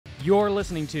You're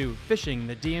listening to Fishing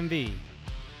the DMV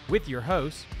with your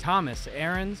hosts, Thomas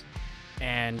Ahrens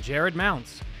and Jared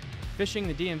Mounts. Fishing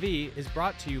the DMV is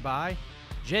brought to you by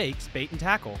Jake's Bait and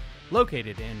Tackle,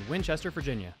 located in Winchester,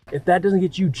 Virginia. If that doesn't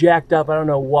get you jacked up, I don't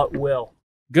know what will.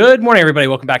 Good morning, everybody.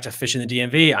 Welcome back to Fishing the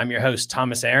DMV. I'm your host,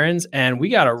 Thomas Ahrens, and we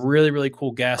got a really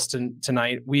cool guest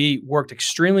tonight. We worked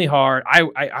extremely hard.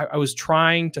 I was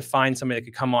trying to find somebody that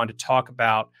could come on to talk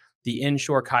about the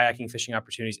inshore kayaking fishing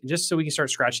opportunities, and just so we can start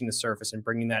scratching the surface and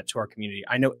bringing that to our community.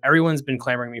 I know everyone's been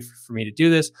clamoring for me to do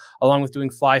this, along with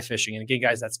doing fly fishing. And again,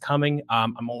 guys, that's coming.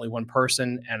 I'm only one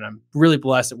person, and I'm really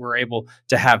blessed that we're able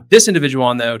to have this individual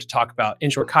on, though, to talk about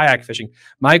inshore kayak fishing.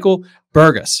 Michael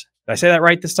Bartgis. Did I say that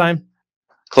right this time?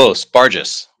 Close.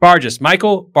 Bartgis.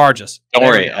 Michael Bartgis. Don't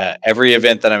worry. Every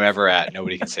event that I'm ever at,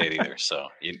 nobody can say it either. So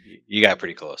you got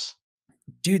pretty close.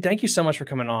 Dude, thank you so much for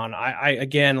coming on.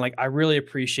 I really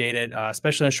appreciate it,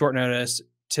 especially on short notice,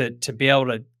 to be able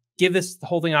to give this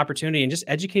whole thing opportunity and just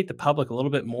educate the public a little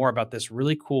bit more about this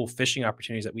really cool fishing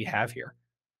opportunities that we have here.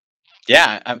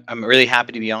 Yeah, I'm really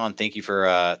happy to be on. Thank you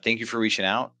for reaching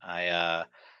out.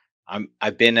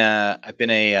 I've been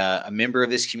a member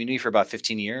of this community for about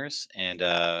 15 years, and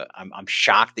I'm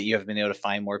shocked that you haven't been able to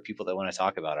find more people that want to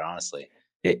talk about it. Honestly,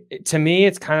 to me,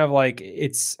 it's kind of like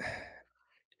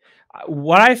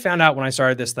what I found out when I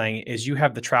started this thing is you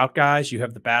have the trout guys, you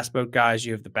have the bass boat guys,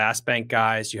 you have the bass bank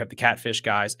guys, you have the catfish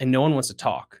guys, and no one wants to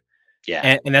talk.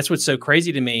 Yeah, and that's what's so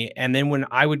crazy to me. And then when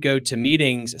I would go to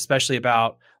meetings, especially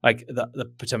about like the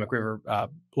Potomac River,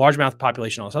 largemouth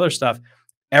population, all this other stuff,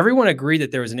 everyone agreed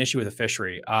that there was an issue with the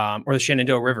fishery, or the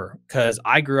Shenandoah River, because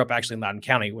I grew up actually in Loudoun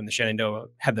County when the Shenandoah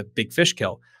had the big fish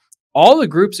kill. All the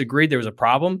groups agreed there was a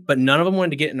problem, but none of them wanted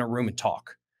to get in a room and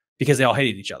talk because they all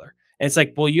hated each other. And it's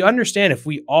like, well, you understand if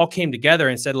we all came together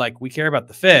and said, like, we care about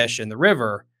the fish and the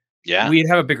river, we'd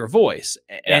have a bigger voice.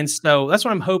 Yeah. And so that's what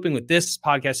I'm hoping with this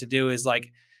podcast to do is,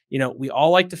 like, you know, we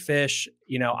all like to fish.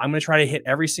 You know, I'm going to try to hit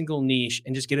every single niche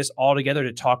and just get us all together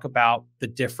to talk about the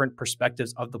different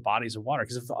perspectives of the bodies of water.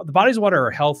 Because if the bodies of water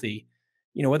are healthy,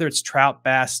 you know, whether it's trout,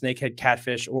 bass, snakehead,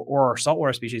 catfish, or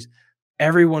saltwater species,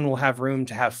 everyone will have room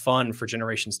to have fun for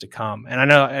generations to come. And I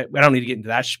know I don't need to get into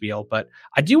that spiel, but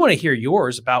I do want to hear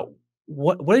yours about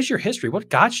what is your history? What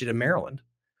got you to Maryland?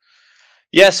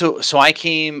 Yeah, so I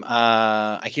came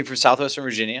from Southwestern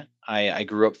Virginia. I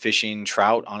grew up fishing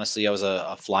trout. Honestly, I was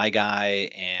a fly guy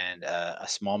and a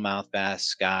smallmouth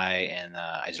bass guy, and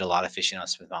I did a lot of fishing on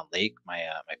Smith Mountain Lake. My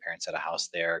parents had a house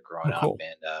there growing up,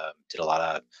 and did a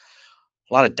lot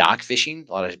of dock fishing,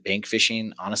 a lot of bank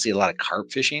fishing. Honestly, a lot of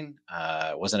carp fishing.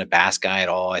 Wasn't a bass guy at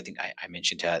all. I think I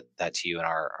mentioned that to you in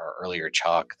our earlier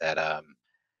talk that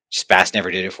just bass never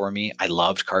did it for me. I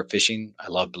loved carp fishing. I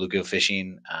loved bluegill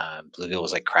fishing. Bluegill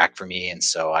was like crack for me, and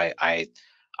so I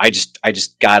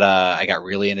got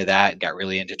really into that. Got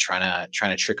really into trying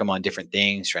to trick them on different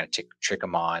things, trying to trick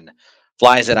them on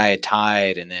flies that I had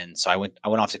tied, and then so I went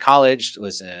off to college.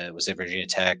 Was at Virginia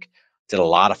Tech. Did a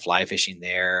lot of fly fishing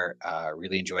there.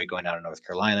 Really enjoyed going down to North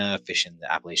Carolina, fishing the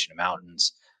Appalachian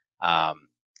Mountains,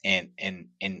 and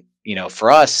you know, for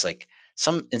us, like,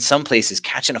 in some places,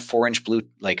 catching a 4-inch a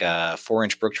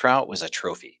 4-inch brook trout was a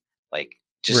trophy. Like,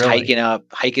 just really?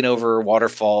 hiking over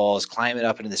waterfalls, climbing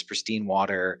up into this pristine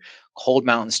water, cold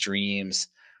mountain streams.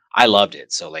 I loved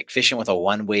it. So, like, fishing with a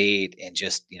one weight and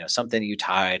just, you know, something you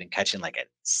tied and catching like a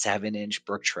 7-inch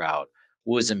brook trout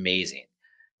was amazing.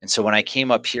 And so when I came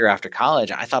up here after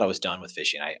college, I thought I was done with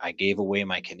fishing. I gave away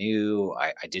my canoe.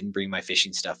 I didn't bring my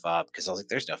fishing stuff up because I was like,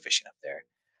 there's no fishing up there.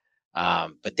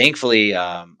 But thankfully,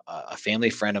 a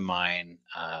family friend of mine,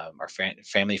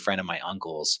 family friend of my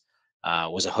uncle's,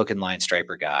 was a hook and line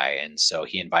striper guy. And so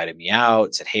he invited me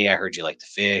out, said, hey, I heard you like to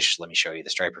fish. Let me show you the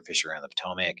striper fish around the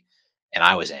Potomac. And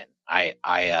I was in. I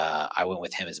went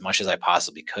with him as much as I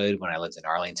possibly could when I lived in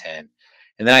Arlington.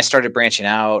 And then I started branching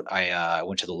out. I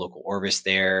went to the local Orbis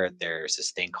there. There's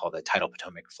this thing called the Tidal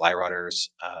Potomac Fly Rodders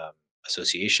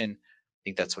Association. I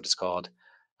think that's what it's called.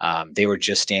 They were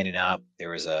just standing up. There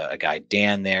was a guy,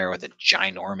 Dan, there with a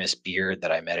ginormous beard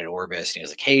that I met at Orbis. And he was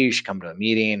like, hey, you should come to a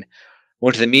meeting.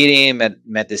 Went to the meeting,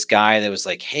 met this guy that was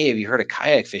like, hey, have you heard of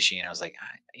kayak fishing? And I was like,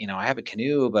 I have a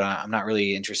canoe, but I'm not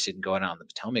really interested in going out on the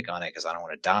Potomac on it because I don't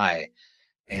want to die.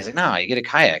 And he's like, no, you get a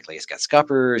kayak. Like, it's got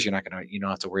scuppers. You don't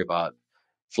have to worry about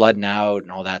flooding out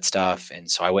and all that stuff. And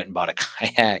so I went and bought a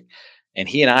kayak. And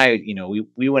he and I, you know,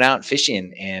 we went out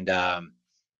fishing, and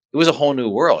it was a whole new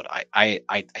world. I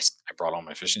brought all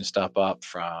my fishing stuff up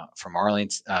from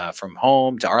Arlington, from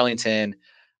home to Arlington.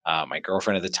 My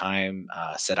girlfriend at the time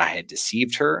said I had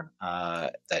deceived her,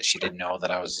 that she didn't know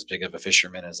that I was as big of a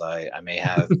fisherman as I may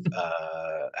have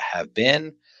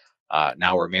been.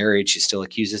 Now we're married. She still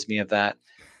accuses me of that.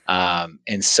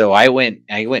 And so I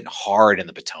went hard in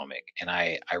the Potomac, and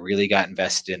I really got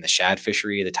invested in the shad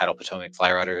fishery. The Tidal Potomac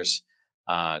Fly Rodders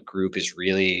group is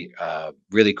really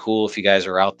cool. If you guys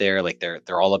are out there, like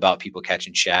they're all about people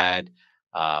catching shad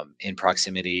in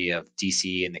proximity of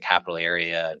DC and the capital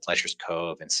area and Fletcher's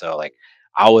Cove. And so like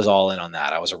I was all in on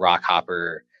that. I was a rock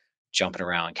hopper, jumping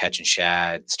around catching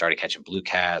shad, started catching blue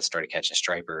cats, started catching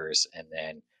stripers, and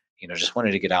then just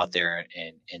wanted to get out there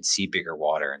and see bigger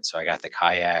water. And so I got the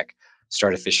kayak,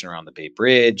 started fishing around the Bay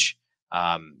Bridge.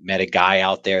 Met a guy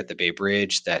out there at the Bay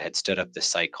Bridge that had stood up this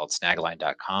site called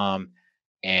snagline.com,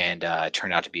 and it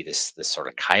turned out to be this sort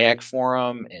of kayak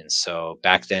forum. And so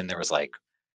back then there was like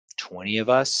 20 of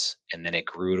us, and then it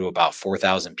grew to about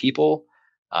 4,000 people.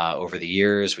 Over the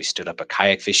years, we stood up a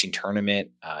kayak fishing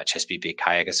tournament, Chesapeake Bay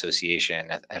Kayak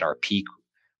Association at our peak.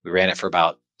 We ran it for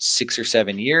about 6 or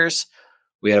 7 years.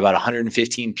 We had about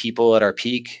 115 people at our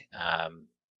peak.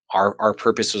 Our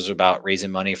purpose was about raising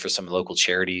money for some local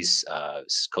charities,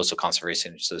 Coastal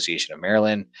Conservation Association of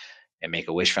Maryland and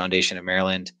Make-A-Wish Foundation of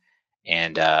Maryland.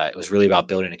 And it was really about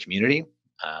building a community.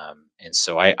 And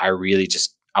so I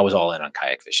was all in on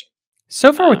kayak fishing.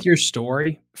 So far with your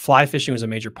story, fly fishing was a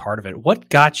major part of it. What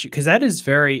got you? Because that is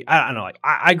very, I don't know, like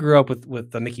I grew up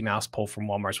with the Mickey Mouse pole from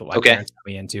Walmart, is what my Okay. parents got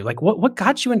me into. Like what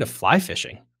got you into fly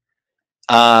fishing?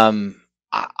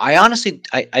 I honestly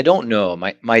I don't know.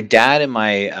 My dad and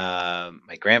my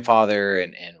grandfather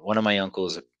and one of my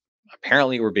uncles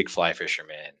apparently were big fly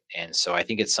fishermen. And so I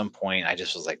think at some point I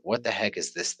just was like, what the heck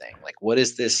is this thing? Like what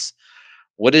is this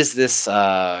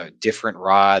different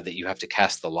rod that you have to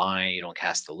cast the line, you don't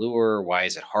cast the lure? Why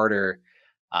is it harder?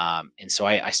 And so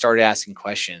I started asking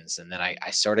questions, and then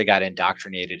I started got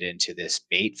indoctrinated into this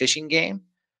bait fishing game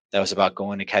that was about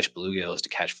going to catch bluegills to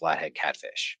catch flathead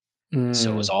catfish.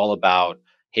 So it was Mm, all about,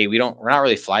 hey, we're not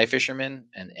really fly fishermen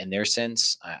in their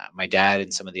sense. My dad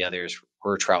and some of the others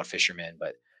were trout fishermen,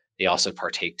 but they also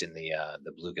partaked in the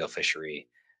bluegill fishery.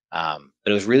 But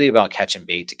it was really about catching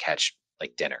bait to catch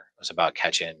like dinner. It was about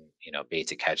catching, bait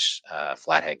to catch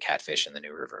flathead catfish in the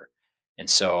New River. And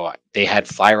so they had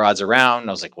fly rods around.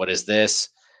 I was like, what is this?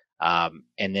 And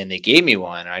then they gave me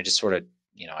one, and I just sort of,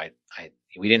 I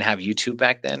we didn't have YouTube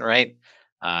back then, right?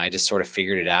 I just sort of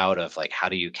figured it out of like how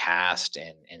do you cast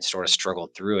and sort of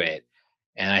struggled through it.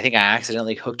 And I think I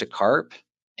accidentally hooked a carp,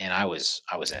 and I was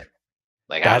in.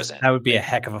 Like I that was in. that would be a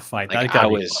heck of a fight. Like That I gotta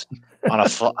be was fun.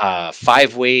 on a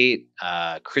 5 weight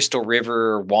Crystal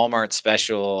River Walmart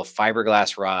special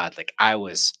fiberglass rod. Like I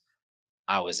was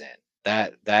in.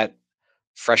 That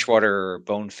freshwater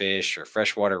bonefish or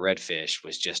freshwater redfish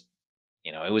was just,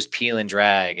 it was peel and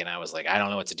drag, and I was like, I don't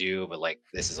know what to do, but like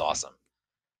this is awesome.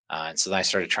 And so then I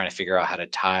started trying to figure out how to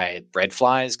tie bread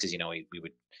flies, because we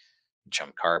would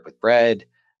chum carp with bread,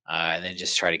 and then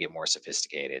just try to get more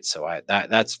sophisticated. So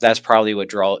that's probably what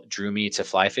drew me to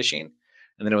fly fishing.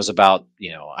 And then it was about,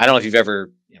 I don't know if you've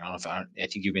ever, I don't know if I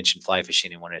think you mentioned fly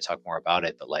fishing and wanted to talk more about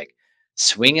it, but like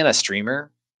swinging a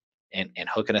streamer and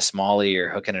hooking a smallie or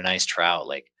hooking a nice trout,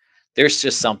 like there's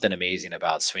just something amazing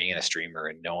about swinging a streamer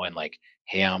and knowing like,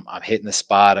 hey, I'm hitting the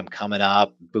spot, I'm coming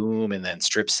up, boom, and then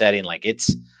strip setting. Like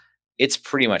it's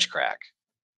pretty much crack.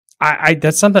 I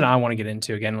that's something I want to get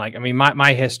into again. Like, I mean,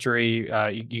 my history,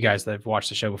 you guys that have watched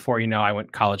the show before, I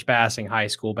went college bassing, high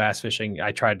school bass fishing.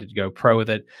 I tried to go pro with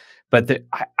it, but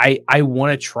I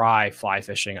want to try fly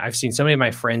fishing. I've seen so many of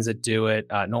my friends that do it.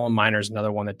 Nolan Miner's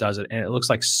another one that does it, and it looks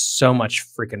like so much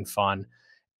freaking fun.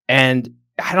 And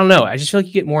I don't know, I just feel like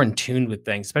you get more in tune with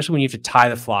things, especially when you have to tie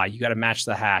the fly. You got to match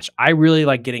the hatch. I really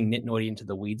like getting nitty into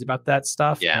the weeds about that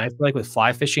stuff, and Yeah. I feel like with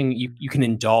fly fishing, you can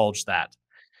indulge that.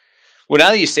 Well, now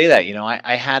that you say that,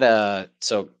 I had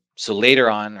so later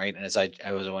on, right, and as I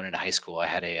was going into high school, I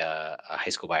had a high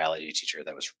school biology teacher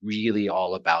that was really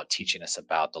all about teaching us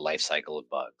about the life cycle of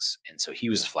bugs. And so he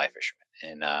was a fly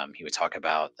fisherman, and he would talk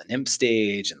about the nymph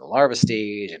stage and the larva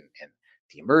stage and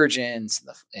the emergence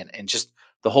and just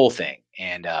the whole thing.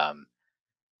 And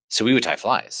so we would tie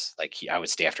flies. Like I would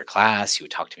stay after class. He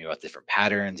would talk to me about the different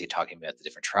patterns. He'd talk to me about the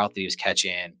different trout that he was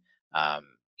catching.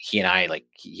 He and I, like,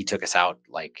 he took us out.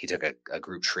 Like he took a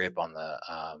group trip on the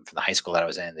from the high school that I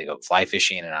was in. They go fly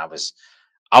fishing, and I was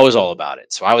all about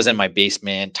it. So I was in my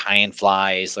basement tying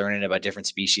flies, learning about different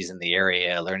species in the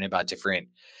area, learning about different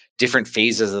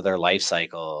phases of their life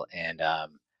cycle, and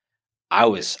I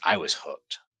was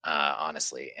hooked,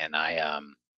 honestly. And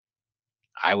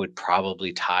I would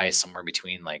probably tie somewhere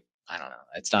between, like, I don't know.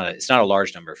 It's not a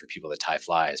large number for people that tie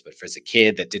flies, but for as a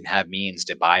kid that didn't have means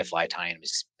to buy fly tying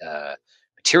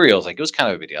materials, like it was kind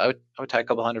of a big deal. I would tie a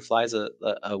couple hundred flies a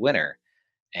winter,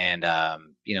 And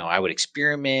I would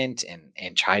experiment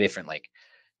and try different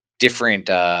different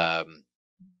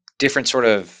different sort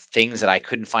of things that I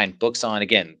couldn't find books on.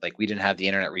 Again, like we didn't have the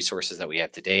internet resources that we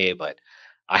have today, but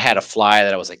I had a fly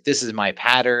that I was like, this is my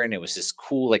pattern. It was this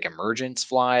cool like emergence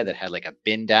fly that had like a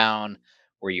bend down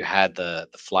where you had the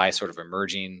fly sort of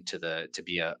emerging to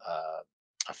be a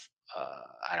f-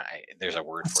 I don't, there's a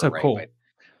word That's for it, so right? cool.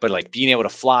 But like being able to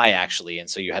fly actually, and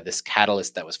so you had this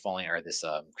catalyst that was falling, or this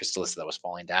chrysalis that was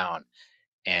falling down,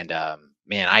 and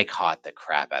man, I caught the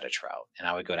crap out of trout. And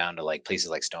I would go down to like places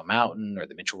like Stone Mountain or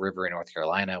the Mitchell River in North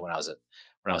Carolina when I was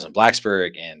in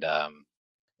Blacksburg, and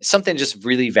it's something just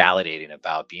really validating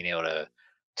about being able to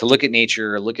look at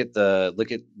nature, look at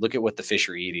what the fish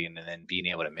are eating, and then being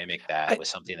able to mimic that I with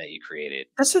something that you created.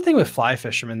 That's the thing with fly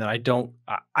fishermen that I don't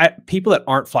I people that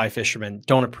aren't fly fishermen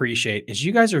don't appreciate is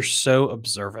you guys are so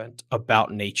observant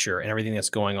about nature and everything that's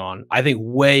going on. I think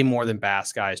way more than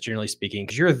bass guys, generally speaking,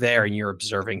 because you're there and you're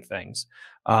observing things.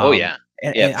 Oh Um, yeah.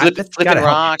 and, Yeah, and I, that's got flipping to help you.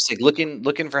 rocks, like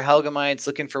looking for helgamites,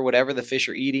 looking for whatever the fish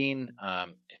are eating.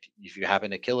 If you happen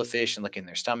to kill a fish and look in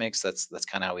their stomachs, that's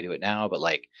kind of how we do it now. But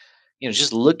like,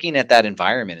 just looking at that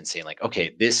environment and saying like,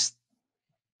 okay, this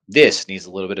needs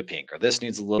a little bit of pink, or this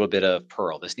needs a little bit of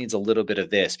pearl, this needs a little bit of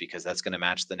this because that's going to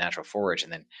match the natural forage,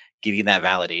 and then giving that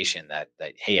validation that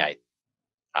hey, I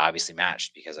obviously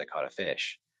matched because I caught a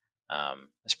fish.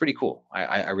 It's pretty cool.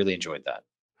 I really enjoyed that.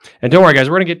 And don't worry, guys,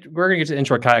 we're gonna get to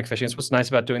intro kayak fishing. It's what's nice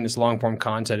about doing this long form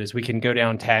content is we can go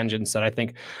down tangents that I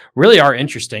think really are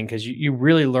interesting because you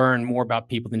really learn more about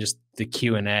people than just the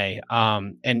Q&A.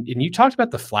 And you talked about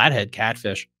the flathead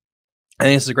catfish. I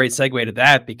think this is a great segue to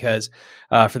that because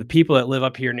for the people that live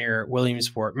up here near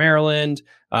Williamsport, Maryland,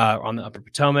 on the Upper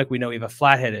Potomac, we know we have a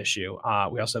flathead issue.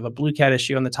 We also have a blue cat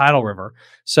issue on the Tidal River.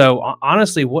 So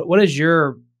honestly, what is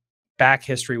your back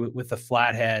history with the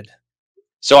flathead?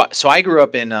 So I grew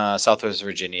up in Southwest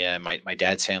Virginia, and my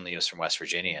dad's family was from West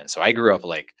Virginia, and so I grew up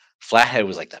like flathead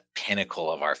was like the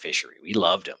pinnacle of our fishery. We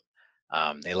loved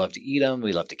them. They loved to eat them.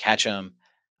 We loved to catch them,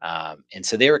 and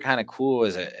so they were kind of cool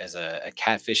as a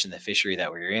catfish in the fishery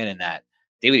that we were in that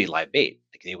they would eat live bait.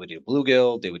 Like they would do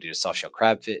bluegill, they would do soft shell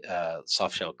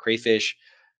soft shell crayfish.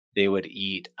 They would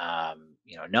eat a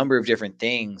number of different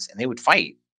things, and they would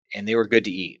fight, and they were good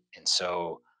to eat, and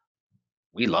so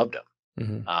we loved them.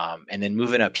 Hmm. And then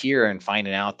moving up here and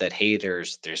finding out that hey,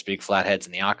 there's big flatheads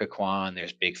in the Occoquan,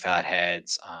 there's big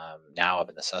flatheads now up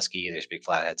in the Susky, there's big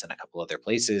flatheads in a couple other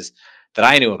places that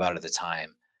I knew about at the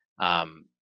time. Um,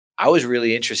 I was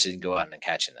really interested in going out and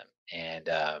catching them. And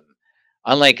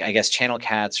unlike I guess channel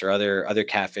cats or other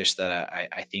catfish that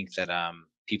I think that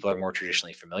people are more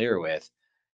traditionally familiar with,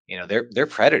 they're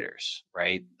predators,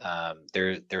 right?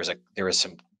 There was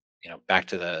some, back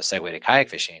to the segue to kayak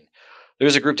fishing. There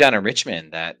was a group down in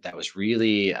Richmond that was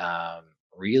really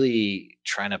really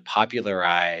trying to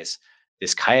popularize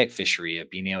this kayak fishery of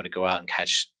being able to go out and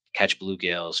catch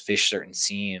bluegills, fish certain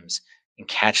seams, and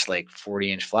catch like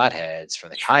 40-inch flatheads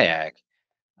from the kayak.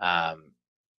 Um,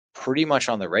 Pretty much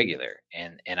on the regular,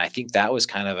 and I think that was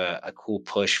kind of a cool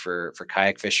push for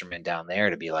kayak fishermen down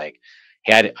there to be like,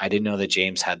 hey, I didn't know that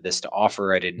James had this to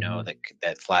offer. I didn't know Hmm.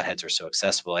 that flatheads are so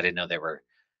accessible. I didn't know they were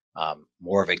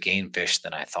more of a game fish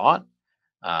than I thought.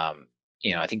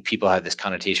 I think people have this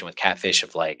connotation with catfish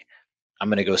of like, I'm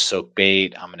gonna go soak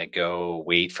bait, I'm gonna go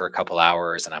wait for a couple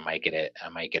hours, and I might get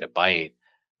a bite.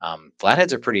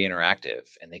 Flatheads are pretty interactive,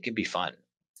 and they can be fun.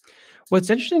 What's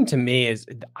interesting to me is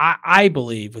I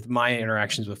believe with my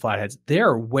interactions with flatheads,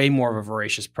 they're way more of a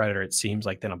voracious predator, it seems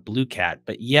like, than a blue cat.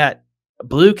 But yet,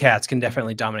 blue cats can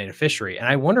definitely dominate a fishery. And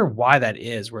I wonder why that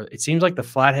is, where it seems like the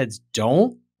flatheads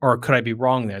don't, or could I be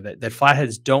wrong there, that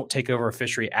flatheads don't take over a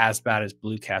fishery as bad as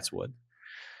blue cats would?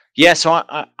 Yeah, so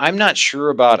I'm not sure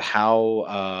about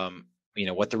how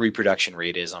what the reproduction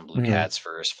rate is on blue Mhm. cats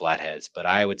versus flatheads, but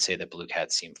I would say that blue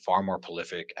cats seem far more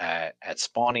prolific at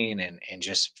spawning and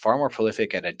just far more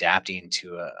prolific at adapting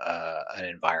to an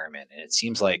environment. And it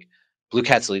seems like blue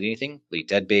cats will eat anything. They'll eat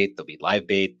dead bait, they'll eat live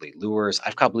bait, they'll eat lures.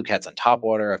 I've caught blue cats on top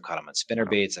water. I've caught them on spinner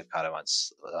Wow. baits. I've caught them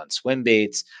on swim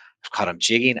baits. I've caught them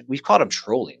jigging. We've caught them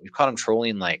trolling. We've caught them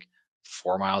trolling like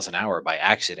 4 miles an hour by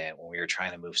accident when we were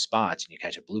trying to move spots, and you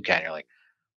catch a blue cat and you're like,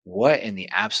 what in the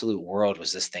absolute world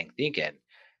was this thing thinking?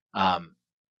 Um,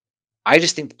 I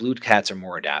just think blue cats are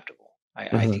more adaptable. I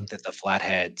Mhm. think that the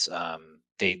flatheads,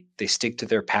 they stick to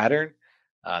their pattern.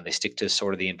 They stick to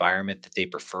sort of the environment that they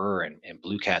prefer, and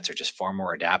blue cats are just far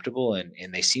more adaptable,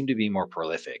 and they seem to be more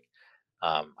prolific.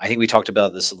 I think we talked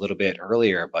about this a little bit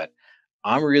earlier, but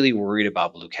I'm really worried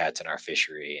about blue cats in our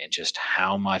fishery and just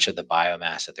how much of the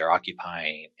biomass that they're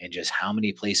occupying, and just how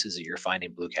many places that you're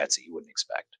finding blue cats that you wouldn't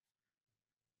expect.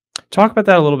 Talk about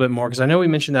that a little bit more because I know we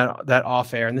mentioned that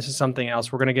off air, and this is something else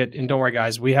we're gonna get. And don't worry,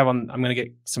 guys, we have on. I'm gonna get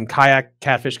some kayak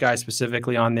catfish guys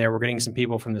specifically on there. We're getting some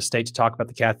people from the state to talk about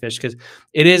the catfish because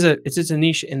it's a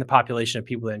niche in the population of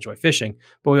people that enjoy fishing.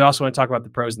 But we also want to talk about the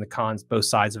pros and the cons, both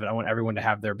sides of it. I want everyone to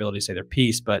have their ability to say their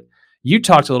piece. But you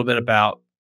talked a little bit about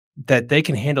that they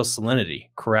can handle salinity,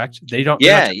 correct? They're not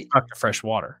Yeah, just stuck to fresh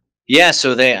water. yeah.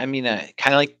 So I mean,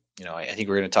 kind of like, I think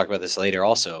we're going to talk about this later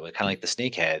also, but kind of like the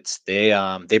snakeheads,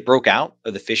 they broke out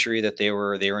of the fishery that they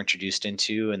were introduced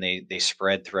into, and they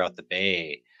spread throughout the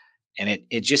bay, and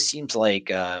it just seems like,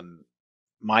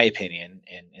 my opinion,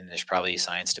 and there's probably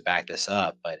science to back this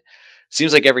up, but it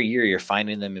seems like every year you're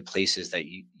finding them in places that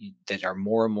that are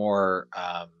more and more,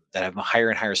 that have a higher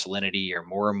and higher salinity, or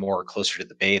more and more closer to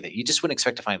the bay, that you just wouldn't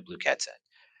expect to find blue cats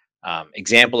in.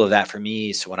 Example of that for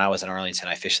me. So when I was in Arlington,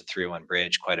 I fished the 301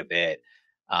 bridge quite a bit.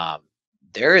 Um,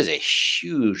 there is a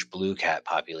huge blue cat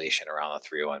population around the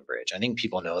 301 bridge. I think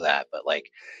people know that, but like,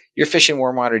 you're fishing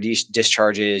warm water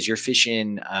discharges, you're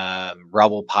fishing,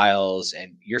 rubble piles,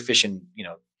 and you're fishing,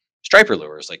 striper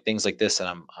lures, like things like this that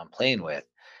I'm playing with,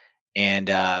 and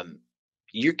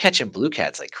you're catching blue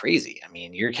cats like crazy. I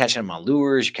mean, you're catching them on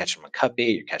lures, you're catching them on cut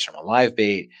bait, you're catching them on live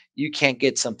bait. You can't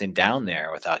get something down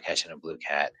there without catching a blue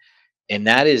cat, and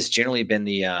that has generally been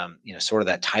the, sort of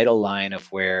that title line of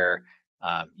where,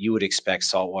 you would expect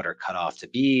saltwater cutoff to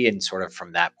be, and sort of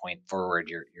from that point forward,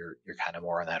 you're kind of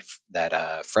more on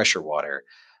that fresher water.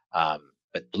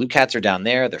 But blue cats are down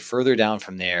there; they're further down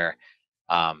from there.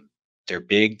 Um, they're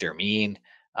big, they're mean.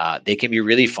 They can be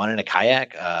really fun in a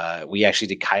kayak. We actually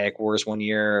did kayak wars one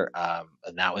year,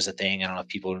 and that was a thing. I don't know if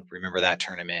people remember that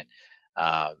tournament.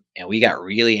 And we got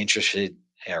really interested,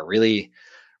 really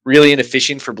into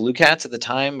fishing for blue cats at the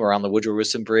time around the Woodrow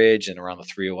Wilson Bridge and around the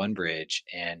 301 Bridge,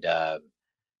 and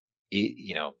it,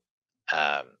 you know,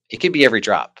 it can be every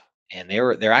drop. And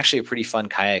they're actually a pretty fun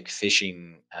kayak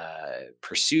fishing,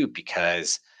 pursuit,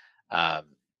 because, um,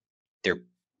 they're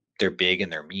they're big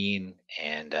and they're mean,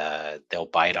 and they'll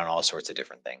bite on all sorts of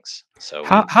different things. So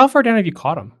How far down have you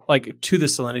caught them? Like to the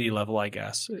salinity level, I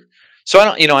guess. I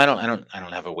don't, I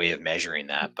don't have a way of measuring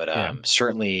that, but Yeah.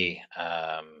 certainly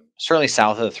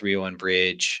south of the 301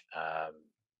 Bridge,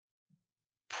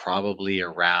 probably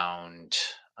around,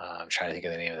 I'm trying to think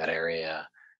of the name of that area.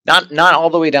 Not all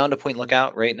the way down to Point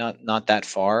Lookout, right? Not that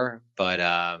far, but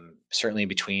certainly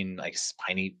between, like,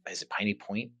 Piney, is it Piney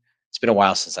Point? It's been a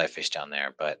while since I fished down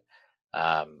there, but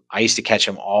I used to catch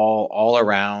them all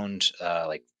around,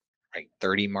 like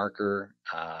 30 marker,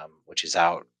 which is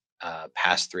out,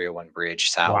 past 301 Bridge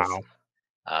south. Wow.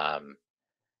 Um,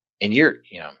 and you're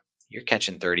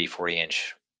catching 30,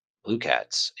 40-inch blue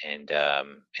cats, and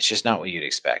it's just not what you'd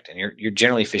expect, and you're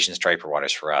generally fishing striper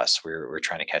waters. For us, we're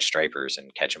trying to catch stripers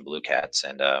and catching blue cats,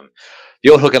 and the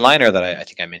old hook and liner that I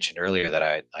think I mentioned earlier, that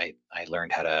I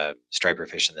learned how to striper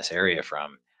fish in this area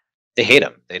from. They hate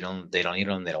them. They don't eat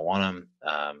them. They don't want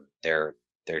them.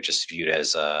 They're just viewed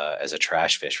as a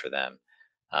trash fish for them,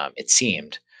 it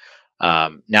seemed.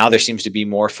 Now there seems to be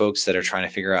more folks that are trying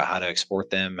to figure out how to export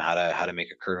them, how to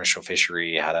make a commercial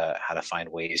fishery, how to find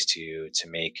ways to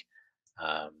make,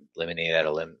 lemonade out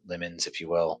of lemons, if you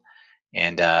will.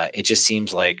 And it just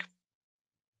seems like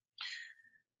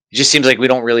we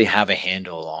don't really have a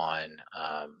handle on,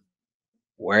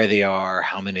 where they are,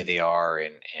 how many they are,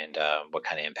 and what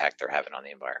kind of impact they're having on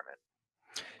the environment.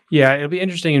 Yeah, it'll be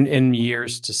interesting in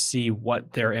years to see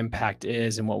what their impact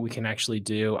is and what we can actually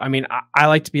do. I mean, I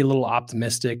like to be a little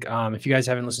optimistic. If you guys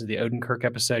haven't listened to the Odenkirk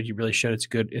episode, you really should.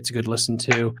 It's a good listen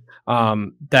to.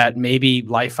 That maybe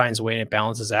life finds a way and it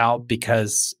balances out,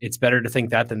 because it's better to think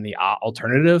that than the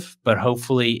alternative. But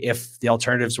hopefully, if the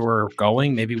alternatives were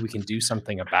going, maybe we can do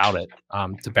something about it,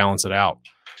 to balance it out.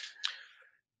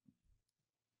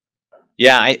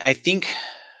 Yeah, I think,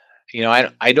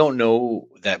 I don't know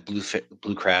that blue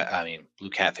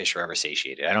catfish are ever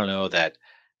satiated. I don't know that,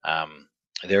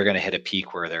 they're going to hit a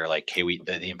peak where they're like, hey,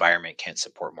 the environment can't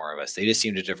support more of us. They just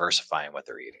seem to diversify in what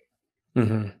they're eating.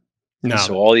 Hmm. And No,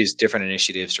 so all these different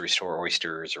initiatives to restore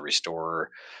oysters, or restore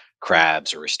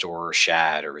crabs, or restore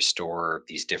shad, or restore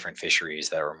these different fisheries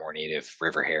that are more native,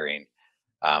 river herring.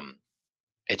 Um,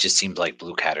 it just seems like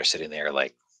blue cat are sitting there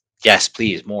like, yes,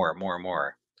 please, more, more,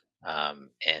 more.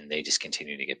 And they just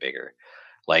continue to get bigger.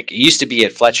 Like, it used to be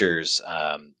at Fletcher's,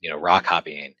 rock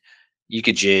hopping. You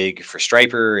could jig for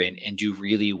striper and do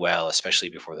really well, especially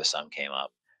before the sun came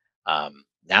up.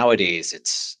 Nowadays,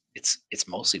 it's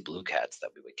mostly blue cats that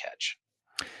we would catch.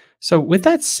 so, with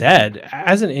that said,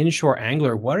 as an inshore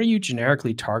angler, what are you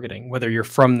generically targeting, whether you're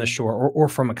from the shore or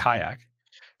from a kayak?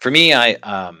 For me, I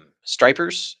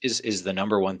stripers is the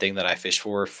number one thing that I fish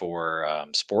for,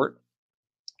 sport.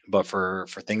 But for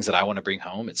things that I want to bring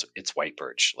home, it's white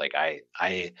perch. Like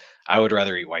I would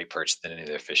rather eat white perch than any of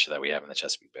the fish that we have in the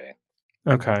Chesapeake Bay,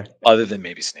 Okay. other than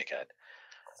maybe snakehead.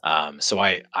 So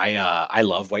I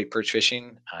love white perch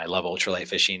fishing. I love ultralight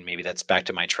fishing. Maybe that's back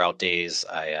to my trout days.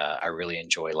 I really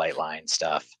enjoy light line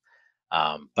stuff.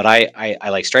 But I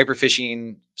like striper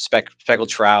fishing, speckled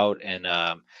trout, and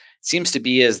it seems to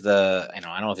be as the I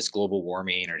don't know if it's global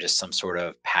warming or just some sort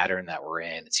of pattern that we're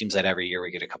in. It seems that every year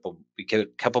we get a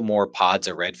couple more pods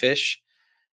of redfish,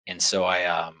 and so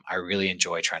I really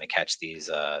enjoy trying to catch these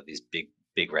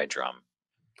big red drum.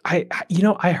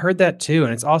 I heard that too,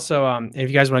 and it's also if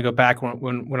you guys want to go back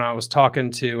when I was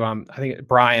talking to I think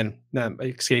Brian,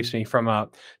 it escapes me from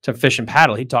to Fish and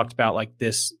Paddle, he talked about like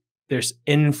this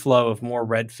inflow of more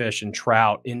redfish and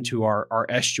trout into our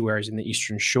estuaries in the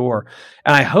Eastern Shore,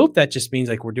 and I hope that just means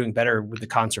like we're doing better with the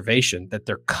conservation, that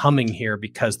they're coming here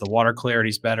because the water clarity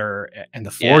is better and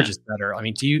the Yeah. forage is better. I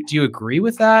mean, do you agree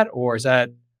with that, or is that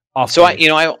off So base?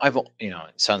 I've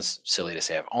it sounds silly to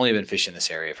say I've only been fishing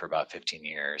this area for about 15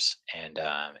 years, and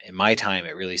in my time,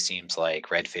 it really seems like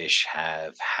redfish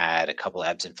have had a couple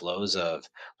ebbs and flows of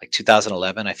like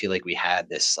 2011. I feel like we had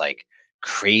this like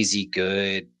crazy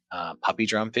good puppy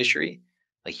drum fishery.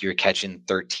 Like you're catching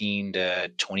 13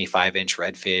 to 25-inch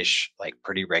redfish like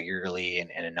pretty regularly in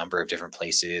a number of different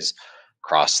places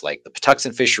across like the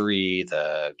Patuxent fishery,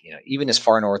 the even as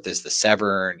far north as the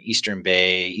Severn, Eastern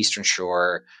Bay, Eastern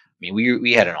Shore. I mean,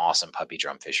 we had an awesome puppy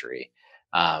drum fishery.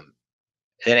 Um,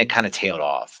 then it kind of tailed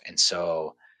off, and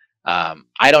so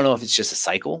I don't know if it's just a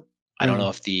cycle. I don't know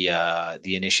Mm, if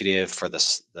the initiative for the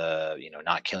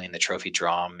not killing the trophy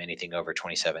drum anything over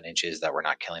 27 inches that we're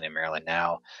not killing in Maryland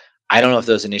now. I don't know if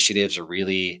those initiatives are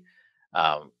really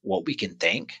what we can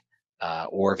think,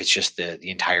 or if it's just the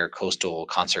entire coastal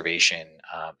conservation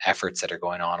efforts that are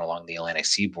going on along the Atlantic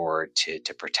seaboard to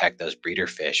protect those breeder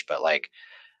fish. But like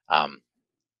um,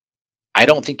 I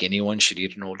don't think anyone should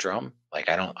eat an old drum. Like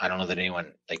I don't know that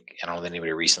anyone I don't know that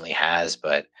anybody recently has,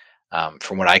 but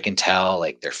from what I can tell,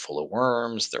 like they're full of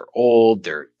worms, they're old,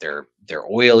 they're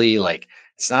oily. Like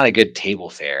it's not a good table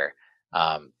fare.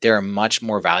 They're a much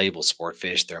more valuable sport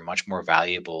fish. They're a much more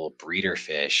valuable breeder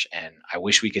fish, and I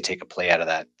wish we could take a play out of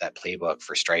that playbook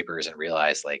for stripers and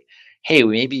realize like, hey,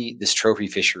 maybe this trophy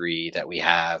fishery that we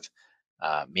have,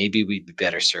 maybe we'd be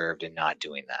better served in not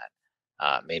doing that.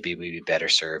 Maybe we'd be better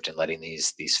served in letting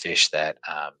these fish that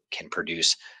can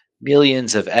produce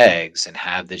millions of eggs and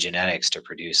have the genetics to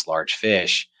produce large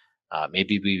fish.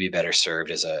 Maybe we'd be better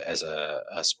served as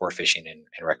a sport fishing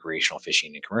and recreational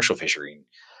fishing and commercial fishing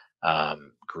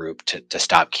group to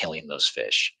stop killing those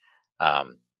fish.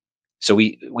 Um, so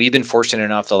we've been fortunate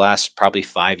enough the last probably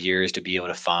 5 years to be able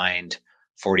to find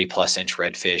 40-plus-inch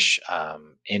redfish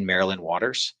in Maryland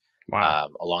waters, wow.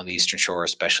 along the Eastern Shore,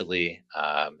 especially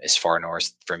as far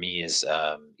north for me as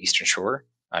Eastern Shore.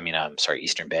 I mean, I'm sorry,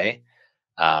 Eastern Bay.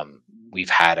 We've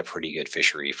had a pretty good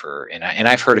fishery and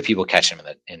I've heard of people catching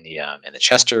them in the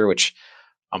Chester, which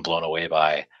I'm blown away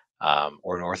by,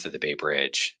 or north of the Bay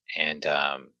Bridge. And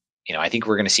I think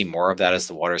we're going to see more of that as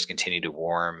the waters continue to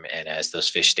warm and as those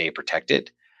fish stay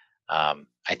protected.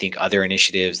 I think other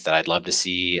initiatives that I'd love to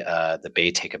see the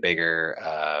Bay take a bigger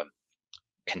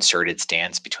concerted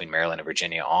stance between Maryland and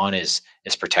Virginia on is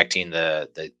protecting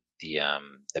the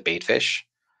bait fish.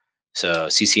 So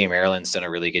CCA Maryland's done a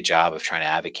really good job of trying to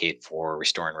advocate for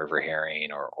restoring river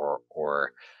herring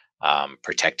or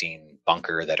protecting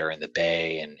bunker that are in the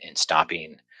bay and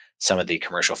stopping some of the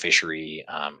commercial fishery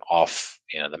off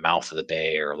the mouth of the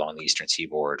bay or along the eastern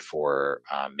seaboard for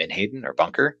menhaden or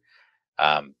bunker.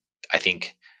 Um, I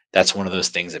think that's one of those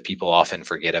things that people often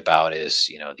forget about is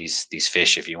these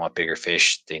fish. If you want bigger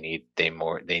fish, they need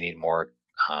more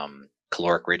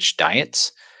caloric rich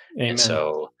diets, and Amen.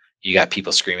 so you got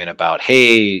people screaming about,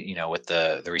 hey, with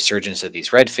the resurgence of these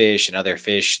redfish and other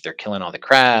fish, they're killing all the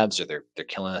crabs or they're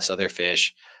killing this other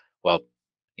fish. Well,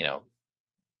 you know,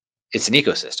 it's an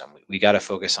ecosystem. We got to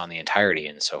focus on the entirety.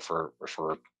 And so for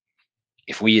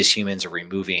if we as humans are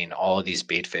removing all of these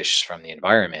bait fish from the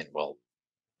environment, well,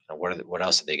 what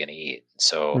else are they going to eat?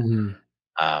 So Mhm.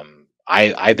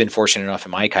 I've been fortunate enough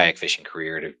in my kayak fishing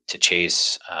career to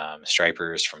chase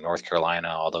stripers from North Carolina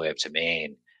all the way up to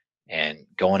Maine, and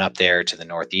going up there to the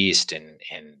Northeast and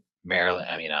Maryland,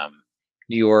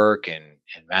 New York and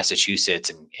Massachusetts,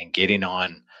 and getting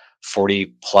on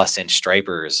 40-plus-inch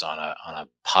stripers on a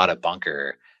pot of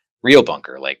bunker, real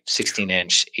bunker, like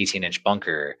 16-inch, 18-inch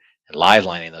bunker, and live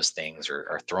lining those things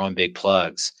or throwing big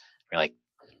plugs. You're like,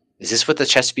 is this what the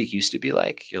Chesapeake used to be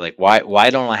like? You're like, why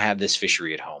don't I have this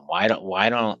fishery at home?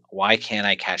 Why can't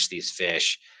I catch these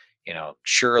fish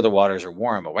Sure, the waters are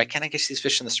warm, but why can't I catch these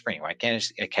fish in the spring? Why can't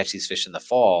I catch these fish in the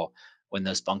fall when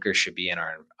those bunkers should be in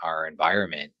our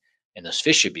environment and those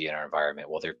fish should be in our environment?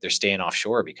 Well, they're staying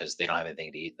offshore because they don't have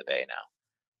anything to eat in the bay now.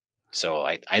 So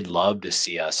I'd love to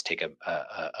see us take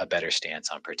a better stance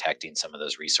on protecting some of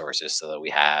those resources so that we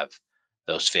have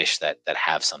those fish that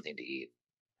have something to eat.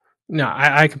 No,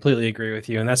 I completely agree with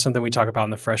you, and that's something we talk about in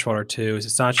the freshwater too. Is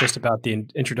it's not just about the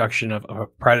introduction of a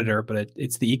predator, but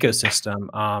it's the ecosystem.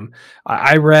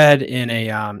 I read in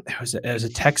it was a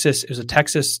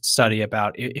Texas study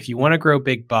about if you want to grow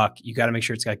big buck, you got to make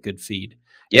sure it's got good feed.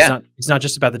 Yeah, It's not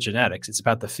just about the genetics; it's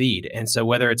about the feed. And so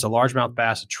whether it's a largemouth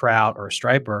bass, a trout, or a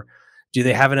striper, do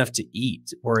they have enough to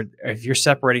eat? Or if you're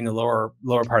separating the lower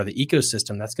part of the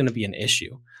ecosystem, that's going to be an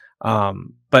issue.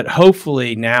 But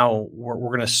hopefully now we're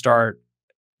going to start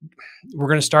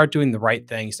doing the right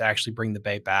things to actually bring the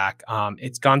bay back.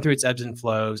 It's gone through its ebbs and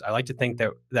flows. I like to think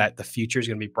that the future is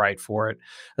going to be bright for it,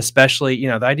 especially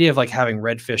the idea of like having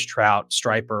redfish, trout,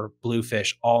 striper,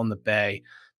 bluefish all in the bay.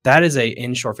 That is a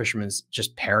inshore fisherman's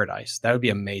just paradise. That would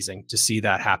be amazing to see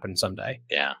that happen someday.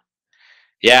 yeah,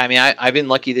 yeah. I mean, I've been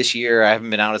lucky this year. I haven't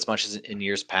been out as much as in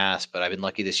years past, but I've been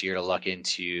lucky this year to luck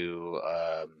into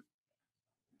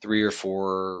 3 or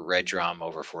 4 red drum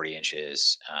over 40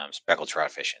 inches speckled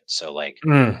trout fishing. So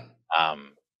Mm.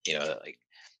 um, like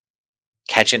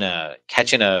catching a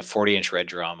 40-inch red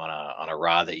drum on a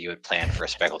rod that you had planned for a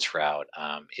speckled trout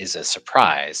is a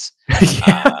surprise.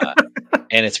 Uh,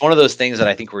 and it's one of those things that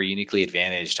I think we're uniquely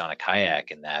advantaged on a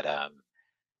kayak in that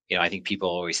I think people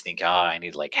always think, I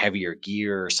need like heavier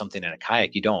gear or something in a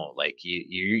kayak. You don't. Like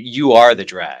you are the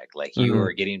drag. Like you Mhm.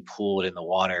 are getting pulled in the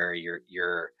water.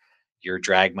 Your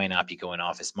drag might not be going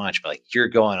off as much, but like you're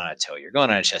going on a tow, you're going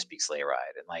on a Chesapeake sleigh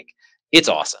ride, and like it's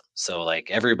awesome. So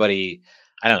like everybody,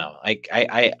 I don't know, like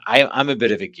I'm a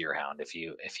bit of a gear hound. If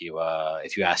you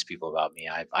ask people about me,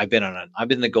 I've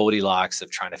been the Goldilocks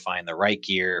of trying to find the right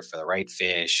gear for the right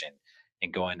fish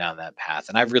and going down that path.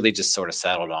 And I've really just sort of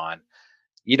settled on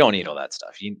you don't need all that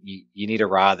stuff. You need a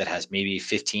rod that has maybe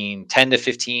 10 to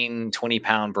 15,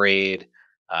 20-pound braid,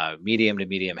 medium to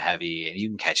medium heavy, and you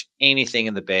can catch anything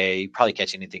in the bay. You probably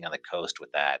catch anything on the coast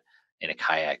with that in a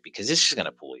kayak because it's just going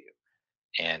to pull you.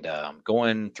 And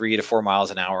going 3 to 4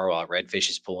 miles an hour while a redfish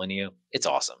is pulling you, it's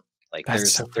awesome. Like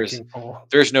That's so freaking cool.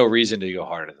 there's no reason to go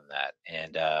harder than that,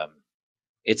 and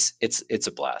it's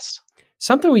a blast.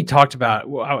 Something we talked about,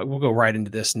 we'll go right into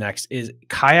this next, is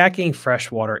kayaking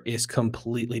freshwater is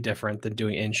completely different than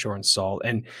doing inshore and salt.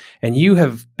 And you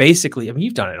have basically, I mean,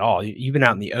 you've done it all. You've been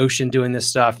out in the ocean doing this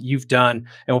stuff. You've done,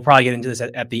 and we'll probably get into this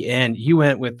at the end. You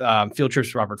went with field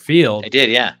trips to Robert I Field did,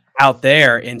 yeah. out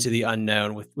there into the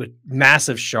unknown with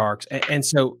massive sharks. And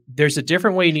so there's a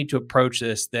different way you need to approach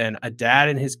this than a dad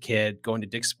and his kid going to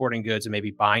Dick's Sporting Goods and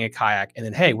maybe buying a kayak and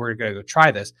then, hey, we're going to go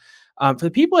try this. For the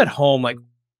people at home, like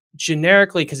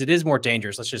generically, because it is more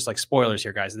dangerous. Let's just like spoilers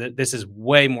here, guys. This is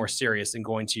way more serious than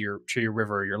going to your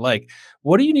river or your lake.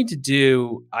 What do you need to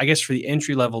do, I guess, for the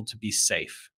entry level to be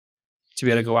safe, to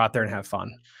be able to go out there and have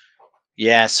fun?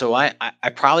 Yeah, so I'm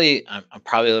probably a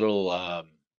little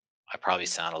I probably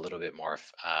sound a little bit more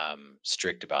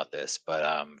strict about this,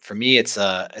 but for me it's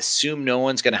assume no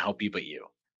one's going to help you but you.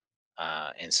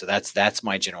 And so that's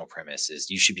my general premise is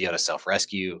you should be able to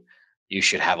self-rescue. You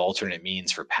should have alternate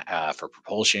means for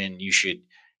propulsion. You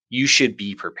should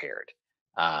be prepared.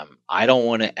 I don't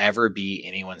want to ever be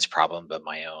anyone's problem but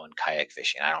my own kayak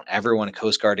fishing. I don't ever want a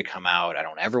Coast Guard to come out. I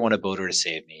don't ever want a boater to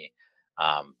save me.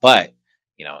 But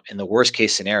in the worst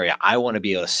case scenario, I want to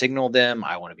be able to signal them.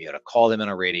 I want to be able to call them on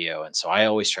a radio, and so I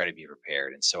always try to be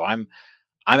prepared. And so I'm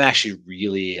actually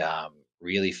really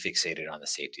fixated on the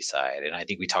safety side. And I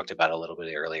think we talked about it a little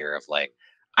bit earlier of like,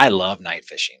 I love night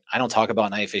fishing. I don't talk about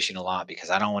night fishing a lot because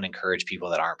I don't want to encourage people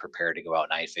that aren't prepared to go out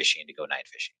night fishing to go night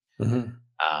fishing. Mhm.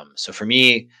 So for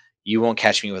me, you won't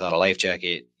catch me without a life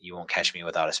jacket. You won't catch me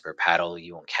without a spare paddle.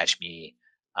 You won't catch me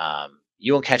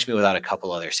without a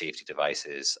couple other safety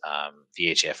devices,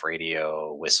 VHF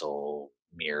radio, whistle,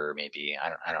 mirror. Maybe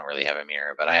I don't really have a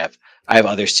mirror, but I have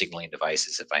other signaling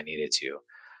devices if I needed to.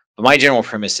 But my general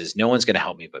premise is no one's going to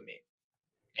help me but me.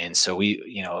 And so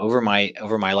over my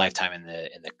lifetime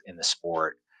in the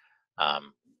sport,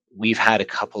 um, we've had a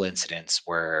couple incidents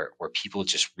where people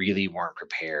just really weren't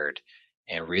prepared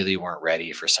and really weren't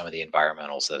ready for some of the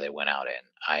environmentals that they went out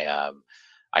in.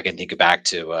 I can think back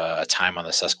to a time on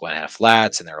the Susquehanna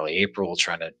Flats in the early April,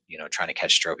 trying to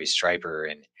catch Stropey striper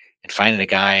and finding a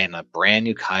guy in a brand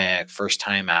new kayak, first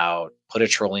time out, put a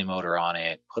trolling motor on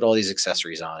it, put all these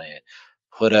accessories on it,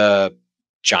 put a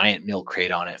giant milk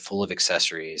crate on it full of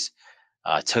accessories,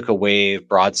 took a wave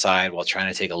broadside while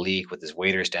trying to take a leak with his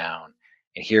waders down,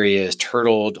 and here he is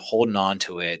turtled, holding on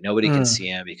to it. Nobody can Mm. see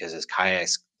him because his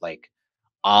kayak's like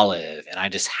olive, and I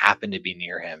just happened to be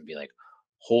near him and be like,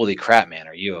 "Holy crap, man,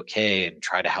 are you okay?" And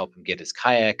try to help him get his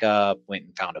kayak up. Went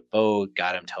and found a boat,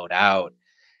 got him towed out.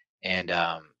 And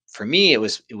for me, it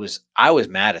was I was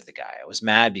mad at the guy. I was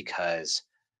mad because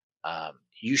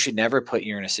you should never put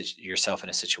yourself in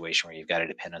a situation where you've got to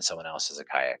depend on someone else as a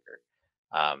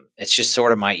kayaker. It's just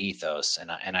sort of my ethos,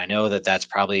 and I know that that's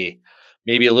probably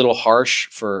maybe a little harsh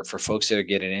for folks that are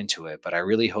getting into it, but I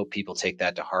really hope people take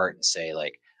that to heart and say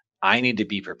like, I need to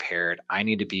be prepared. I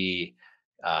need to be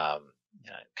um,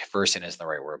 conversant isn't the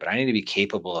right word, but I need to be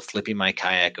capable of flipping my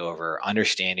kayak over,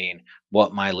 understanding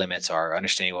what my limits are,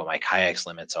 understanding what my kayak's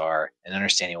limits are, and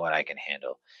understanding what I can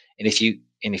handle. And if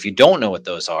you don't know what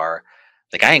those are,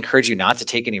 like I encourage you not to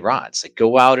take any rods. Like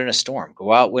go out in a storm,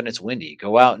 go out when it's windy,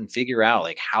 go out and figure out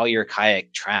like how your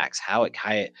kayak tracks, how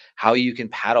you can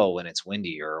paddle when it's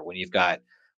windy or when you've got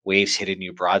waves hitting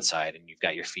you broadside and you've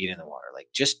got your feet in the water. Like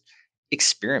just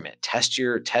experiment, test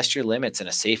your limits in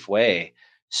a safe way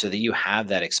so that you have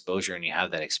that exposure and you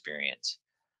have that experience.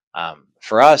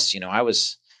 For us, I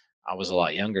was a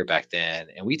lot younger back then,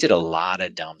 and we did a lot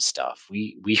of dumb stuff.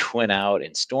 We went out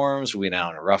in storms, we went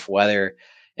out in rough weather,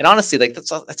 and honestly, like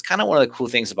that's kind of one of the cool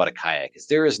things about a kayak is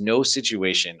there is no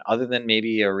situation other than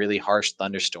maybe a really harsh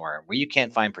thunderstorm where you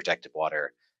can't find protected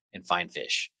water and find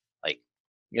fish. Like,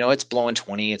 it's blowing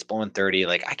 20, it's blowing 30.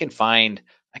 Like I can find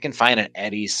an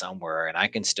eddy somewhere and I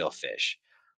can still fish.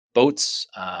 Boats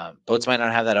might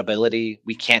not have that ability.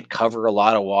 We can't cover a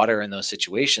lot of water in those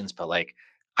situations, but like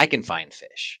I can find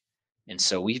fish. And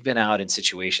so we've been out in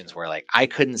situations where like I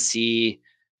couldn't see,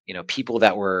 people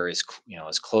that were as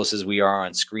close as we are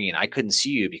on screen. I couldn't see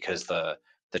you because the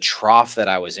trough that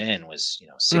I was in was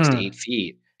 6 to 8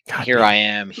 feet, and God here I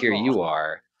damn. am, here Oh. you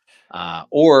are.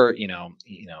 Or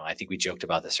I think we joked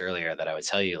about this earlier that I would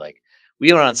tell you like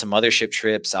we went on some mothership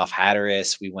trips off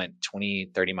Hatteras. We went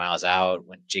 20, 30 miles out,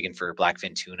 went jigging for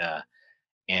blackfin tuna.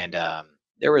 And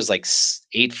there was like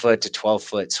 8 foot to 12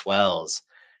 foot swells.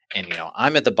 And,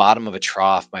 I'm at the bottom of a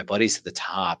trough. My buddy's at the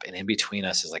top. And in between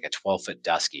us is like a 12-foot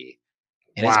dusky.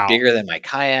 And it's Wow. bigger than my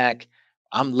kayak.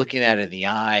 I'm looking at it in the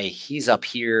eye. He's up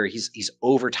here. He's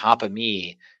over top of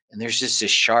me. And there's just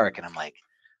this shark. And I'm like,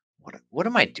 what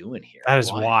am I doing here? That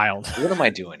is What wild. what am I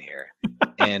doing here?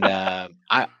 And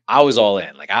I was all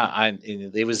in. Like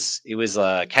it was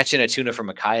catching a tuna from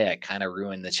a kayak kind of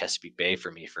ruined the Chesapeake Bay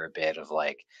for me for a bit of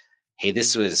like, hey,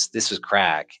 this was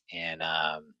crack, and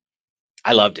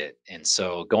I loved it. And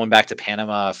so going to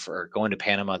Panama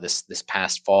this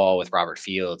past fall with Robert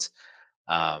Fields,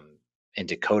 um, and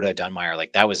Dakota Dunmire,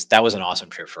 like that was an awesome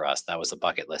trip for us. That was a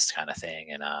bucket list kind of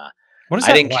thing, and What is I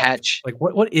that didn't like? catch. Like,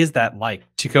 what is that like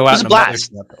to go It out was in a a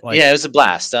blast. mothership? Yeah, Like, it was a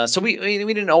blast. So we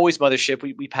didn't always mothership.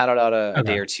 We paddled out a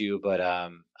day okay. or two, but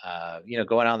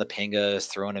going out on the pingas,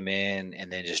 throwing them in,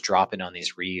 and then just dropping on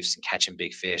these reefs and catching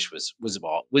big fish was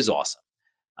awesome.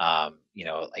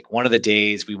 Like one of the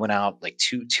days we went out like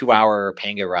two hour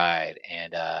panga ride,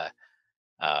 and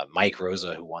Mike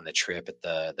Rosa, who won the trip at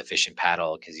the fishing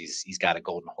paddle because he's got a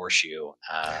golden horseshoe.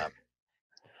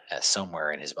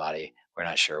 Somewhere in his body. We're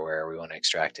not sure where. We want to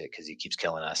extract it because he keeps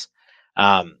killing us.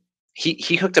 Um,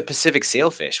 he hooked a Pacific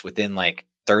sailfish within like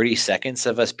 30 seconds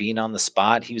of us being on the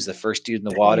spot. He was the first dude in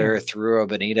the water, Damn. threw a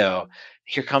bonito.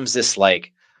 Here comes this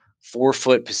like 4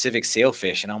 foot Pacific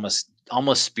sailfish and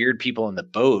almost speared people in the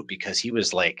boat because he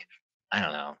was like, I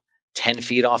don't know, 10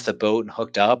 feet off the boat and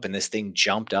hooked up, and this thing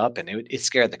jumped up, and it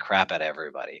scared the crap out of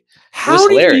everybody. It was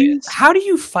hilarious. How do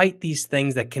you fight these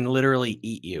things that can literally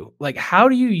eat you? Like, how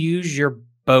do you use your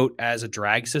boat as a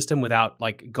drag system without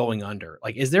like going under?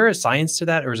 Like, is there a science to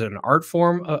that, or is it an art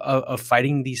form of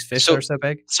fighting these fish that are So so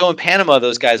big? so in Panama,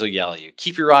 those guys will yell at you.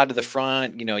 Keep your rod to the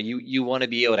front. You want to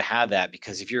be able to have that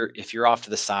because if you're off to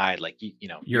the side, like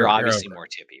you're You're obviously over. more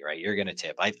tippy, right? You're gonna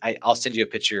tip. I'll send you a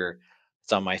picture.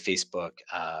 It's on my Facebook,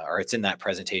 or it's in that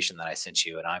presentation that I sent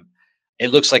you, and it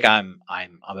looks like I'm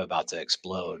about to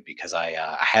explode because I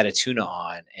had a tuna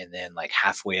on, and then like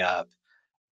halfway up,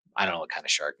 I don't know what kind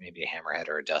of shark, maybe a hammerhead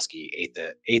or a dusky,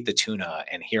 ate the tuna,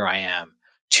 and here I am,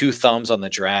 two thumbs on the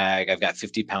drag. I've got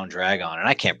 50-pound drag on, and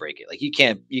I can't break it. Like you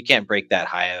can't break that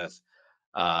high of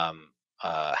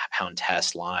pound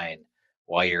test line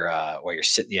while you're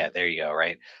sitting. Yeah, there you go.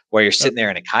 Right, while you're sitting Okay.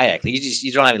 there in a kayak, like,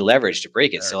 you don't have any leverage to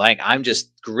break it. Sure. So like I'm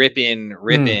just gripping, Mm.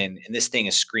 ripping, and this thing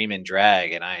is screaming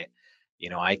drag, and I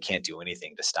can't do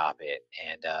anything to stop it.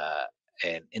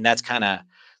 And that's kind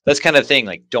of thing.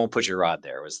 Like, don't put your rod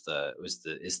there. Was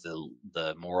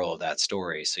the moral of that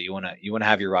story. So you wanna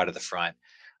have your rod at the front.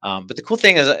 But the cool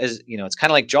thing is it's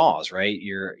kind of like Jaws, right?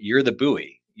 You're the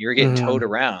buoy. you're getting towed Mhm.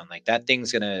 around. Like that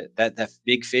thing's gonna that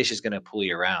big fish is gonna pull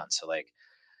you around. So like,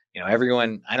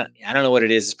 everyone, I don't know what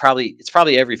it is. It's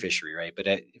probably every fishery, right? But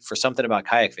for something about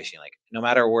kayak fishing, like no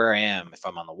matter where I am, if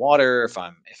I'm on the water, if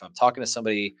I'm talking to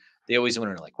somebody, they always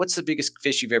want to know like, what's the biggest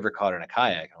fish you've ever caught in a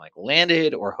kayak? I'm like,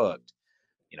 landed or hooked?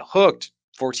 Hooked,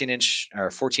 14-inch or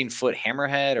 14-foot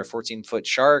hammerhead or 14-foot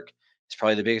shark. It's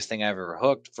probably the biggest thing I've ever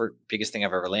hooked. For biggest thing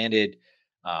I've ever landed.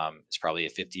 It's probably a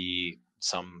 50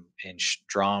 some inch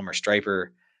drum or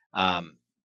striper. Um,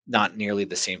 Not nearly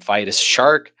the same fight as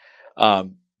shark.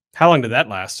 Um, How long did that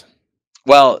last?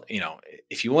 well,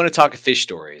 if you want to talk fish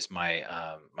stories, my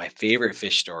favorite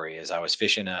fish story is I was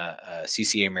fishing a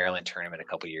CCA Maryland tournament a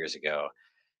couple years ago,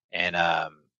 and I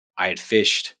had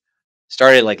fished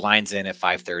started like lines in at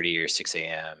 5:30 or 6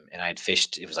 a.m. and I'd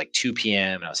fished. It was like 2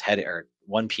 p.m. and I was headed, or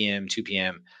 1 p.m., 2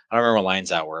 p.m. I don't remember what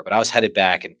lines out were, but I was headed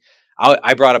back, and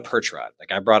I brought a perch rod.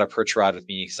 Like I brought a perch rod with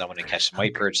me because I wanted to catch some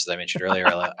white perch. As I mentioned earlier,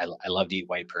 I love to eat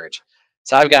white perch.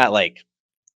 So I've got like,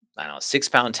 I don't know, 6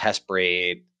 pound test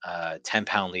braid, 10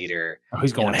 pound leader, Oh,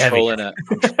 he's and going heavy. I'm trolling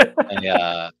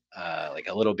like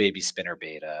a little baby spinner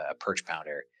bait, a perch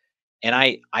pounder, and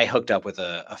I hooked up with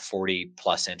a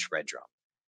 40+ inch red drum,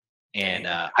 and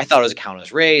Damn. I thought it was a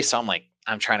countless race. So I'm like,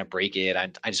 I'm trying to break it.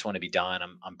 I just want to be done.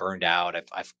 I'm burned out.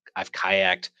 I've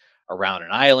kayaked around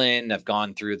an island. I've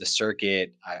gone through the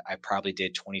circuit. I probably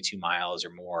did 22 miles or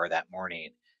more that morning,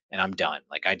 and I'm done.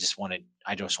 Like I just want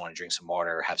to drink some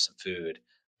water, have some food.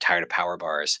 Tired of power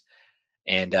bars,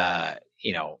 and I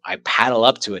paddle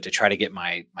up to it to try to get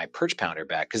my perch pounder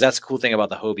back, because that's the cool thing about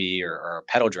the Hobie or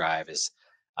pedal drive is,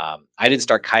 I didn't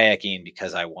start kayaking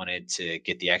because I wanted to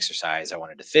get the exercise. I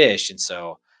wanted to fish, and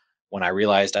so when I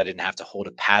realized I didn't have to hold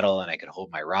a paddle and I could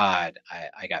hold my rod,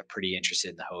 I got pretty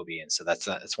interested in the Hobie, and so that's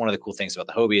one of the cool things about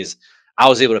the Hobie is I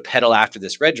was able to pedal after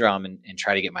this red drum and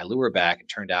try to get my lure back. And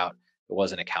turned out it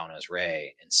wasn't a cow nose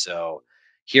ray, and so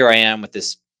here I am with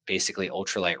this basically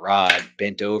ultralight rod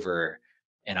bent over,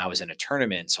 and I was in a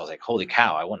tournament. So I was like, "Holy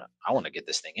cow! I want to get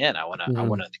this thing in. I want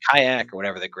Mhm. the kayak or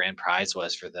whatever the grand prize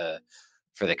was for the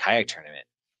kayak tournament."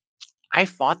 I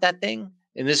fought that thing,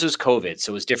 and this was COVID,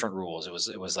 so it was different rules.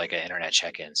 It was like an internet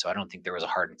check-in, so I don't think there was a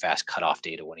hard and fast cutoff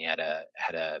date of when you had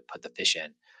to put the fish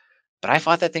in. But I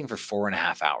fought that thing for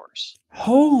 4.5 hours.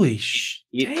 Holy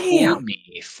It it pulled damn.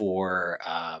 me for,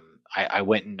 I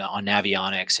went on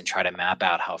Navionics and tried to map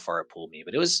out how far it pulled me,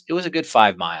 but it was a good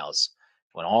 5 miles.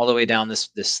 Went all the way down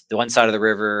the one side of the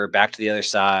river, back to the other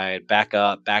side, back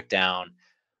up, back down.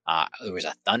 There was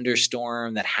a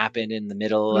thunderstorm that happened in the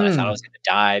middle, and I thought I Mm. was gonna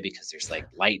die because there's, like,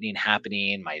 lightning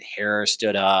happening, my hair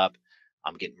stood up,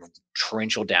 I'm getting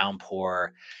torrential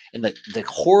downpour, and the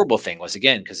horrible thing was,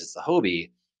 again, because it's the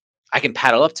Hobie, I can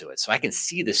paddle up to it, so I can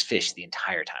see this fish the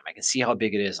entire time. I can see how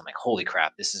big it is. I'm like, "Holy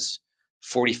crap, this is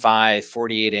 45,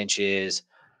 48 inches."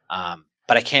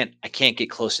 But I can't get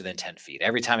closer than 10 feet.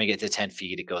 Every time I get to 10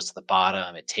 feet, it goes to the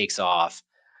bottom, it takes off.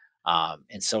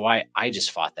 And so I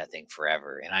just fought that thing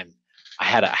forever. And I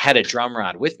had a drum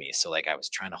rod with me. So like I was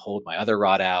trying to hold my other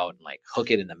rod out and like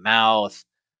hook it in the mouth.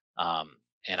 Um,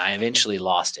 and I eventually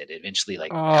lost it. It eventually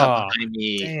like cut Oh, behind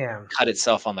me, damn. cut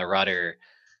itself on the rudder,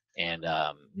 and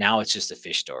now it's just a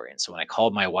fish story. And so when I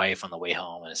called my wife on the way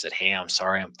home and I said, "Hey, I'm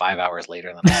sorry, I'm 5 hours later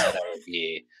than I said I would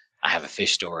be. I have a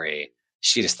fish story,"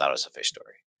 she just thought it was a fish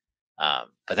story.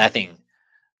 But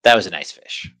that was a nice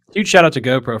fish. Huge shout out to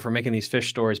GoPro for making these fish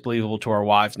stories believable to our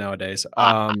wives nowadays.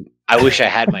 I wish I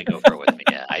had my GoPro with me.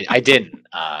 Yeah, I didn't,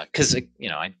 because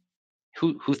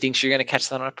who thinks you're gonna catch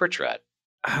that on a perch rod?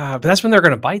 But that's when they're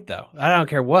gonna bite, though. I don't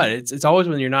care what. It's always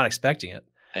when you're not expecting it.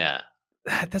 Yeah,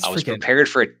 That's I was freaking. prepared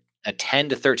for a 10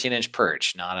 to 13-inch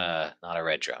perch, not a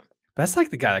red drum. That's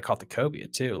like the guy that caught the cobia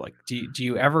too. Like, do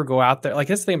you ever go out there? Like,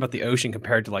 that's the thing about the ocean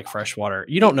compared to like freshwater.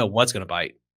 You don't know what's gonna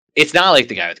bite. It's not like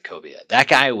the guy with the cobia. That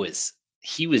guy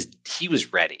he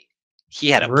was ready. He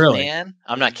had a Really? plan.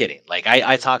 I'm not kidding. Like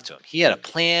I talked to him. He had a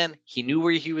plan. He knew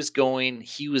where he was going.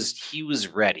 He was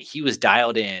ready. He was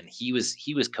dialed in. He was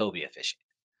cobia fishing.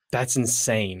 That's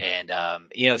insane. And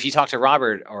if you talk to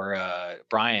Robert or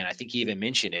Brian, I think he even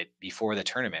mentioned it before the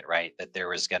tournament, right? That there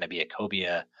was going to be a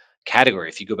cobia category.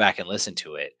 If you go back and listen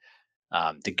to it,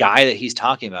 the guy that he's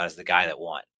talking about is the guy that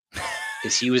won,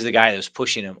 because he was the guy that was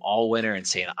pushing him all winter and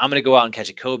saying, "I'm going to go out and catch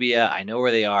a cobia. I know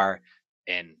where they are."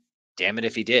 And damn it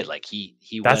if he did. Like he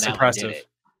went That's out and did impressive. it.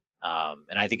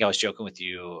 And I think I was joking with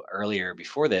you earlier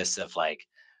before this of like,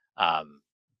 um,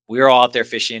 we were all out there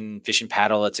fishing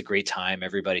paddle. It's a great time.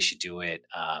 Everybody should do it.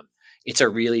 It's a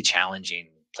really challenging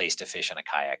place to fish on a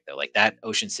kayak though. Like that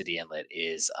Ocean City Inlet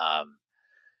is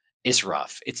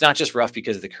rough. It's not just rough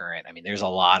because of the current. I mean, there's a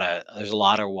lot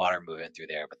of water moving through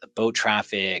there, but the boat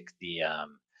traffic,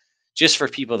 just for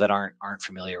people that aren't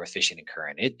familiar with fishing in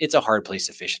current, it's a hard place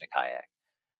to fish in a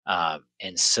kayak.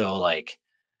 And so like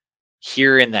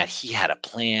hearing that he had a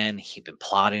plan, he'd been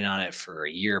plotting on it for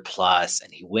a year plus,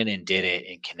 and he went and did it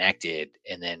and connected,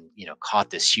 and then caught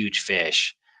this huge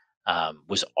fish,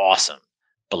 was awesome.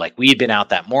 But like we had been out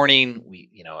that morning,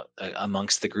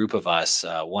 amongst the group of us,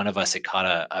 one of us had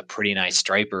caught a pretty nice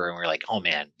striper, and we are like, "Oh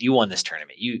man, you won this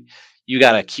tournament. You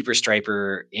got a keeper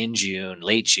striper in June,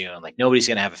 late June. Like nobody's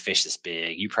gonna have a fish this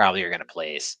big. You probably are gonna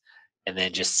place." And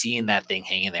then just seeing that thing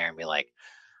hanging there and be like,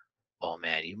 "Oh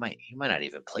man, you might not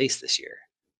even place this year.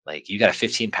 Like you got a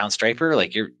 15-pound striper,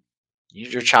 like you're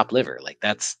chopped liver. Like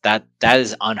that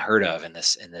is unheard of in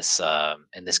this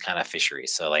kind of fishery.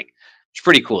 So like it's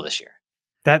pretty cool this year."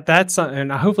 That's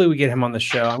and hopefully we get him on the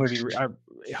show. I'm gonna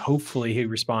be. Hopefully he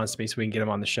responds to me so we can get him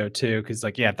on the show too. Because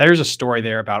like, yeah, there's a story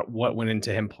there about what went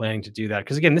into him planning to do that.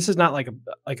 Because again, this is not like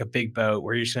a big boat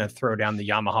where you're just gonna throw down the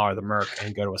Yamaha or the Merc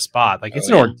and go to a spot. Like it's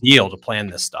an ordeal to plan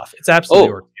this stuff. It's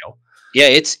absolutely ordeal. Yeah,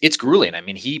 it's grueling. I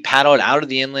mean, he paddled out of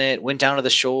the inlet, went down to the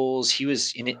shoals. He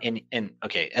was in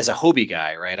okay, as a Hobie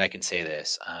guy, right? I can say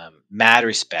this. Mad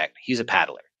respect. He's a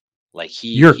paddler. Like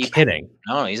You're kidding.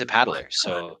 No, he's a paddler.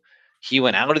 So he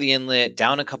went out of the inlet,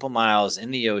 down a couple miles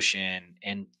in the ocean,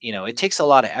 and it takes a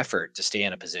lot of effort to stay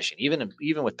in a position. Even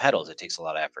with pedals, it takes a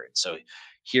lot of effort. So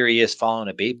here he is following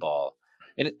a bait ball,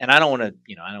 and I don't want to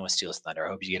I don't want to steal his thunder. I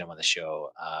hope you get him on the show.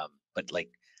 But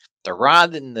like the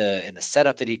rod in the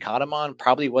setup that he caught him on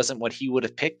probably wasn't what he would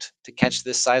have picked to catch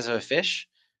this size of a fish,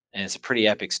 and it's a pretty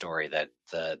epic story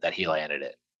that he landed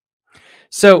it.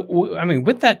 So I mean,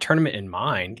 with that tournament in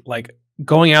mind, like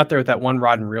going out there with that one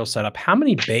rod and reel setup, how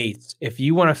many baits, if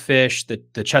you want to fish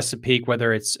the Chesapeake,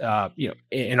 whether it's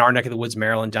in our neck of the woods,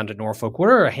 Maryland down to Norfolk, what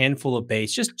are a handful of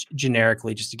baits just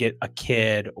generically just to get a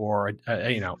kid or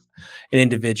an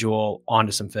individual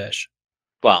onto some fish?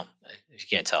 Well, if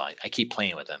you can't tell, I keep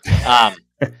playing with them.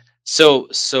 So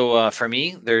for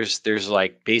me, there's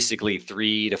like basically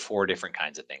 3 to 4 different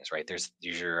kinds of things, right? There's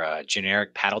your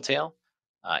generic paddle tail.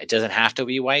 It doesn't have to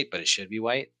be white, but it should be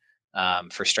white.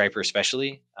 For striper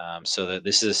especially.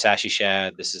 This is a sassy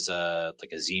shad. This is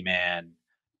like a Z-Man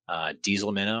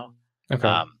diesel minnow.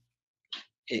 Okay.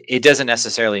 It doesn't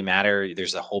necessarily matter.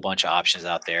 There's a whole bunch of options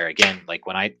out there. Again, like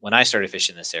when I started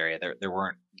fishing this area, there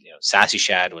weren't, sassy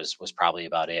shad was probably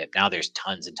about it. Now there's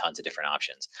tons and tons of different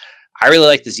options. I really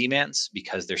like the Z-Mans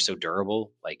because they're so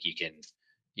durable. Like you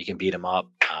can beat them up.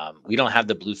 We don't have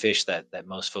the bluefish that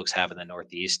most folks have in the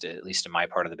Northeast, at least in my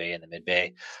part of the bay, in the mid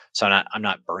bay. So I'm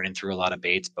not burning through a lot of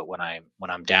baits. But when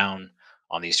I'm down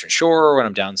on the Eastern Shore, when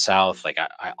I'm down south, like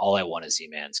all I want is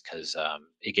Z-Mans because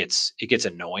it gets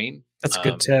annoying. That's a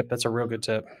good tip. That's a real good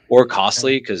tip. Or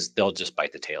costly because they'll just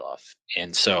bite the tail off.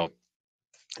 And so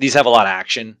these have a lot of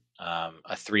action.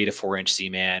 A 3 to 4 inch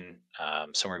Z-Man,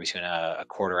 somewhere between a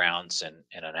quarter ounce and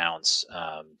an ounce,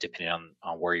 depending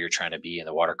on where you're trying to be in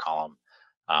the water column,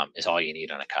 is all you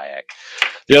need on a kayak.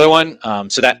 The other one,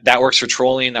 so that works for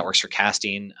trolling, that works for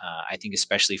casting. I think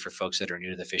especially for folks that are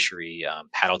new to the fishery,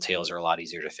 paddle tails are a lot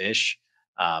easier to fish.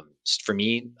 For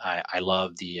me, I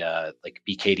love the like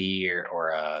BKD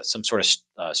or some sort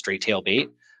of straight tail bait.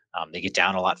 They get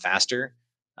down a lot faster.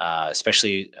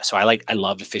 Especially, so I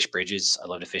love to fish bridges. I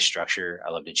love to fish structure. I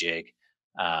love to jig.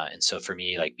 And so for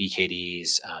me, like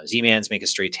BKDs, Z-Mans make a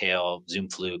straight tail, Zoom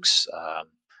flukes,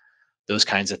 those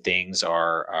kinds of things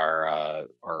are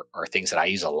things that I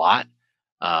use a lot.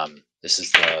 This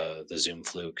is the Zoom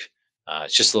fluke.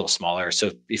 It's just a little smaller.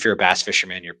 So if you're a bass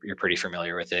fisherman, you're pretty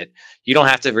familiar with it. You don't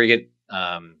have to rig it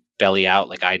belly out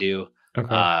like I do,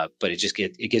 Okay. but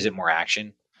it gives it more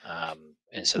action.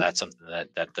 And so that's something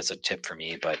that's a tip for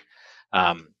me. But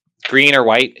green or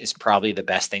white is probably the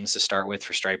best things to start with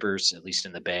for stripers, at least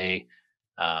in the bay.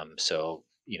 So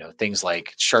things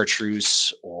like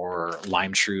chartreuse or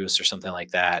lime truce or something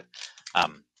like that,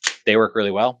 they work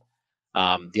really well.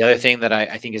 The other thing that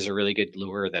I think is a really good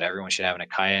lure that everyone should have in a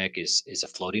kayak is a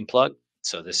floating plug.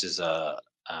 So this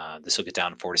will get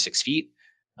down 4 to 6 feet.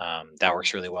 That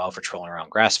works really well for trolling around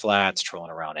grass flats,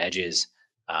 trolling around edges.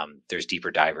 There's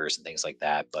deeper divers and things like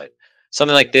that, but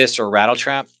something like this or rattle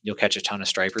trap, you'll catch a ton of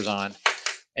stripers on.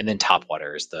 And then top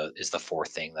water is the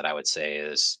fourth thing that I would say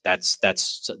is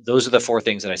those are the 4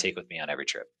 things that I take with me on every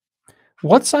trip.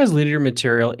 What size leader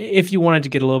material, if you wanted to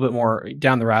get a little bit more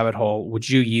down the rabbit hole, would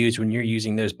you use when you're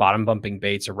using those bottom bumping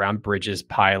baits around bridges,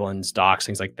 pylons, docks,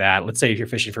 things like that? Let's say if you're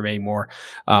fishing for maybe more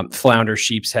flounder,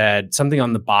 sheep's head, something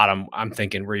on the bottom, I'm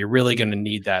thinking where you're really going to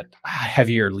need that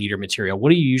heavier leader material. What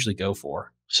do you usually go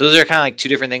for? So those are kind of like 2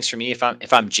 different things for me.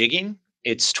 If I'm jigging,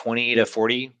 it's 20 to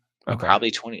 40 Okay.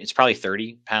 Probably 20. It's probably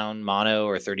 30-pound mono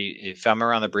or 30. If I'm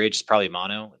around the bridge, it's probably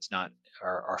mono. It's not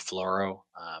our fluoro.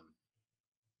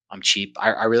 I'm cheap.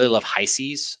 I really love high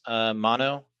seas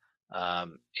mono.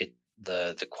 It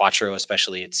the Quattro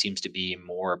especially. It seems to be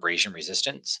more abrasion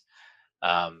resistance.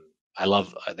 Um, I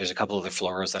love. There's a couple of the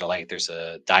fluoros that I like. There's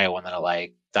a Daiwa that I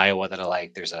like. Daiwa that I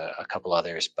like. There's a couple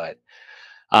others, but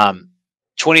um,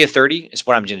 20 to 30 is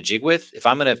what I'm going to jig with. If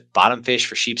I'm going to bottom fish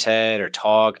for sheep's head or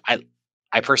tog,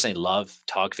 I personally love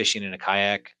tog fishing in a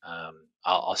kayak.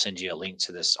 I'll send you a link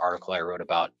to this article I wrote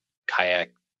about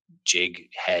kayak jig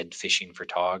head fishing for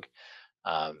tog.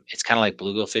 It's kind of like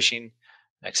bluegill fishing,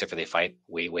 except for they fight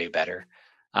way better.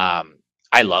 Um,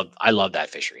 I love that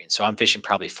fishery, and so I'm fishing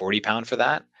probably 40-pound for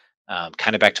that.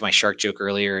 Kind of back to my shark joke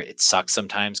earlier. It sucks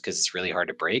sometimes because it's really hard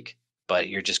to break, but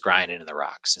you're just grinding into the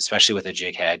rocks, especially with a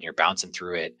jig head and you're bouncing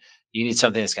through it. You need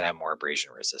something that's going to have more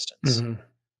abrasion resistance. Hmm.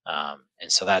 And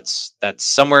so that's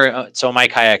somewhere. So in my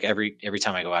kayak, every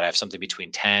time I go out, I have something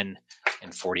between 10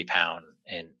 and 40-pound,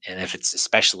 and if it's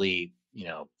especially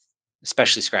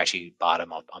scratchy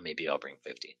bottom, I'll bring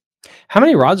 50. How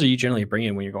many rods are you generally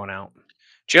bringing when you're going out?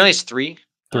 Generally, it's three.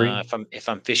 Three. If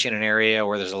I'm fishing an area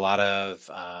where there's a lot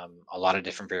of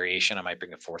different variation, I might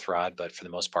bring a fourth rod. But for the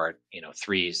most part,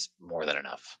 three is more than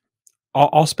enough.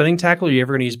 All spinning tackle? Or are you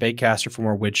ever going to use bait caster for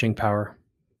more winching power?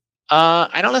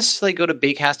 I don't necessarily go to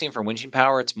bait casting for winching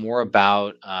power. It's more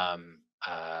about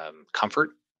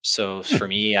comfort. So for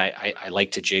me, I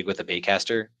like to jig with a bait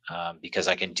caster because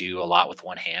I can do a lot with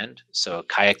one hand. So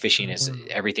kayak fishing is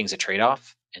everything's a trade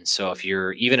off. And so if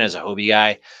you're even as a Hobie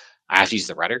guy, I have to use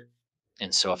the rudder.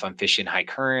 And so if I'm fishing high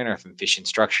current or if I'm fishing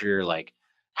structure, like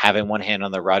having one hand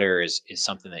on the rudder is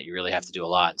something that you really have to do a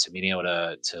lot. And so being able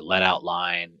to let out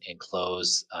line and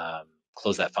close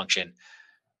that function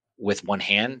with one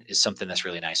hand is something that's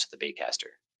really nice with the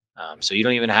baitcaster. So you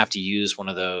don't even have to use one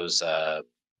of those.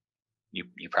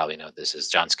 You probably know this is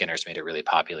John Skinner's made it really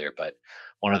popular, but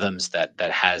one of them's that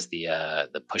has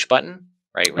the push button,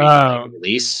 right, where you can like Oh,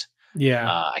 release. yeah.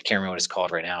 I can't remember what it's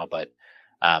called right now, but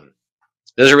um,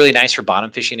 those are really nice for bottom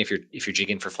fishing if you're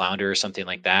jigging for flounder or something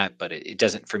like that. But it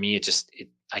doesn't for me.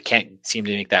 I can't seem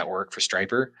to make that work for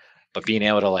striper. But being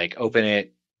able to like open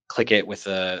it, click it with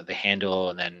the handle,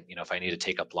 and then if I need to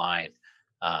take up line,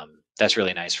 that's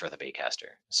really nice for the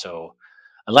baitcaster. So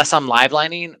unless I'm live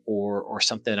lining or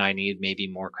something I need maybe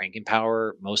more cranking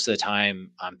power, most of the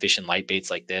time I'm fishing light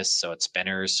baits like this, so it's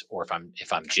spinners, or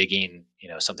if I'm jigging,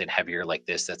 something heavier like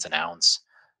this that's an ounce,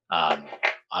 um,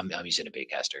 I'm using a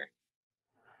baitcaster.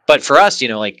 But for us,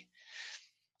 like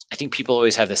I think people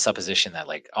always have this supposition that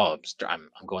like, oh, I'm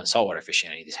going saltwater fishing.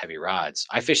 I need these heavy rods.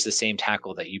 I fish the same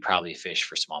tackle that you probably fish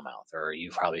for smallmouth, or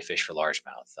you probably fish for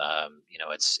largemouth.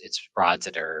 It's rods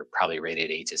that are probably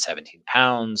rated 8 to 17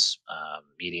 pounds,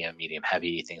 medium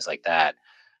heavy, things like that.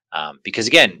 Because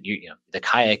again, the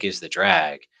kayak is the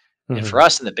drag, and for Mhm.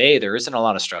 us in the bay, there isn't a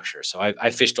lot of structure. So I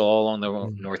fished all along the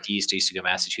Mhm. Northeast. I used to go to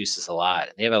Massachusetts a lot.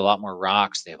 And they have a lot more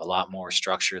rocks. They have a lot more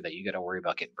structure that you got to worry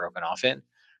about getting broken off in.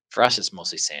 For us, it's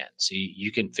mostly sand. So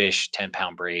you can fish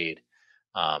 10-pound braid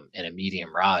in a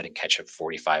medium rod and catch a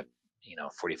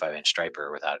 45-inch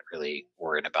striper without really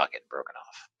worrying about getting broken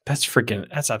off.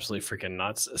 That's absolutely freaking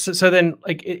nuts. So then,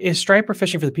 like, is striper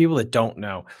fishing for the people that don't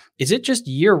know? Is it just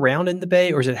year round in the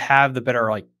bay, or does it have the better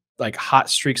like hot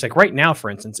streaks? Like right now, for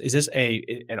instance, is this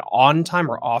an on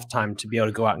time or off time to be able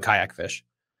to go out and kayak fish?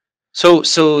 So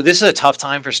this is a tough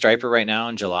time for striper right now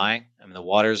in July. I mean, the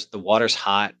water's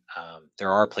hot. There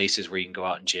are places where you can go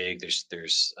out and jig.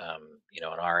 In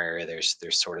our area, there's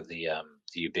sort of the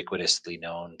ubiquitously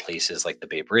known places like the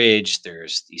Bay Bridge.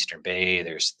 There's the Eastern Bay.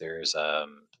 There's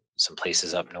some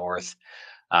places up north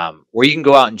where you can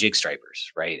go out and jig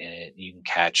stripers, right? And you can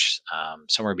catch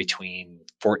somewhere between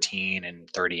 14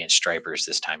 and 30-inch stripers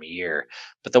this time of year.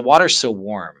 But the water's so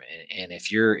warm, and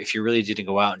if you're really did to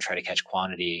go out and try to catch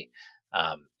quantity,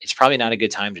 it's probably not a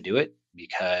good time to do it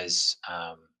because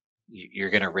you're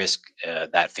going to risk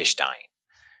that fish dying.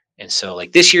 And so,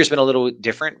 like this year's been a little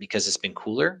different because it's been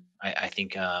cooler. I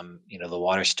think the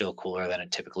water's still cooler than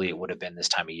it typically it would have been this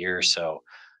time of year. So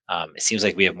it seems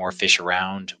like we have more fish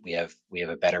around. We have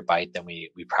a better bite than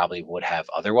we probably would have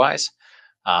otherwise.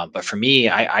 But for me,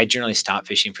 I generally stop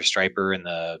fishing for striper in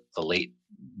the late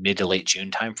mid to late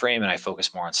June timeframe, and I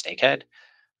focus more on snakehead.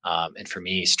 And for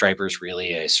me, striper is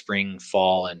really a spring,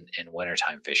 fall, and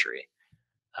wintertime fishery.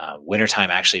 Wintertime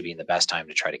actually being the best time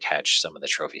to try to catch some of the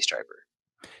trophy striper.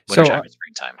 So Wintertime and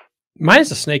springtime. mine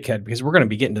is a snakehead because we're going to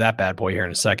be getting to that bad boy here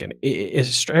in a second.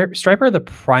 Is striper the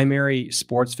primary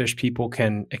sports fish people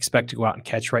can expect to go out and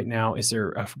catch right now? Is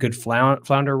there a good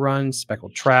flounder run,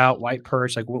 speckled trout, white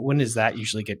perch? Like when does that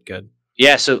usually get good?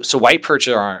 Yeah, so white perch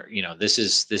are, this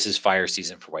is fire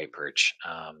season for white perch.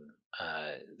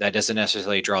 That doesn't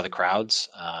necessarily draw the crowds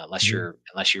Mhm.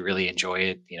 unless you really enjoy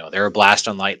it. They're a blast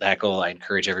on light tackle. I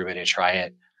encourage everybody to try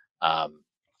it. Um,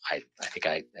 I think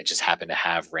I just happen to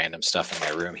have random stuff in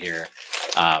my room here.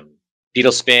 Um,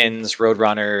 Beetle spins, road Oh,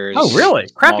 runners, really?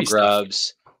 small Crappy stuff.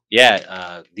 grubs.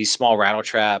 Yeah, these small rattle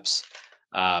traps.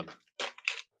 Um,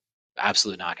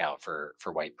 Absolute knockout for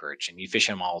white perch, and you fish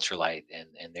them all ultralight,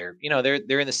 and they're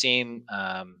in the same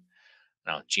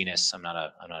no genus. I'm not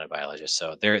a biologist,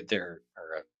 so they're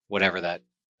or whatever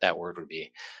that word would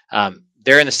be.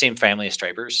 They're in the same family as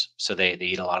stripers, so they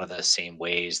eat a lot of the same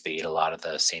ways. They eat a lot of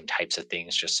the same types of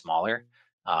things, just smaller.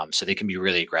 So they can be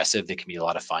really aggressive. They can be a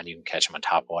lot of fun. You can catch them on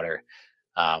top water,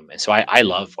 and so I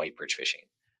love white perch fishing.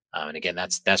 And again,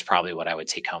 that's probably what I would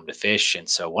take home to fish. And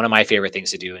so one of my favorite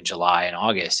things to do in July and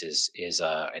August is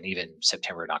and even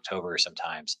September and October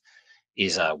sometimes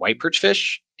is white perch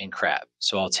fish and crab.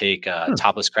 So I'll take Hmm.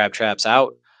 topless crab traps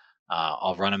out.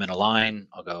 I'll run them in a line.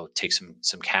 I'll go take some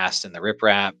cast in the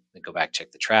riprap, then go back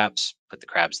check the traps, put the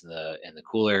crabs in the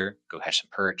cooler, go catch some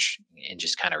perch, and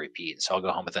just kind of repeat. So I'll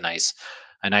go home with a nice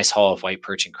haul of white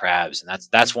perch and crabs, and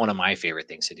that's one of my favorite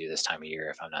things to do this time of year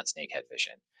if I'm not snakehead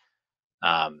fishing.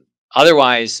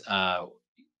 Otherwise,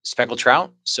 speckled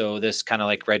trout. So this kind of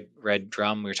like red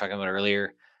drum we were talking about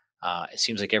earlier. It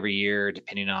seems like every year,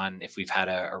 depending on if we've had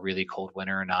a really cold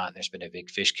winter or not, there's been a big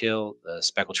fish kill. The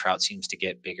speckled trout seems to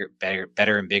get bigger,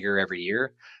 better and bigger every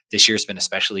year. This year's been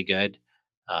especially good.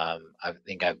 I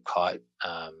think I've caught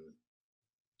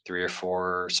 3 or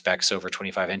 4 specks over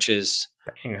 25 inches.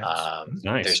 Dang, that's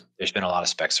nice. There's been a lot of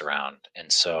specks around,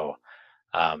 and so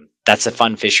that's a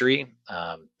fun fishery.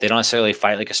 They don't necessarily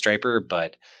fight like a striper,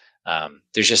 but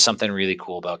there's just something really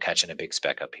cool about catching a big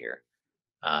speck up here.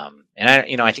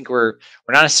 And I think we're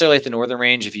not necessarily at the northern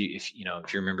range. If you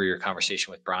remember your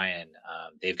conversation with Brian,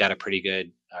 they've got a pretty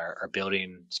good are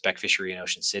building spec fishery in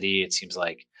Ocean City. It seems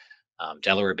like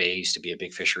Delaware Bay used to be a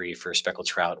big fishery for speckled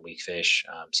trout and weakfish.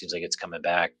 Seems like it's coming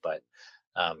back, but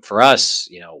for us,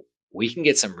 we can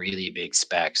get some really big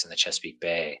specks in the Chesapeake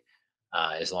Bay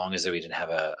as long as we didn't have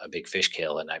a big fish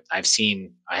kill. And I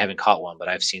haven't caught one, but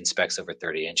I've seen specks over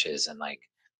 30 inches, and like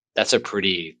that's a That's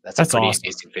pretty awesome.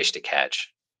 amazing fish to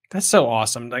catch. That's so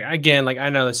awesome. Like again, like I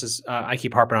know this is I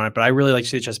keep harping on it, but I really like to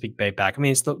see the Chesapeake Bay back. I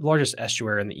mean, it's the largest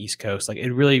estuary on the East Coast. Like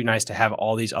it'd really be nice to have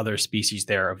all these other species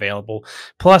there available.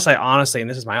 Plus, I honestly, and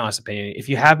this is my honest opinion, if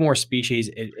you have more species,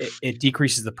 it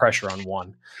decreases the pressure on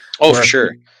one. Oh, for Where if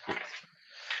sure.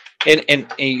 And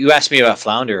you asked me about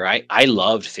flounder. I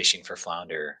loved fishing for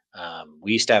flounder.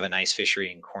 We used to have a nice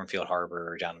fishery in Cornfield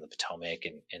Harbor down in the Potomac,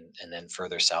 and then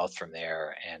further south from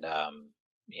there. And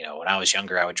when I was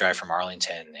younger, I would drive from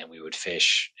Arlington, and we would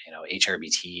fish,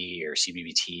 HRBT or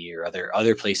CBBT or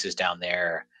other places down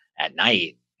there at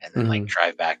night, and then like Mhm.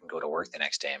 drive back and go to work the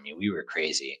next day. I mean, we were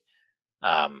crazy.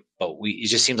 But it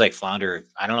just seems like flounder.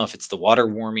 I don't know if it's the water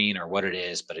warming or what it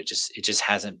is, but it just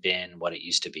hasn't been what it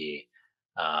used to be.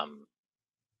 Um,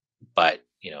 but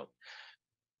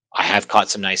I have caught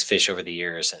some nice fish over the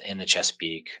years in the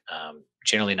Chesapeake.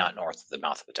 Generally not north of the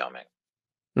mouth of Potomac.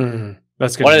 Mhm.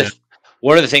 That's good One to of know. the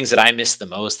one of the things that I miss the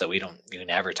most that we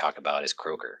never talk about is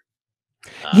croaker.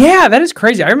 Um, Yeah, that is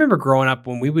crazy. I remember growing up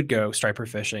when we would go striper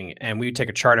fishing and we would take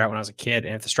a charter out when I was a kid.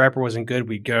 And if the striper wasn't good,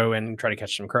 we'd go and try to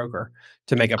catch some croaker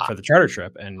to make up I, for the charter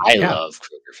trip. And I yeah. love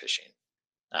croaker fishing.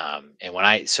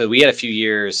 And so we had a few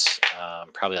years,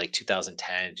 probably like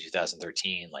 2010,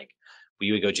 2013, like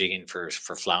we would go jigging for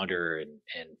flounder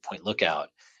and Point Lookout.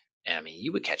 And I mean,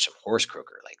 you would catch some horse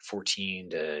croaker, like 14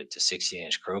 to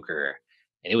 16-inch croaker,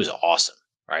 and it was awesome,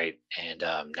 right? And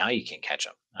now you can't catch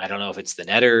them. I don't know if it's the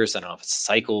netters. I don't know if it's the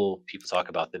cycle. People talk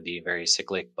about them being very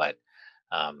cyclic, but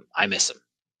I miss them.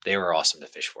 They were awesome to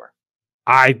fish for.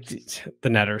 The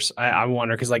netters. I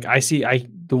wonder because like I see I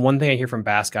the one thing I hear from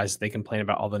bass guys is they complain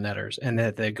about all the netters and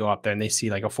that they go up there and they see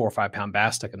like a 4 or 5 pound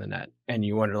bass stuck in the net and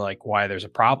you wonder like why there's a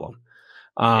problem.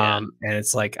 Yeah. And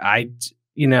it's like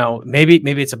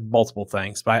maybe it's a multiple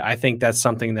things, but I think that's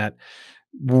something that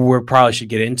we probably should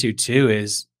get into too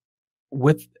is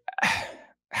with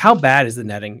how bad is the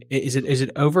netting? Is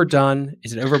it overdone?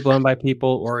 Is it overblown by people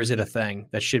or is it a thing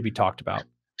that should be talked about?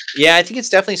 Yeah, I think it's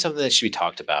definitely something that should be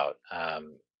talked about.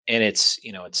 And it's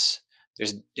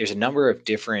there's a number of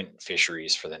different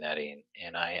fisheries for the netting,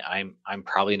 and I'm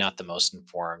probably not the most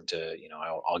informed.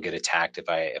 I'll get attacked if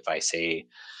I say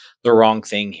the wrong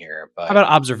thing here, How but about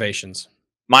observations?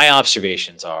 my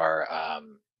observations are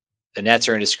the nets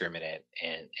are indiscriminate,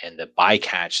 and the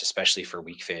bycatch, especially for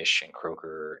weak fish and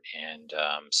croaker and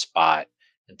spot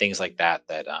and things like that,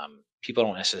 people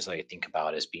don't necessarily think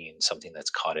about as being something that's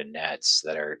caught in nets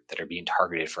that are being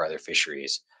targeted for other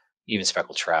fisheries, even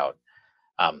speckled trout.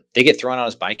 They get thrown out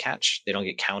as bycatch. They don't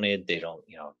get counted. They don't,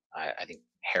 I think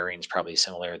herring's probably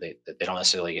similar. They don't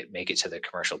necessarily make it to the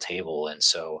commercial table, and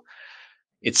so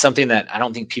it's something that I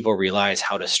don't think people realize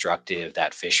how destructive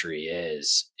that fishery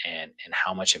is, and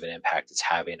how much of an impact it's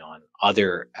having on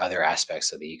other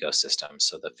aspects of the ecosystem.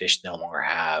 So the fish no longer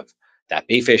have that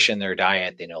bait fish in their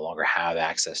diet. They no longer have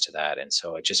access to that, and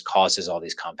so it just causes all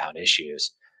these compound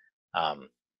issues. Um,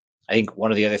 I think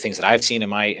one of the other things that I've seen in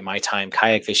my time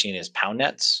kayak fishing is pound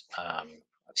nets. I've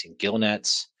seen gill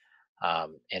nets,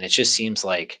 and it just seems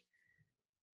like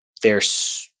they're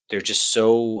just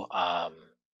so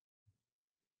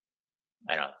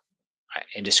I don't know,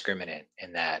 indiscriminate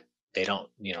in that they don't,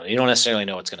 you don't necessarily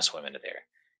know what's going to swim into there.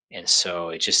 And so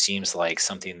it just seems like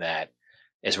something that,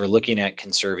 as we're looking at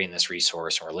conserving this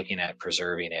resource and we're looking at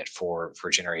preserving it for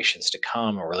generations to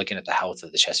come, or we're looking at the health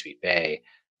of the Chesapeake Bay,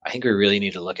 I think we really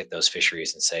need to look at those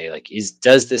fisheries and say, like,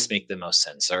 does this make the most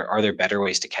sense? Are there better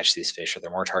ways to catch these fish? Are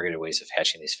there more targeted ways of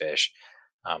catching these fish?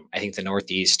 I think the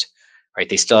Northeast, right,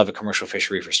 they still have a commercial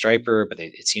fishery for striper, but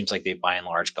it seems like they've by and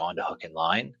large gone to hook and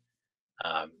line.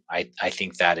 I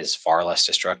think that is far less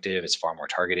destructive. It's far more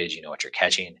targeted. You know what you're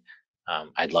catching.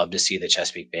 I'd love to see the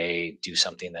Chesapeake Bay do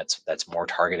something that's more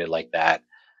targeted like that.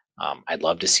 I'd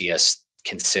love to see us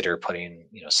consider putting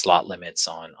slot limits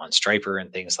on striper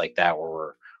and things like that,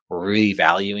 where we're really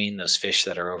valuing those fish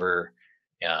that are over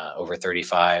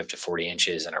 35 to 40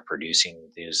 inches and are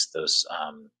producing those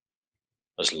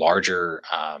larger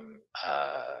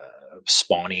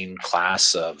spawning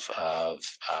class of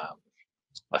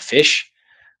fish.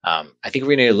 I think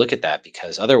we need to look at that,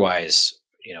 because otherwise,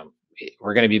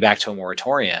 we're going to be back to a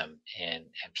moratorium, and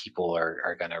people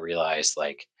are going to realize,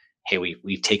 like, hey,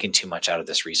 we've taken too much out of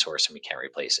this resource and we can't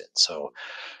replace it. So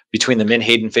between the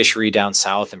Menhaden fishery down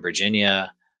south in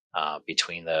Virginia,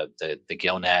 between the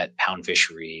gillnet pound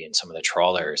fishery and some of the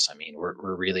trawlers, I mean,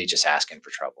 we're really just asking for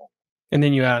trouble. And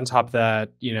then you add on top of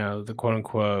that, the quote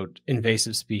unquote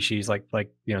invasive species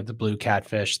the blue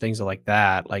catfish, things like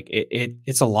that. Like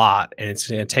it's a lot, and it's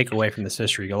going to take away from this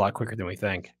fishery a lot quicker than we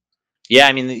think. Yeah,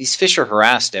 I mean, these fish are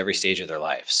harassed every stage of their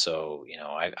life. So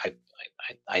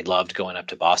I loved going up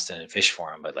to Boston and fish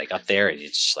for them, but like up there,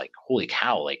 it's just like, holy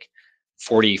cow, like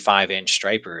 45-inch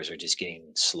stripers are just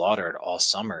getting slaughtered all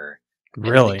summer, and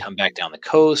then they Really? come back down the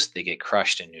coast. They get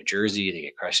crushed in New Jersey. They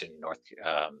get crushed in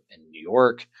New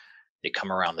York. They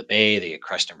come around the bay. They get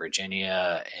crushed in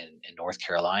Virginia and North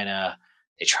Carolina.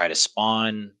 They try to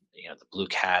spawn. The blue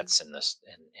cats and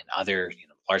other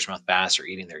largemouth bass are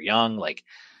eating their young. Like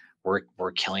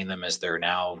we're killing them as they're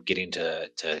now getting to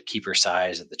keeper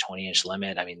size at the 20-inch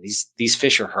limit. I mean, these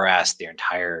fish are harassed their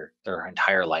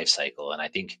entire life cycle, and I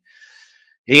think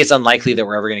it's unlikely that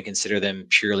we're ever going to consider them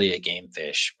purely a game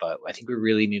fish. But I think we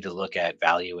really need to look at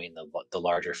valuing the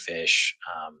larger fish,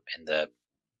 and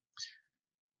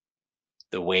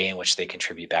the way in which they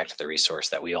contribute back to the resource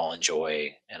that we all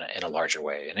enjoy in a larger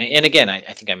way. And again, I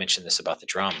think I mentioned this about the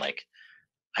drum. Like,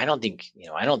 I don't think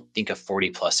a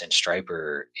 40+ inch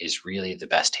striper is really the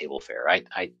best table fare.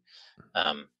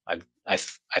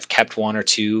 I've kept one or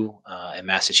two in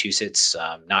Massachusetts,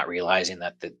 not realizing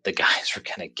that the guys were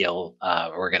going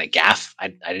to gaff. I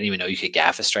didn't even know you could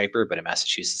gaff a striper, but in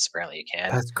Massachusetts apparently you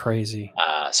can. That's crazy.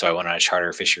 So I went on a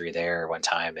charter fishery there one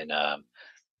time, and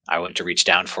I went to reach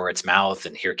down for its mouth,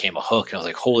 and here came a hook, and I was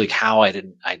like, "Holy cow! I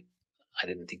didn't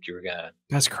think you were gonna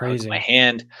That's hook my crazy.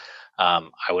 hand." I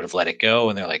would have let it go,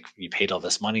 and they're like, "You paid all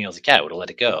this money." I was like, "Yeah, I would have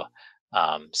let it go."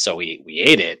 So we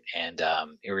ate it, and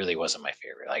it really wasn't my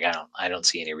favorite. Like I don't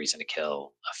see any reason to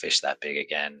kill a fish that big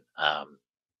again.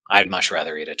 I'd much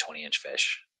rather eat a 20-inch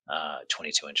fish,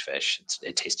 22-inch fish.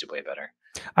 It tasted way better.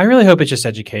 I really hope it's just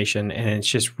education and it's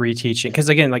just reteaching. Because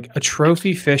again, like a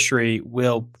trophy fishery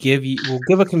will give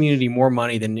a community more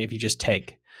money than if you just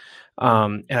take.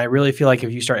 And I really feel like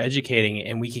if you start educating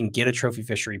and we can get a trophy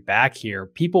fishery back here,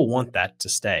 people want that to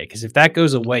stay. Because if that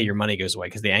goes away, your money goes away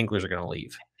because the anglers are going to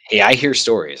leave. Hey, I hear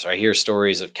stories. I hear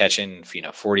stories of catching,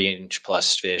 40-inch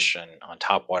plus fish on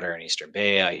top water in Eastern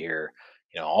Bay. I hear,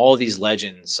 all these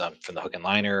legends from the Hook and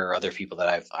Liner or other people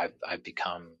that I've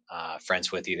become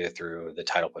friends with, either through the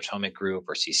Tidal Potomac group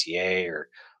or CCA or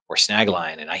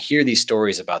Snagline. And I hear these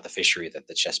stories about the fishery that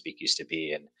the Chesapeake used to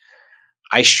be. And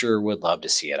I sure would love to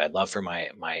see it. I'd love for my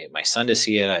son to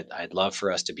see it. I'd love for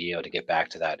us to be able to get back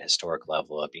to that historic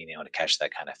level of being able to catch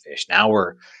that kind of fish. Now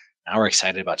we're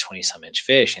excited about 20 some inch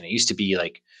fish, and it used to be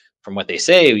like, from what they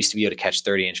say, we used to be able to catch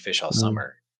 30-inch fish all Mm.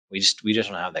 summer. We just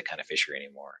don't have that kind of fishery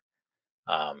anymore.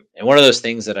 And one of those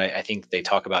things that I think they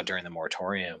talk about during the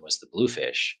moratorium was the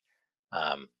bluefish.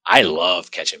 I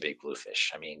love catching big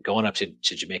bluefish. I mean, going up to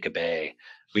Jamaica Bay,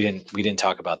 we didn't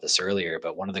talk about this earlier,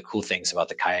 but one of the cool things about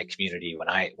the kayak community when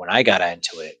I got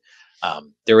into it,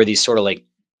 there were these sort of like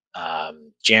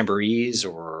jamborees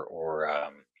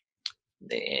or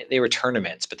they were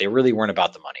tournaments, but they really weren't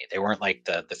about the money. They weren't like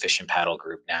the fish and paddle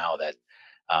group now that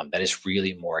is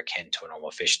really more akin to a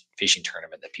normal fishing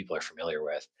tournament that people are familiar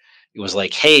with. It was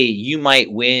like, hey, you might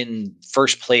win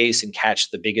first place and catch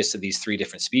the biggest of these three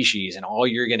different species, and all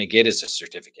you're going to get is a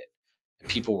certificate. And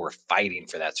people were fighting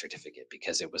for that certificate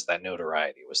because it was that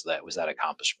notoriety, it was that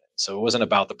accomplishment. So it wasn't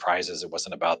about the prizes, it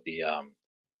wasn't about the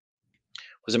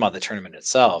tournament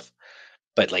itself.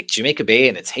 But like Jamaica Bay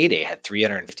in its heyday had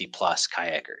 350 plus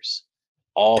kayakers,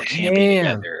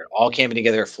 Damn. all camping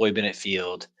together at Floyd Bennett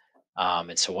Field.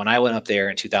 And so when I went up there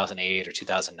in 2008 or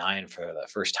 2009 for the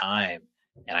first time,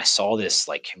 and I saw this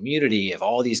like community of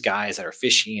all these guys that are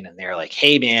fishing, and they're like,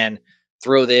 "Hey man,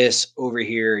 throw this over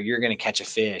here. You're gonna catch a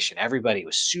fish," and everybody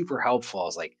was super helpful. I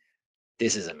was like,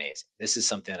 "This is amazing. This is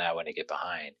something that I want to get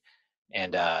behind."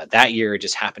 And that year, it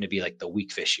just happened to be like the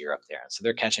weak fish year up there, and so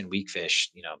they're catching weak fish,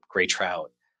 gray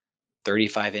trout,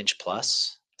 35-inch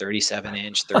plus,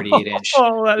 37-inch, 38-inch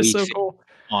Oh, that is weak so fish cool.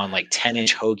 on like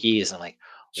 10-inch hoagies. And like,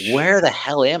 where the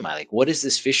hell am I? Like, what is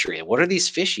this fishery? What are these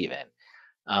fish even?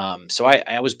 So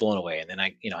I was blown away. And then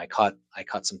I caught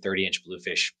some 30-inch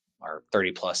bluefish or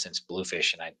 30 plus inch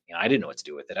bluefish, and I didn't know what to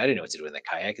do with it. I didn't know what to do with the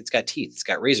kayak. It's got teeth. It's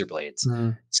got razor blades.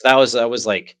 Mm. So that was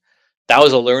like that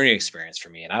was a learning experience for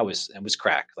me, and it was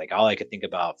crack. Like all I could think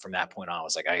about from that point on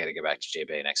was like I got to go back to J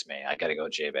Bay next May. I got to go to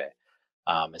J Bay.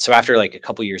 And so after like a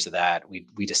couple years of that,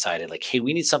 we decided like, hey,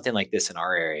 we need something like this in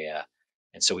our area.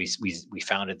 And so we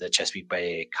founded the Chesapeake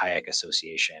Bay Kayak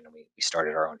Association. And we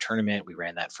started our own tournament. We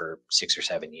ran that for 6 or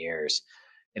 7 years,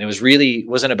 and it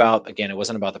wasn't about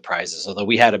the prizes. Although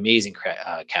we had amazing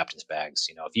captain's bags.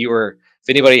 If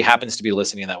anybody happens to be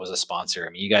listening that was a sponsor, I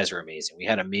mean, you guys were amazing. We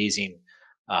had amazing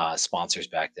sponsors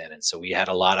back then, and so we had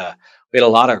a lot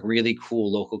of really cool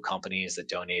local companies that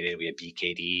donated. We had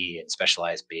BKD and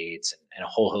Specialized Baits and a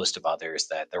whole host of others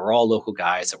that they were all local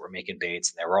guys that were making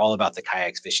baits, and they were all about the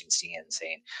kayaks fishing scene and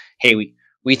saying, "Hey,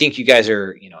 we think you guys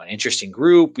are an interesting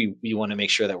group. We want to make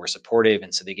sure that we're supportive."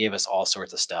 And so they gave us all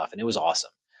sorts of stuff, and it was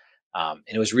awesome. And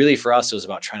it was really for us. It was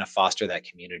about trying to foster that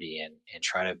community and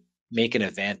try to make an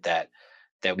event that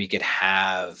we could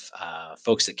have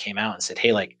folks that came out and said,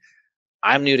 "Hey, like."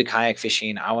 I'm new to kayak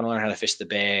fishing. I want to learn how to fish the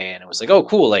bay. And it was like, oh,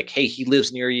 cool. Like, hey, he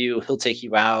lives near you. He'll take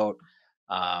you out.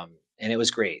 And it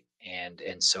was great. And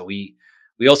so we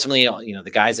ultimately, the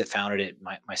guys that founded it,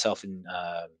 myself and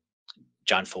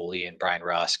John Foley and Brian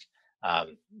Rusk,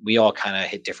 we all kind of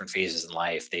hit different phases in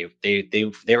life.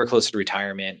 They were close to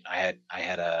retirement. I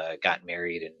had gotten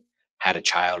married and had a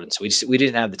child, and so we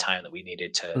didn't have the time that we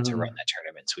needed to run Mhm. that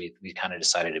tournament. So we kind of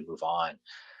decided to move on.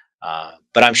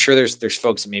 But I'm sure there's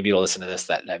folks that maybe will listen to this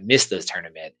that missed this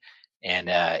tournament, and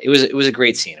it was a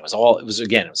great scene. It was all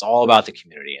about the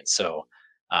community, and so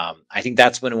I think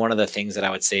that's been one of the things that I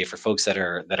would say for folks that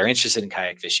are interested in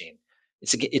kayak fishing.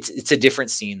 It's a different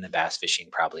scene than bass fishing,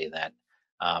 probably in that.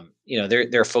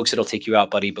 There are folks that'll take you out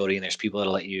buddy boating. There's people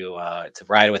that'll let you to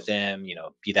ride with them.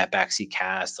 Be that backseat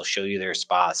cast. They'll show you their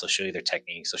spots. They'll show you their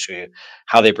techniques. They'll show you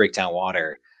how they break down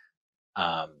water.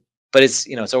 um, but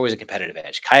it's always a competitive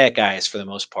edge. Kayak guys, for the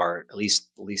most part, at least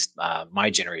my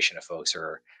generation of folks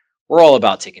we're all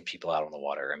about taking people out on the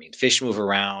water. I mean, fish move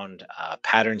around,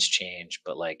 patterns change,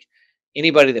 but like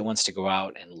anybody that wants to go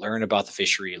out and learn about the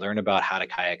fishery, learn about how to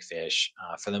kayak fish,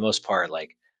 for the most part,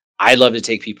 like I love to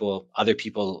take people. Other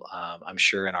people, I'm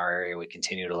sure in our area, would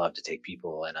continue to love to take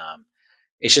people, and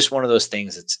it's just one of those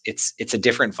things. It's a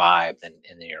different vibe than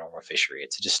in the normal fishery.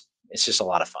 It's just a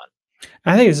lot of fun.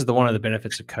 I think this is one of the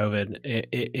benefits of COVID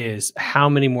is how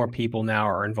many more people now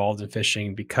are involved in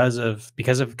fishing because of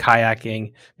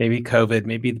kayaking, maybe COVID,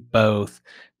 maybe both.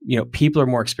 People are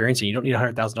more experienced. You don't need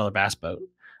 $100,000 bass boat.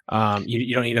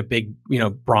 You don't need a big,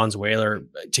 bronze whaler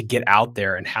to get out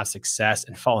there and have success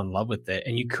and fall in love with it.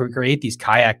 And you create these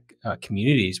kayak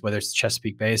communities, whether it's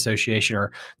Chesapeake Bay Association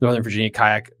or Northern Virginia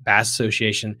Kayak Bass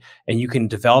Association, and you can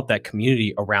develop that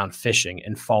community around fishing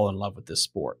and fall in love with this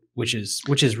sport, which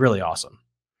is really awesome.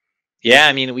 Yeah,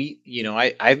 I mean,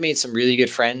 I've made some really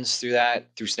good friends through that,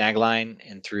 through Snagline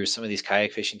and through some of these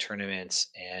kayak fishing tournaments.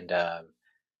 And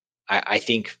I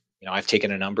think, I've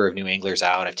taken a number of new anglers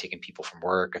out. I've taken people from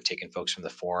work. I've taken folks from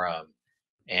the forum.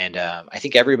 And I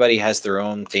think everybody has their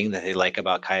own thing that they like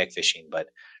about kayak fishing. But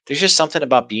there's just something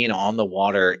about being on the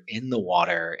water, in the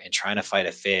water, and trying to fight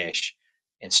a fish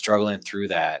and struggling through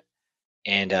that.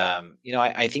 And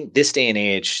I think this day and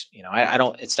age, I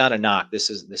don't. It's not a knock.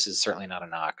 This is certainly not a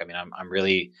knock. I mean,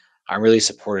 I'm really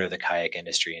supportive of the kayak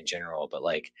industry in general. But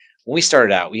like when we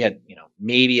started out, we had,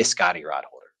 maybe a Scotty rod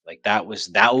holder. Like that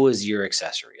was your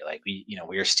accessory. Like we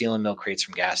were stealing milk crates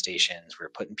from gas stations. We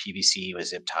were putting PVC with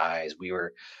zip ties. We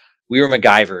were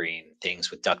MacGyvering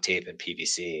things with duct tape and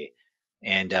PVC.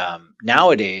 And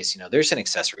nowadays, there's an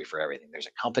accessory for everything. There's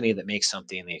a company that makes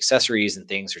something. The accessories and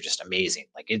things are just amazing.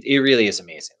 Like it really is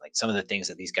amazing. Like some of the things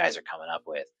that these guys are coming up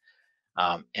with.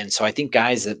 And so I think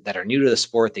guys that are new to the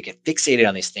sport, they get fixated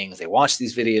on these things. They watch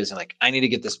these videos and like, I need to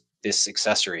get this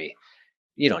accessory.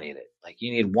 You don't need it. Like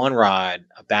you need one rod,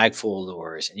 a bag full of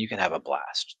lures, and you can have a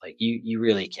blast. Like you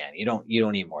really can. You don't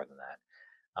need more than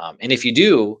that. And if you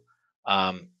do,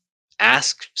 um,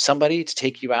 ask somebody to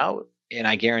take you out, and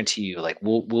I guarantee you, like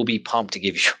we'll be pumped to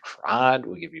give you a rod.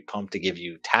 We'll give you pumped to give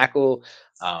you tackle,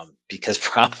 because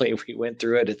probably we went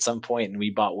through it at some point and we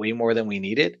bought way more than we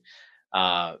needed.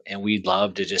 And we'd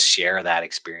love to just share that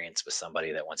experience with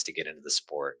somebody that wants to get into the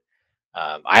sport.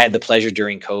 I had the pleasure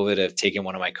during COVID of taking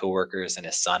one of my coworkers and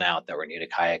his son out that were new to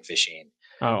kayak fishing.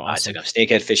 Oh, I took awesome. him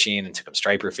snakehead fishing and took him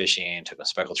striper fishing, took him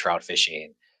speckled trout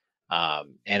fishing.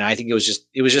 And I think it was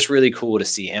just really cool to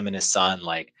see him and his son.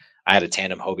 Like I had a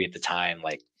tandem Hobie at the time,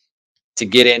 like to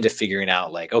get into figuring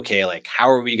out like, okay, like how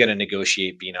are we going to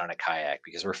negotiate being on a kayak?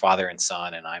 Because we're father and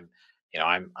son, and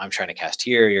I'm trying to cast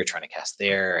here, you're trying to cast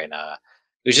there. And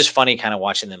it was just funny kind of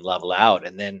watching them level out.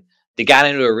 And then they got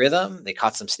into a rhythm. They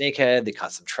caught some snakehead, they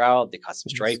caught some trout, they caught some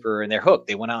Nice. striper, and they're hooked.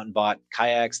 They went out and bought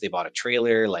kayaks, they bought a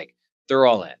trailer, like they're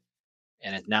all in.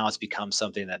 And now it's become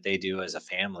something that they do as a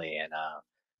family. And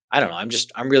I don't know,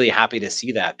 I'm really happy to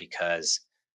see that because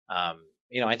I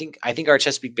think our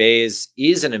Chesapeake Bay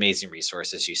is an amazing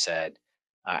resource, as you said.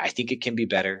 I think it can be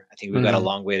better. I think we've got a Mhm.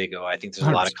 long way to go. I think there's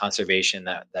a lot of 100%. conservation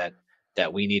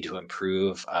that we need to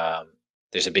improve.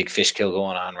 There's a big fish kill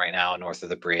going on right now north of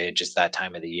the bridge. It's that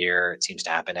time of the year. It seems to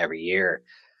happen every year.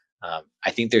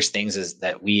 I think there's things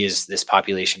that we as this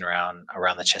population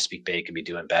around the Chesapeake Bay could be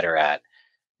doing better at.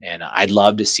 And I'd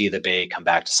love to see the Bay come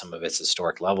back to some of its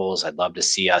historic levels. I'd love to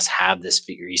see us have this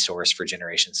resource for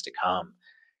generations to come.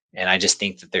 And I just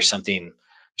think that there's something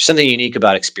unique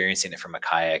about experiencing it from a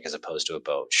kayak as opposed to a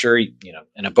boat. Sure,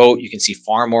 in a boat you can see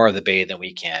far more of the bay than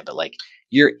we can, but like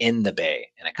you're in the bay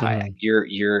in a kayak. Mhm.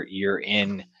 You're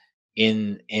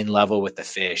in level with the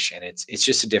fish, and it's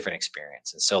just a different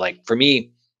experience. And so like for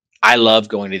me, I love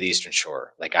going to the Eastern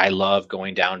Shore. Like I love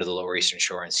going down to the lower Eastern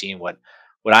Shore and seeing what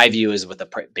I view as what the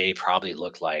bay probably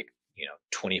looked like,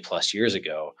 20 plus years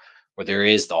ago, where there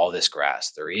is all this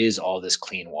grass, there is all this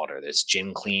clean water, this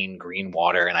gin clean green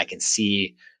water, and I can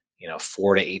see,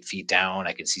 4 to 8 feet down.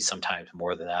 I can see sometimes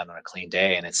more than that on a clean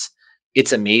day, and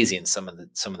it's amazing some of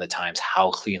the times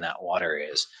how clean that water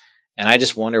is. And I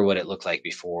just wonder what it looked like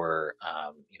before,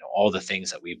 all the things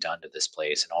that we've done to this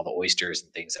place and all the oysters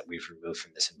and things that we've removed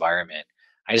from this environment.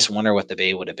 I just wonder what the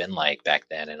bay would have been like back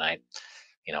then. And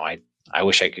you know, I I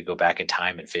wish I could go back in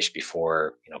time and fish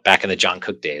before, back in the John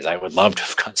Cook days. I would love to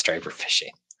have gone striper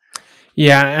fishing.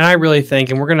 Yeah, and I really think,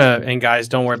 and guys,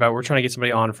 don't worry about it. We're trying to get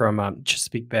somebody on from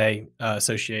Chesapeake Bay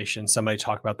Association. Somebody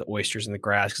talk about the oysters and the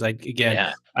grass because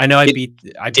Yeah. I know Get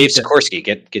I Dave beat the Sikorsky.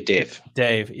 Get Dave.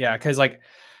 Dave. Yeah, because like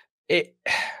it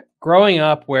growing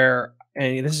up where,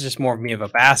 and this is just more of me of a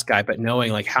bass guy, but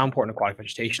knowing like how important aquatic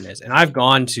vegetation is, and I've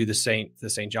gone to the St.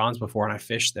 John's before and I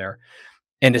fished there,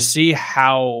 and to see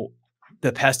how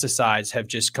the pesticides have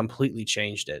just completely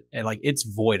changed it, and like it's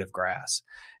void of grass.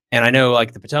 And I know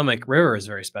like the Potomac River is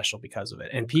very special because of it.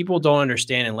 And people don't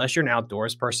understand unless you're an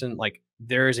outdoors person, like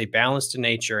there is a balance to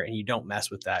nature and you don't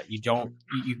mess with that.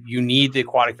 You need the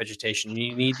aquatic vegetation.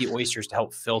 You need the oysters to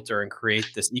help filter and create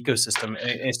this ecosystem.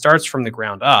 And it starts from the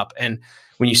ground up. And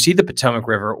when you see the Potomac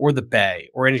River or the bay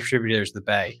or any tributaries of the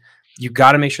bay, you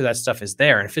got to make sure that stuff is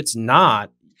there. And if it's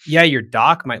not, yeah, your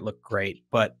dock might look great,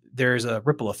 but there's a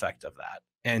ripple effect of that.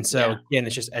 And so Yeah. again,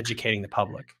 it's just educating the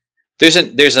public. There's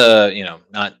a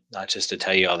not just to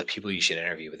tell you all the people you should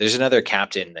interview, but there's another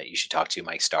captain that you should talk to,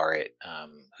 Mike Starrett,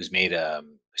 who's made a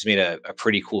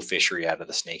pretty cool fishery out of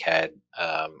the snakehead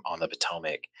on the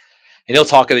Potomac. And he'll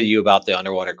talk to you about the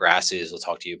underwater grasses. He'll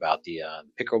talk to you about the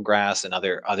pickerel grass and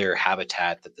other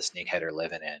habitat that the snakehead are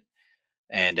living in.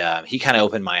 And he kind of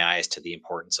opened my eyes to the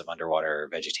importance of underwater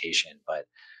vegetation. But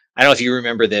I don't know if you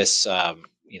remember this.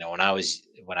 When I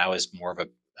was more of a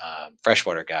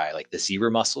freshwater guy, like the zebra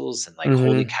mussels, and like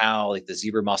holy Hmm. cow, like the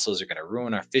zebra mussels are going to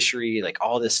ruin our fishery, like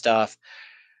all this stuff.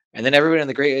 And then everybody in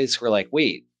the Great Lakes were like,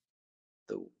 wait,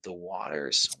 the water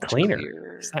is so It's much cleaner. Isn't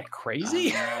clearer. that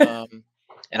crazy?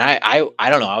 And I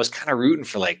don't know. I was kind of rooting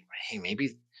for like, hey,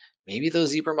 maybe those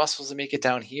zebra mussels will make it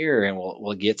down here, and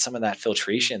we'll get some of that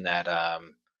filtration that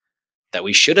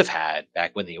we should have had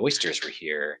back when the oysters were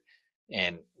here.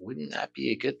 And wouldn't that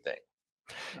be a good thing?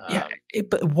 Yeah, Um,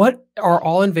 but what are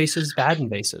all invasives bad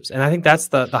invasives? And I think that's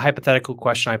the hypothetical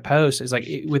question I pose is like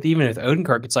with even with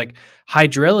Odenkirk, it's like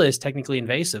hydrilla is technically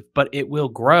invasive, but it will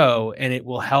grow and it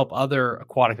will help other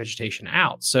aquatic vegetation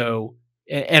out. So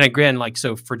and again, like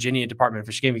so Virginia Department of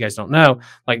Fish and Game, you guys don't know,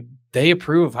 like they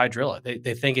approve of hydrilla.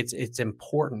 They think it's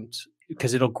important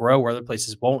because it'll grow where other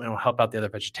places won't and it'll help out the other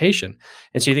vegetation.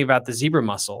 And so you think about the zebra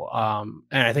mussel,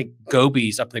 and I think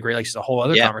gobies up in the Great Lakes is a whole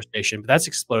other yeah, conversation, but that's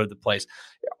exploded the place.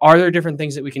 Are there different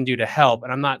things that we can do to help?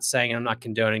 And I'm not saying, I'm not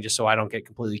condoning, just so I don't get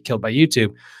completely killed by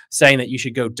YouTube, saying that you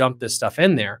should go dump this stuff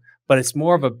in there. But it's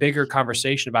more of a bigger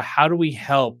conversation about how do we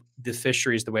help the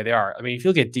fisheries the way they are. I mean, if you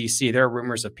look at DC, there are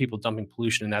rumors of people dumping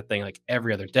pollution in that thing like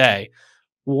every other day.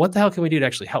 Well, what the hell can we do to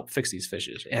actually help fix these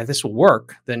fishes? And if this will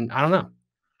work, then I don't know.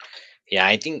 yeah.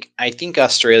 I think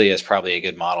Australia is probably a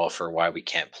good model for why we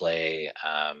can't play,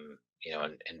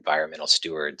 environmental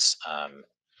stewards.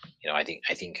 I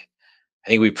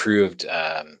think we proved,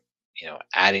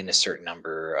 adding a certain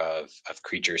number of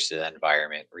creatures to that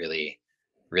environment really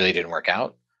didn't work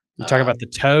out. You're talking Um, about the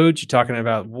toads, you're talking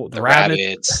about the the rabbits.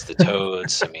 rabbits, the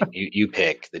toads. I mean, you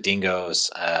pick the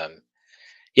dingoes.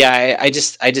 Yeah, I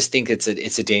just think it's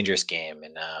a dangerous game,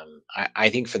 and I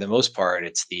think for the most part,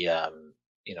 it's the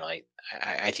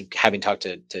I think having talked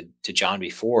to John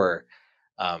before,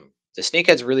 the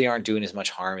snakeheads really aren't doing as much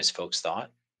harm as folks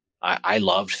thought. I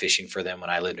loved fishing for them when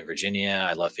I lived in Virginia.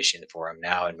 I love fishing for them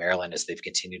now in Maryland as they've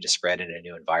continued to spread into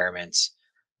new environments.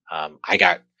 I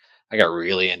got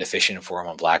really into fishing for them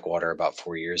on Blackwater about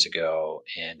 4 years ago,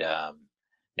 and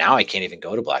now I can't even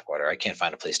go to Blackwater. I can't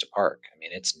find a place to park. I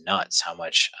mean, it's nuts how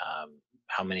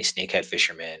many snakehead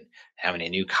fishermen, how many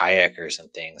new kayakers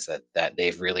and things that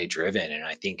they've really driven. And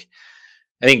I think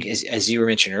as you were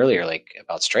mentioning earlier, like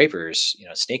about stripers,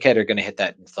 snakehead are going to hit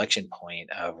that inflection point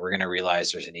of we're going to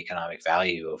realize there's an economic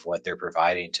value of what they're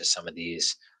providing to some of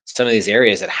these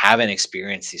areas that haven't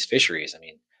experienced these fisheries. I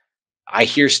mean, I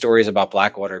hear stories about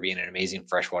Blackwater being an amazing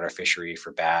freshwater fishery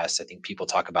for bass. I think people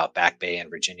talk about Back Bay in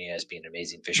Virginia as being an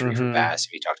amazing fishery for Hmm. bass.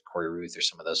 If you talk to Corey Ruth or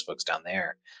some of those folks down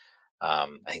there, I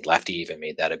think Lefty even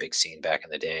made that a big scene back in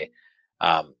the day.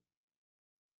 Um,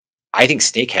 I think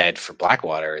Snakehead for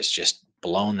Blackwater has just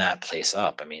blown that place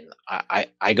up. I mean,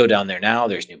 I go down there now.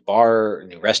 There's new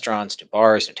restaurants, new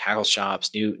bars, new tackle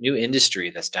shops, new industry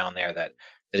that's down there that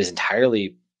is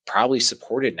entirely probably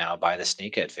supported now by the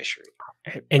snakehead fishery.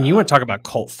 And you want Um, to talk about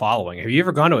cult following. Have you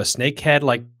ever gone to a snakehead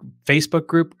like Facebook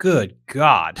group? Good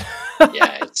God.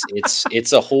 Yeah,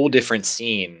 it's a whole different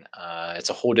scene. It's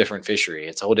a whole different fishery.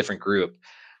 It's a whole different group.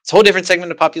 It's a whole different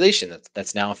segment of population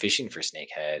that's now fishing for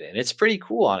snakehead, and it's pretty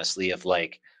cool, honestly. Of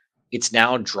like, it's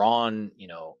now drawn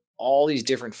all these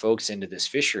different folks into this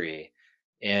fishery,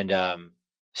 and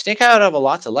snakehead have a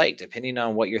lot to like depending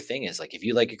on what your thing is. Like, if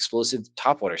you like explosive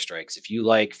topwater strikes, if you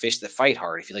like fish that fight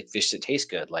hard, if you like fish that taste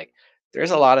good, like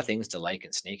there's a lot of things to like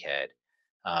in snakehead.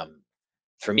 Um,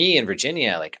 for me in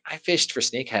Virginia, like I fished for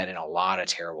snakehead in a lot of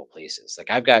terrible places. Like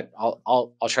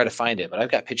I'll try to find it, but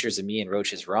I've got pictures of me and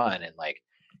Roach's Run, and like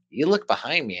you look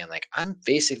behind me and like I'm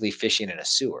basically fishing in a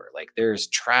sewer. Like there's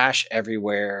trash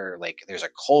everywhere. Like there's a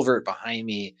culvert behind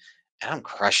me, and I'm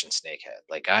crushing snakehead.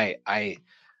 Like I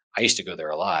used to go there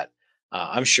a lot.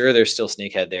 I'm sure there's still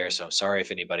snakehead there, so I'm sorry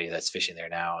if anybody that's fishing there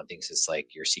now and thinks it's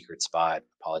like your secret spot.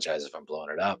 Apologize if I'm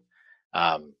blowing it up.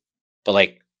 Um, but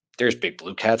like, there's big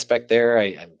blue cats back there.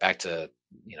 I'm back to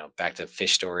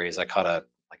fish stories. I caught a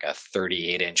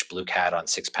 38-inch blue cat on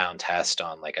 6 pound test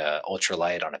on like a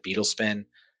ultralight on a beetle spin.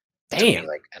 Took me Damn.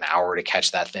 like an hour to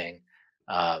catch that thing.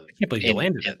 I can't believe you In,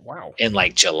 landed in it. Wow. in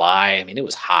like July. I mean, it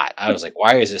was hot. I was like,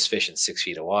 why is this fish in 6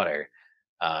 feet of water?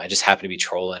 I just happened to be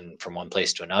trolling from one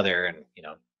place to another, and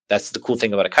that's the cool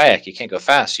thing about a kayak. You can't go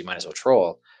fast. You might as well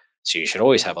troll. So you should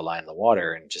always have a line in the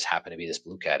water, and just happened to be this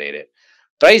blue cat ate it.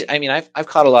 But I mean, I've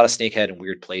caught a lot of snakehead in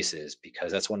weird places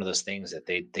because that's one of those things that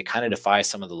they kind of defy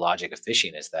some of the logic of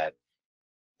fishing. Is that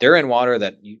they're in water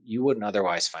that you wouldn't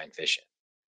otherwise find fish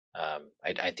in.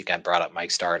 I think I brought up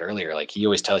Mike Starrett earlier. Like he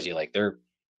always tells you, like they're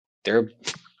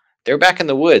they're back in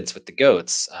the woods with the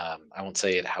goats. I won't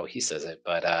say it how he says it,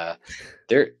 but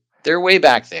they're they're way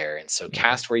back there, and so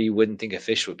cast where you wouldn't think a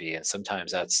fish would be, and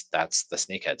sometimes that's the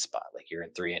snakehead spot. Like you're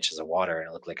in 3 inches of water, and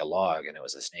it looked like a log, and it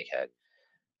was a snakehead.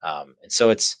 And so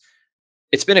it's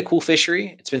been a cool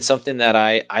fishery. It's been something that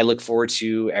I look forward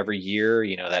to every year.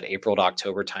 That April to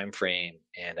October time frame,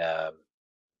 and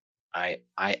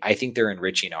I think they're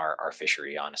enriching our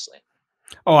fishery, honestly.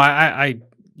 Oh, I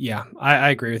Yeah, I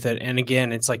agree with it. And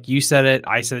again, it's like you said it,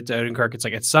 I said it to Odenkirk. It's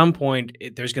like at some point,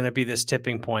 there's going to be this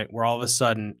tipping point where all of a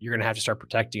sudden you're going to have to start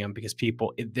protecting them because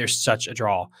there's such a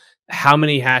draw. How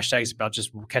many hashtags about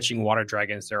just catching water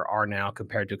dragons there are now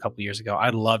compared to a couple of years ago?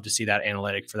 I'd love to see that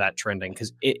analytic for that trending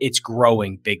because it's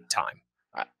growing big time.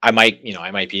 I might,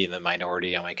 I might be in the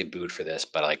minority. I might get booed for this,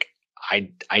 but like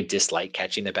I dislike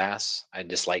catching the bass. I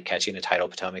dislike catching a tidal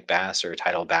Potomac bass or a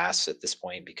tidal bass at this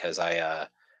point because I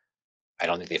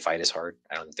don't think they fight as hard.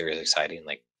 I don't think they're as exciting.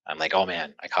 Like I'm like, oh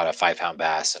man, I caught a 5 pound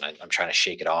bass and I'm trying to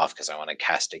shake it off because I want to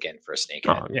cast again for a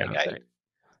snakehead. Oh, yeah. Like I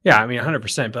Yeah, I mean,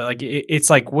 100%. But like, it's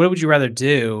like, what would you rather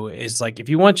do? Is like, if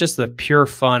you want just the pure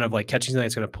fun of like catching something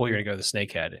that's going to pull you and go to the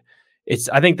snakehead,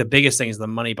 I think the biggest thing is the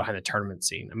money behind the tournament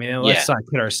scene. I mean, yeah let's not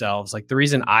kid ourselves. Like, the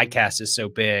reason iCast is so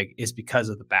big is because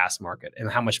of the bass market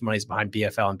and how much money is behind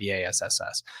BFL and BASSS.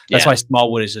 That's yeah why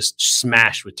Smallwood is just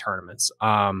smashed with tournaments.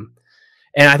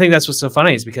 And I think that's what's so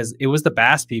funny is because it was the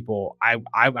bass people. I'm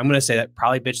going to say that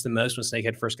probably bitched the most when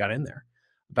Snakehead first got in there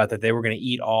about that they were going to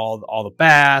eat all the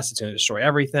bass. It's going to destroy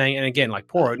everything. And again, like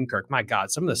poor Odenkirk, my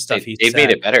God, some of the stuff they've made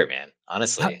said. it better, man.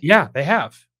 Honestly, Yeah, they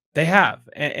have. They have.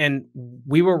 And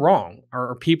we were wrong,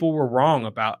 or people were wrong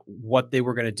about what they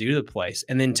were going to do to the place.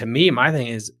 And then to me, my thing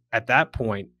is at that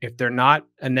point, if they're not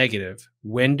a negative,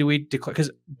 when do we declare? Because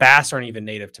bass aren't even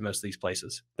native to most of these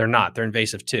places. They're not. They're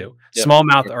invasive too. yep.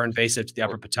 Smallmouth are invasive to the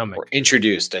upper Or, Potomac. or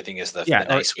introduced, I think is the Yeah,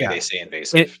 nice way yeah. they say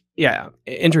invasive.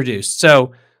 Introduced.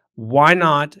 So why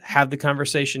not have the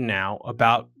conversation now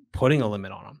about putting a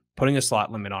limit on them, putting a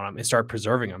slot limit on them, and start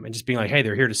preserving them, and just being like, hey,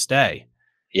 they're here to stay.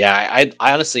 Yeah, I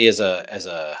honestly, as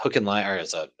a hook and line or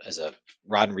as a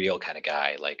rod and reel kind of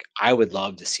guy, like I would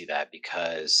love to see that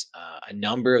because a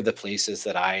number of the places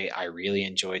that I really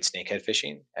enjoyed snakehead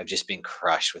fishing have just been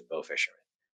crushed with bow fishermen.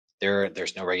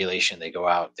 There's no regulation. They go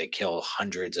out, they kill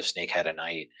hundreds of snakehead a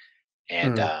night,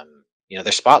 and Mm. they're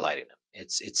spotlighting them.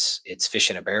 It's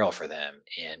fish in a barrel for them,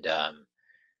 and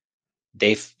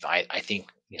I think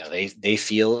they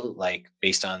feel like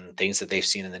based on things that they've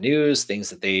seen in the news, things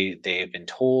that they've been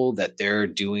told that they're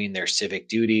doing their civic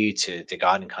duty to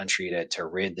God and country to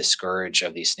rid the scourge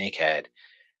of these snakehead.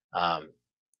 Um,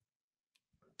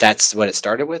 that's what it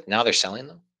started with. Now they're selling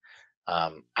them.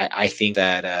 I think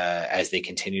that as they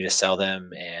continue to sell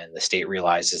them and the state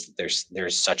realizes that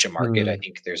there's such a market, I Mm.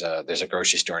 think there's a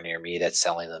grocery store near me that's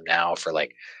selling them now for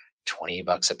like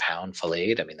 $20 a pound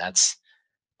filleted. I mean that's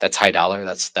high dollar.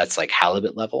 That's like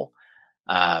halibut level.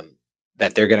 Um,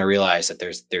 that they're going to realize that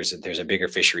there's a bigger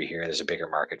fishery here. There's a bigger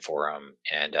market for them,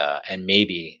 and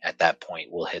maybe at that point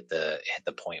we'll hit the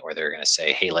point where they're going to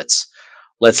say, hey, let's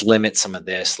limit some of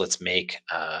this. Let's make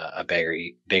a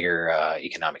bigger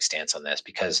economic stance on this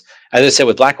because, as I said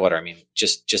with Blackwater, I mean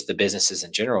just the businesses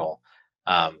in general.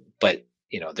 But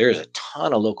there's a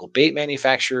ton of local bait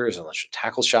manufacturers and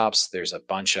tackle shops. There's a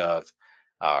bunch of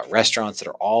restaurants that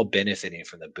are all benefiting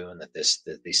from the boon that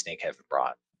these snake have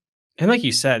brought. And like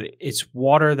you said, it's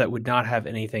water that would not have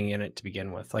anything in it to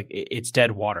begin with. Like it's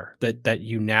dead water that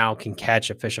you now can catch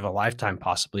a fish of a lifetime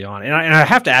possibly on. And I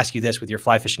have to ask you this with your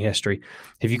fly fishing history: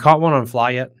 have you caught one on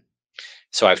fly yet?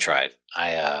 So I've tried.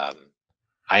 I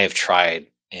have tried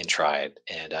and tried,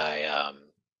 and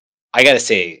I got to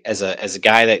say, as a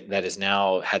guy that has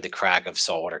now had the crack of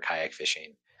saltwater kayak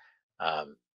fishing,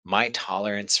 my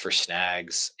tolerance for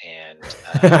snags and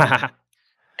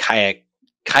kayak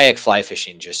kayak fly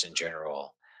fishing just in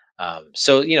general.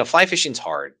 So fly fishing's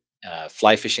hard.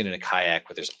 Fly fishing in a kayak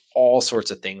where there's all sorts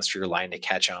of things for your line to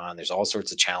catch on. There's all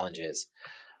sorts of challenges.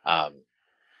 Um,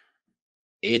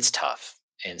 it's tough,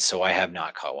 and so I have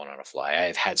not caught one on a fly.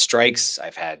 I've had strikes.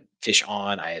 I've had fish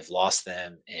on. I have lost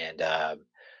them, and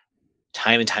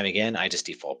time and time again, I just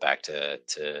default back to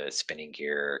spinning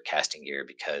gear, casting gear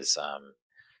because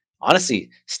honestly,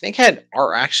 snakehead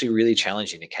are actually really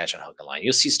challenging to catch on hook and line.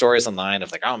 You'll see stories online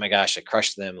of like, oh my gosh, I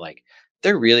crushed them. Like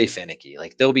they're really finicky.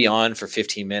 Like they'll be on for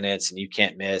 15 minutes and you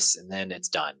can't miss, and then it's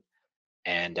done.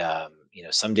 And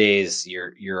some days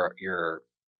you're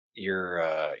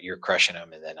crushing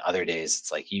them, and then other days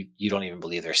it's like you don't even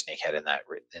believe there's snakehead in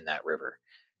that river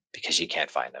because you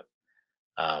can't find them.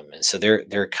 And so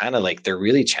they're kind of like they're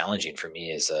really challenging for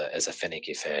me as a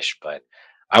finicky fish, but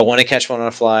I want to catch one on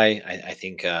a fly. I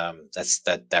think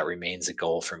that remains a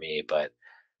goal for me. But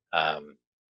um,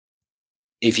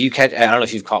 if you catch, I don't know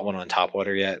if you've caught one on top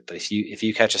water yet, but if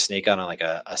you catch a snake on like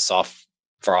a soft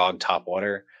frog top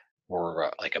water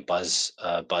or like a buzz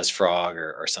frog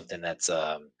or something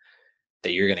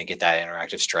that you're going to get that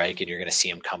interactive strike and you're going to see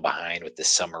him come behind with this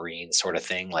submarine sort of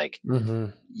thing, like Hmm.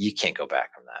 you can't go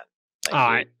back from that. All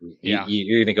Like right. Yeah.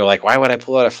 you're gonna go like, why would I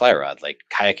pull out a fly rod? Like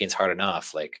kayaking's hard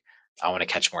enough. Like I want to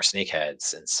catch more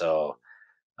snakeheads. And so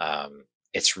um,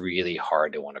 it's really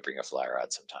hard to want to bring a fly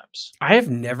rod sometimes. I have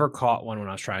never caught one when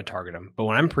I was trying to target them, but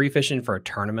when I'm pre-fishing for a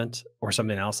tournament or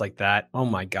something else like that, oh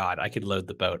my god, I could load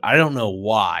the boat. I don't know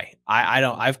why. I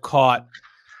don't.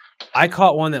 I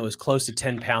caught one that was close to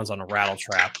 10 pounds on a rattle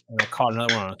trap, and I caught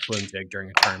another one on a swim jig during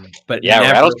a tournament, but Yeah,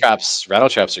 never. rattle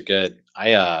traps are good.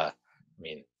 I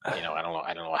mean, I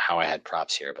don't know how I had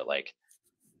props here, but like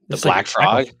the It's like a black tackle.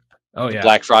 frog, Oh the yeah.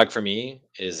 black frog for me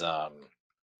is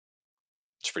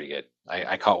it's pretty good.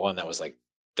 I caught one that was like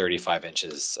 35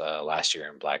 inches last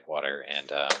year in black water,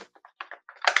 and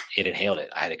it inhaled it.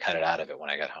 I had to cut it out of it when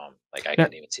I got home. Like I Now,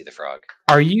 couldn't even see the frog.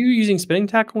 are you using spinning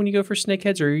tackle when you go for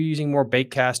snakeheads, or are you using more bait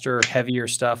caster, heavier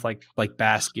stuff like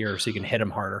bass gear so you can hit them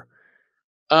harder?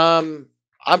 Um,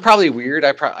 I'm probably weird.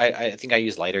 I think I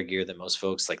use lighter gear than most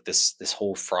folks. Like this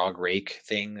whole frog rake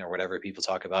thing or whatever people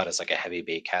talk about is like a heavy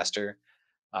bait caster.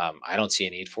 I don't see a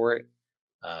need for it.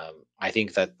 I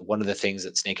think that one of the things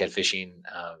that snakehead fishing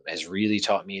has really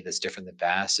taught me that's different than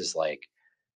bass is like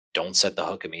don't set the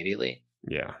hook immediately.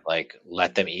 Yeah. Like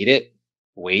let them eat it,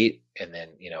 wait, and then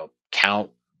count,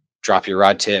 drop your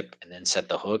rod tip, and then set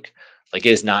the hook. Like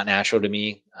it is not natural to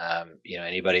me.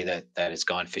 Anybody that has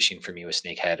gone fishing for me with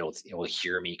snakehead will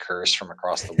hear me curse from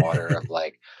across the water of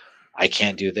like I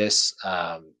can't do this,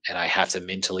 and I have to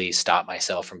mentally stop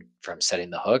myself from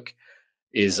setting the hook.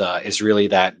 Is really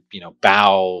that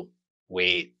bow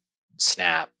weight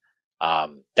snap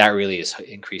that really has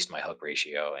increased my hook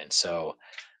ratio, and so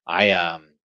I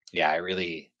yeah, I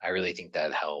really think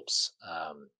that helps.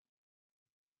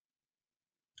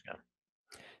 Yeah.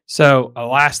 So, a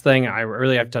last thing, I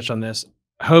really have to touch on this.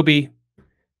 Hobie,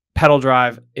 pedal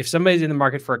drive. If somebody's in the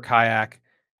market for a kayak,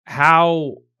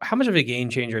 how much of a game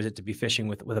changer is it to be fishing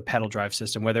with a pedal drive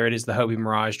system, whether it is the Hobie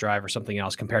Mirage drive or something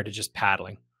else compared to just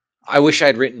paddling? I wish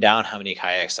I'd written down how many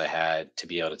kayaks I had to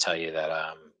be able to tell you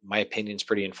that my opinion's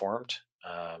pretty informed.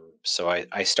 So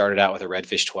I started out with a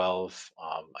Redfish 12.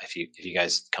 If you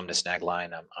guys come to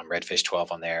Snagline, I'm Redfish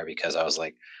 12 on there because I was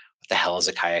like, what the hell is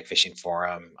a kayak fishing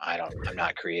forum? I'm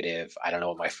not creative. I don't know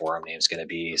what my forum name's going to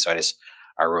be. So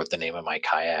I wrote the name of my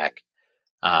kayak.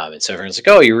 And so everyone's like,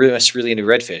 "Oh, you're really into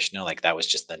redfish." No, like that was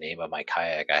just the name of my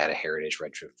kayak. I had a Heritage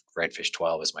Redfish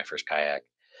 12 as my first kayak.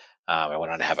 I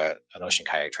went on to have an Ocean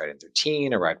Kayak Trident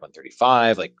 13, a Ride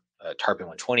 135, like a Tarpon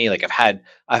 120. Like I've had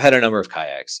a number of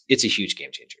kayaks. It's a huge game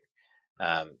changer.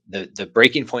 The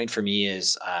breaking point for me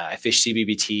is I fished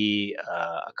CBBT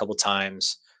a couple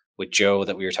times with Joe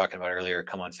that we were talking about earlier.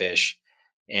 Come on fish,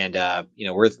 and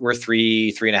we're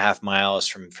 3.5 miles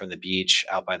from the beach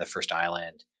out by the first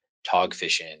island, tog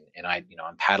fishing, and I'm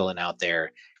paddling out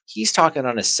there. He's talking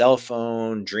on his cell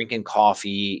phone, drinking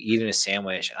coffee, eating a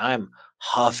sandwich, and I'm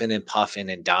huffing and puffing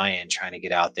and dying trying to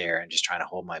get out there and just trying to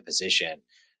hold my position. And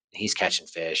he's catching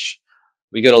fish.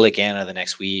 We go to Lake Anna the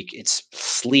next week. It's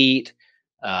sleet,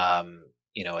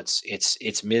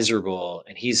 it's miserable,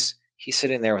 and he's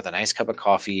sitting there with a nice cup of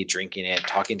coffee, drinking it,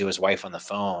 talking to his wife on the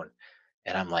phone,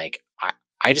 and I'm like,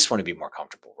 I just want to be more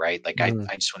comfortable, right? Like I Mm.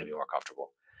 I just want to be more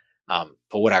comfortable.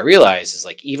 But what I realized is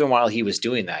like even while he was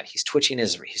doing that, he's twitching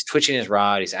his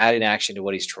rod, he's adding action to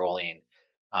what he's trolling.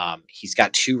 He's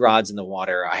got two rods in the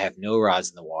water. I have no rods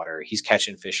in the water. He's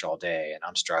catching fish all day, and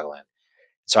I'm struggling.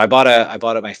 So I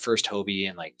bought my first Hobie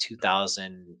in like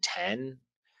 2010,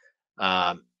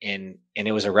 and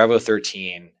it was a Revo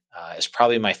 13. It's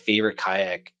probably my favorite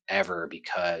kayak ever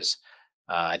because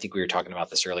I think we were talking about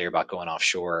this earlier about going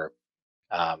offshore.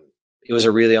 Um, it was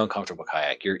a really uncomfortable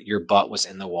kayak. Your butt was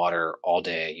in the water all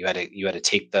day. You had to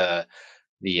take the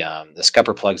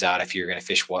scupper plugs out if you're going to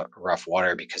fish rough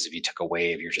water because if you took a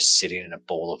wave, you're just sitting in a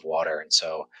bowl of water, and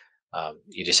so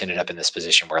you just ended up in this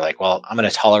position where like, well, I'm going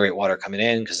to tolerate water coming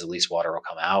in because at least water will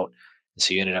come out. And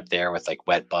so you ended up there with like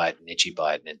wet butt and itchy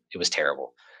butt, and it was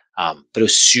terrible. But it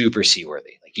was super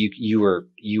seaworthy. Like you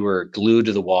were glued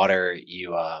to the water.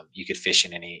 You could fish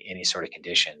in any sort of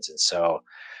conditions, and so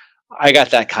I got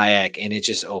that kayak and it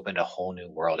just opened a whole new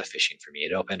world of fishing for me.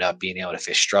 It opened up being able to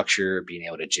fish structure, being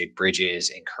able to jig bridges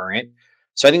and current.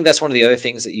 So I think that's one of the other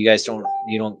things that you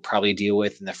don't probably deal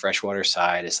with in the freshwater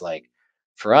side is like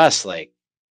for us, like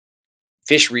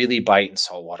fish really bite in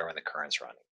saltwater when the current's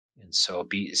running. And so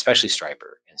especially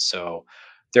striper. And so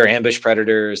they're ambush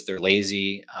predators, they're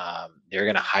lazy. They're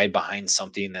gonna hide behind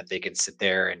something that they can sit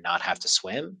there and not have to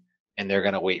swim. And they're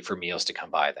gonna wait for meals to come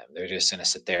by them. They're just gonna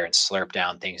sit there and slurp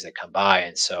down things that come by.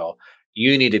 And so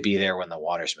you need to be there when the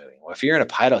water's moving. Well, if you're in a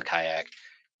paddle kayak,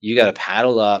 you got to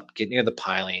paddle up, get near the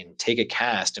piling, take a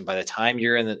cast, and by the time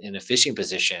you're in a fishing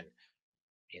position,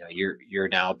 you're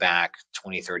now back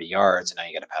 20, 30 yards, and now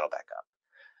you got to paddle back up.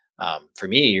 For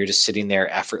me, you're just sitting there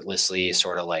effortlessly,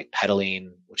 sort of like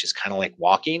pedaling, which is kind of like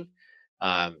walking.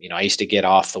 I used to get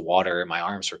off the water and my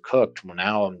arms were cooked. Well,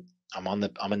 now I'm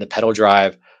in the pedal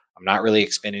drive. I'm not really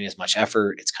expending as much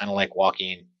effort. It's kind of like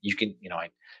walking. You can,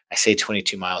 I say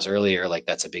 22 miles earlier, like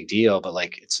that's a big deal, but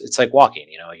like it's like walking.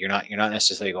 You're not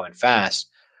necessarily going fast,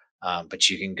 but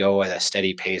you can go at a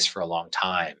steady pace for a long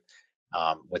time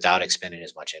without expending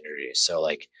as much energy. So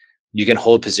like you can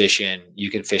hold position, you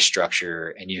can fish structure,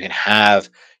 and you can have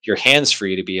your hands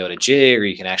free to be able to jig, or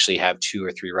you can actually have 2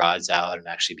 or 3 rods out and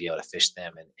actually be able to fish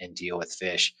them and deal with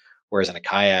fish. Whereas in a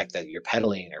kayak that you're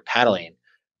pedaling or paddling,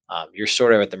 you're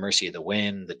sort of at the mercy of the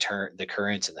wind, the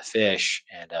currents, and the fish,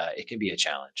 and it can be a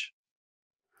challenge.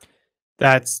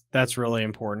 That's really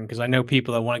important because I know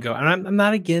people that want to go, and I'm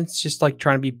not against just like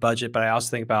trying to be budget, but I also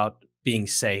think about being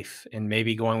safe and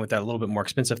maybe going with that little bit more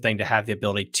expensive thing to have the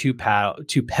ability to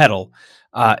pedal,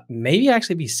 maybe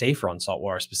actually be safer on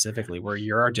saltwater specifically where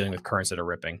you are dealing with currents that are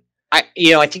ripping.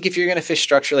 I think if you're gonna fish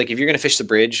structure, like if you're gonna fish the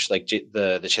bridge, like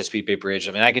the Chesapeake Bay Bridge,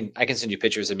 I mean, I can send you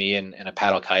pictures of me in a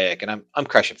paddle kayak, and I'm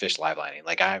crushing fish live lining.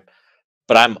 Like I've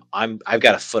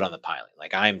got a foot on the piling.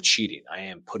 Like I am cheating. I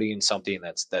am putting something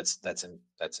that's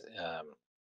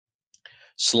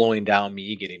slowing down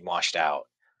me getting washed out.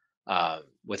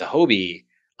 With a Hobie,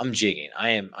 I'm jigging.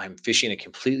 I'm fishing a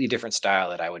completely different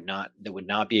style that would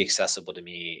not be accessible to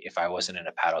me if I wasn't in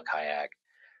a paddle kayak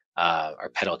or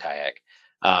pedal kayak.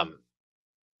 Um,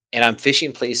 and I'm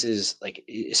fishing places like,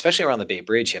 especially around the Bay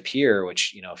Bridge up here,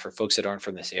 which, for folks that aren't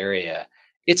from this area,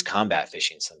 it's combat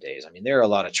fishing some days. I mean, there are a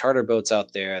lot of charter boats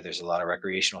out there. There's a lot of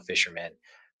recreational fishermen,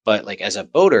 but like as a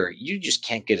boater, you just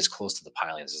can't get as close to the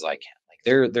pilings as I can.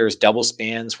 Like there's double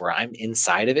spans where I'm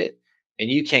inside of it, and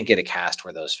you can't get a cast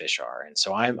where those fish are. And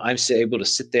so able to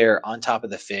sit there on top of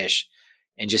the fish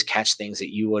and just catch things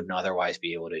that you wouldn't otherwise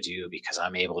be able to do, because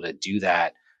I'm able to do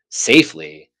that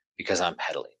safely because I'm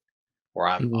pedaling, or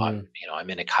Mm. I'm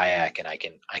in a kayak and I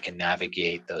can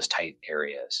navigate those tight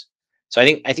areas. So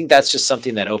I think that's just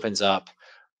something that opens up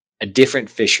a different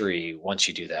fishery once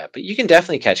you do that. But you can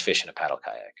definitely catch fish in a paddle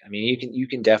kayak. I mean, you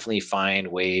can definitely find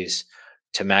ways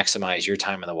to maximize your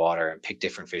time in the water and pick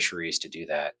different fisheries to do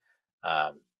that.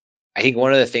 Um, I think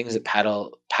one of the things that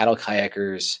paddle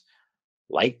kayakers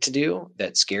like to do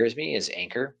that scares me is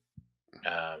anchor.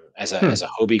 As Hmm. a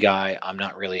Hobie guy, I'm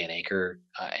not really an anchor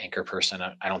person.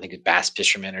 I don't think that bass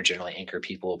fishermen are generally anchor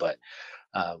people, but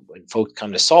when folks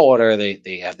come to saltwater,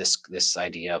 they have this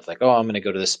idea of like, oh, I'm going to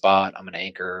go to this spot, I'm going to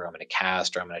anchor, I'm going to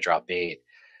cast, or I'm going to drop bait,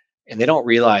 and they don't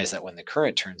realize that when the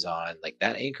current turns on, like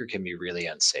that anchor can be really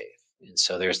unsafe. And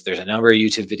so there's a number of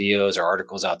YouTube videos or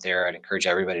articles out there. I'd encourage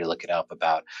everybody to look it up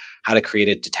about how to create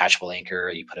a detachable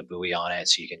anchor. You put a buoy on it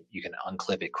so you can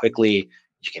unclip it quickly,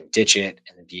 you can ditch it,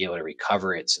 and then be able to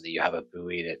recover it so that you have a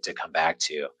buoy to come back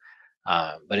to.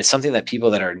 But it's something that people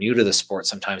that are new to the sport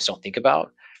sometimes don't think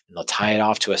about, and they'll tie it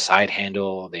off to a side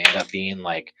handle. They end up being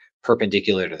like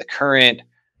perpendicular to the current.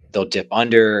 They'll dip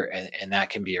under, and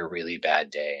that can be a really bad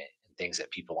day, and things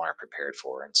that people aren't prepared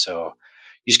for. And so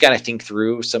you just got to think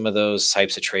through some of those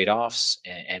types of trade-offs,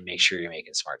 and make sure you're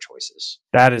making smart choices.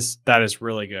 That is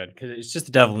really good because it's just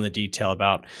the devil in the detail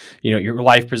about your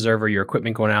life preserver, your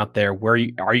equipment going out there. Where are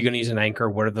you going to use an anchor?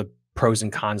 What are the pros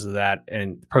and cons of that?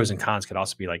 And pros and cons could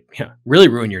also be like really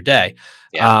ruin your day.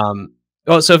 Yeah.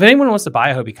 Well, so if anyone wants to buy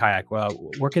a Hobie kayak, well,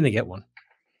 where can they get one?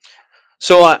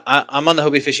 So I'm on the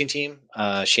Hobie fishing team.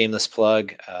 Shameless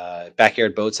plug.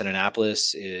 Backyard Boats in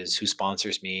Annapolis is who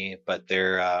sponsors me. But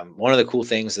they're one of the cool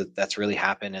things that's really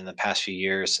happened in the past few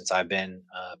years since I've been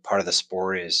part of the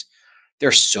sport is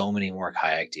there's so many more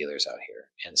kayak dealers out here.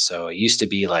 And so it used to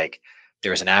be like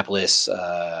there was Annapolis.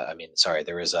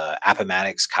 There was a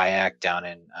Appomattox kayak down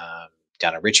in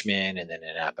Richmond, and then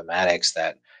in Appomattox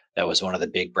that was one of the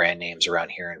big brand names around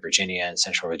here in Virginia and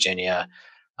Central Virginia.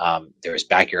 There was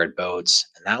Backyard Boats,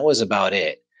 and that was about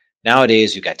it.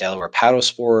 Nowadays, you've got Delaware Paddle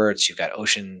Sports, you've got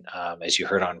Ocean, as you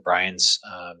heard on Brian's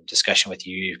discussion with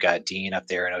you, you've got Dean up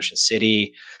there in Ocean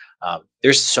City.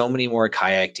 There's so many more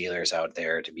kayak dealers out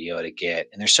there to be able to get,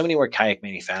 and there's so many more kayak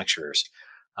manufacturers.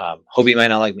 Hobie might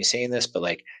not like me saying this, but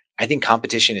like I think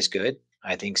competition is good.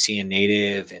 I think seeing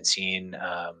Native and seeing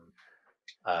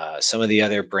some of the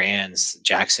other brands,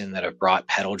 Jackson, that have brought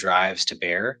pedal drives to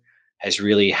bear, has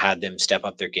really had them step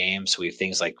up their game. So we have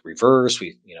things like reverse,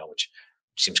 which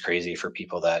seems crazy for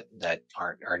people that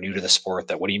are new to the sport.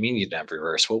 That, what do you mean you didn't have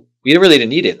reverse? Well, we really didn't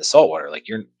need it in the saltwater. Like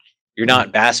you're Mm.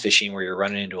 not bass fishing where you're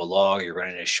running into a log, you're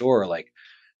running into shore. Like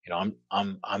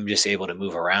I'm just able to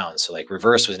move around. So like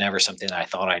reverse was never something that I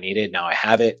thought I needed. Now I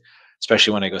have it,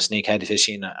 especially when I go snakehead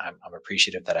fishing. I'm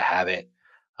appreciative that I have it.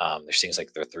 There's things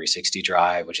like the 360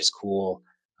 drive, which is cool.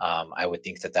 I would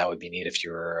think that that would be neat if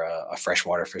you're a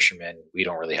freshwater fisherman. We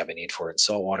don't really have a need for it in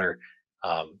saltwater.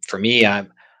 For me,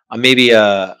 I'm maybe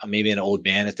an old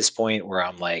man at this point where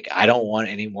I'm like, I don't want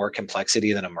any more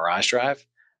complexity than a Mirage Drive.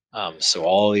 So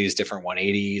all these different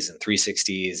 180s and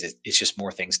 360s, it's just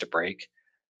more things to break.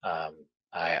 Um,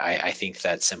 I think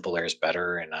that simpler is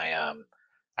better, and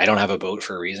I don't have a boat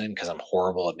for a reason because I'm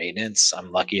horrible at maintenance.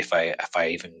 I'm lucky if I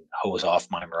even hose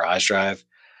off my Mirage Drive.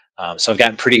 So I've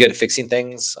gotten pretty good at fixing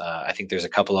things. I think there's a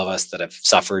couple of us that have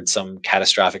suffered some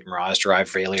catastrophic Mirage Drive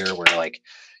failure where like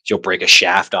you'll break a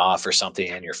shaft off or something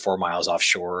and you're 4 miles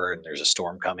offshore and there's a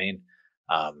storm coming.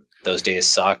 Those days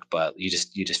suck, but you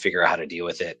just figure out how to deal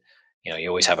with it. You know, you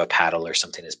always have a paddle or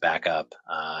something as backup,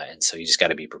 and so you just got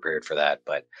to be prepared for that.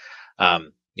 But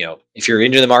you know, if you're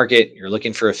into the market, you're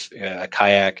looking for a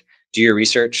kayak, do your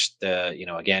research. You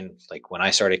know, again, like when I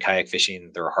started kayak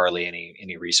fishing, there were hardly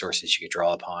any resources you could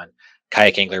draw upon.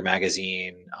 Kayak Angler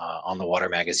magazine, On the Water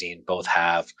magazine, both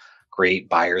have great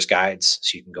buyer's guides,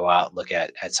 so you can go out and look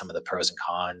at some of the pros and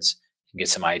cons, and get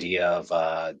some idea of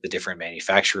the different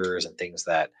manufacturers and things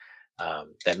that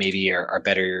maybe are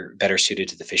better suited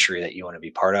to the fishery that you want to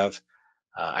be part of.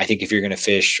 I think if you're going to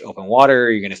fish open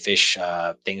water, you're going to fish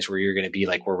things where you're going to be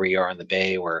like where we are in the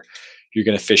bay, where you're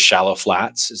going to fish shallow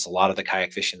flats. Is a lot of the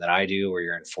kayak fishing that I do, where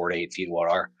you're in 4 to 8 feet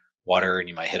water, and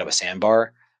you might hit up a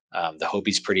sandbar. The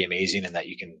Hobie's pretty amazing in that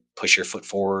you can push your foot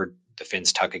forward, the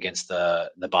fins tuck against the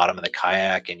bottom of the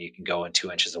kayak, and you can go in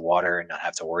 2 inches of water and not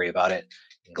have to worry about it.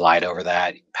 You can glide over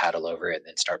that, you can paddle over it, and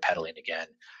then start pedaling again.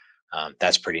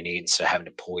 That's pretty neat. Instead of having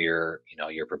to pull your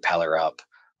propeller up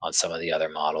on some of the other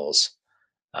models.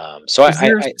 So Is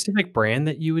there a I specific brand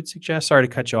that you would suggest? Sorry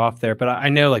to cut you off there, but I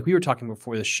know like we were talking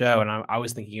before the show, and I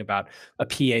was thinking about a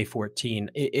PA-14.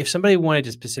 If somebody wanted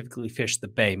to specifically fish the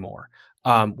bay more,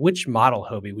 which model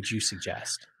Hobie would you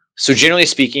suggest? so generally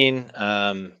speaking,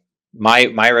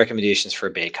 my recommendations for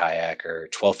a bay kayak are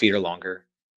 12 feet or longer,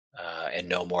 and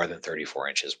no more than 34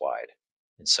 inches wide.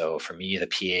 And so for me, the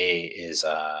PA is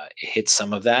it hits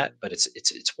some of that, but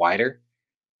it's wider.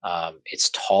 It's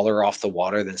taller off the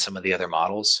water than some of the other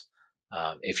models.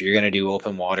 If you're going to do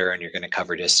open water and you're going to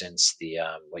cover distance, the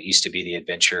what used to be the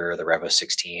Adventure, the Revo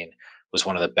 16, was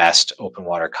one of the best open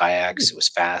water Hmm. kayaks. It was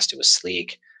fast, it was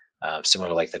sleek, similar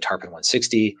to like the Tarpon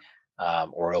 160,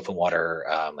 or open water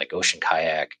like Ocean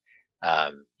Kayak.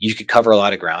 You could cover a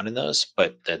lot of ground in those,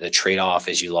 but the trade off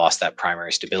is you lost that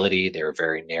primary stability. They were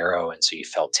very narrow, and so you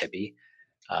felt tippy.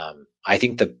 I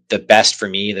think the best for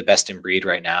me, the best in breed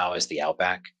right now is the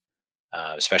Outback,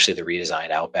 especially the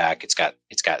redesigned Outback. It's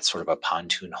got sort of a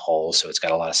pontoon hull, so it's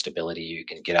got a lot of stability. You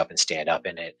can get up and stand up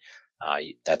in it.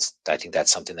 I think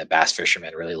that's something that bass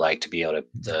fishermen really like, to be able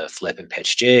to flip and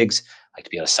pitch jigs, like to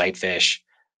be able to sight fish.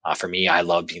 For me, I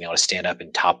love being able to stand up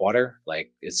in top water.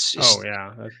 Like it's Oh just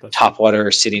yeah, that's top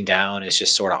water sitting down is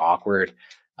just sort of awkward.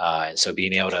 And so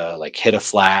being able to like hit a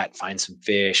flat, find some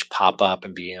fish, pop up,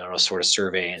 and being able to sort of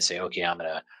survey and say, okay, I'm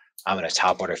gonna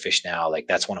top water fish now. Like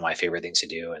that's one of my favorite things to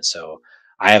do. And so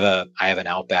I have an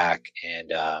Outback,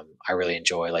 and I really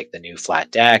enjoy like the new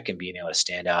flat deck and being able to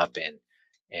stand up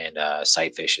and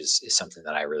sight fish is something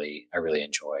that I really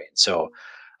enjoy. And so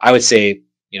I would say,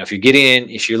 you know,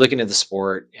 if you're looking at the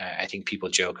sport, I think people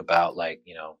joke about like,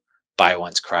 you know, buy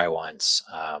once, cry once.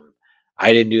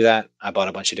 I didn't do that. I bought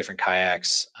a bunch of different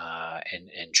kayaks,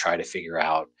 and try to figure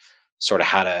out sort of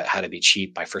how to be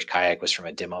cheap. My first kayak was from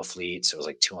a demo fleet, so it was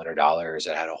like $200.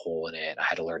 It had a hole in it. I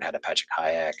had to learn how to patch a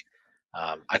kayak.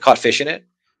 I caught fish in it,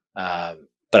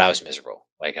 but I was miserable.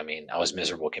 Like, I mean, I was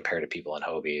miserable compared to people in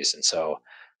Hobies, and so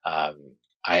um,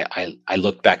 I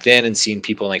looked back then and seen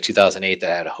people in like 2008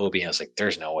 that had a Hobie, and I was like,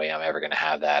 "There's no way I'm ever going to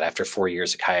have that." After 4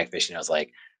 years of kayak fishing, I was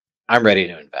like, "I'm ready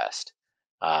to invest."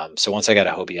 So once I got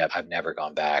a Hobie, I've never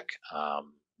gone back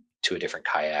to a different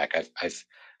kayak. I've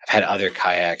had other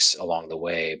kayaks along the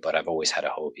way, but I've always had a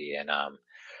Hobie, and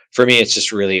for me, it's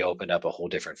just really opened up a whole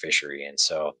different fishery. And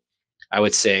so I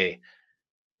would say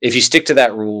if you stick to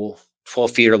that rule,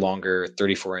 12 feet or longer,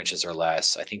 34 inches or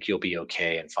less, I think you'll be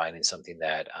okay in finding something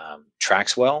that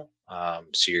tracks well.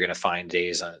 So you're going to find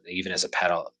days, even as a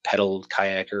pedal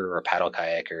kayaker or a paddle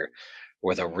kayaker,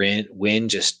 where the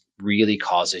wind just really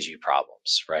causes you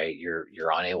problems, right? You're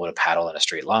unable to paddle in a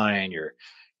straight line. You're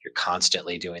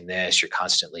constantly doing this. You're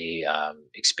constantly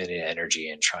expending energy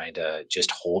and trying to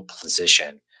just hold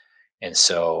position. And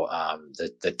so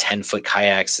the 10-foot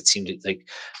kayaks that seem to like,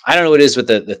 I don't know what it is with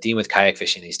the theme with kayak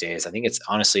fishing these days. I think it's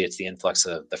honestly it's the influx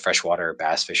of the freshwater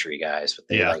bass fishery guys, but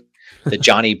they yeah. like the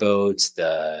Johnny boats,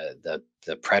 the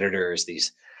Predators,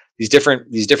 these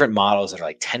different models that are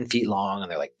like 10 feet long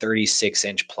and they're like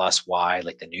 36-inch plus wide,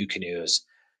 like the new canoes.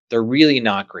 they're really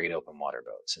not great open water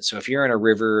boats. And so if you're in a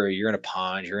river or you're in a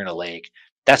pond, you're in a lake,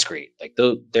 that's great. Like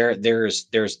there's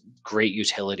great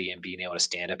utility in being able to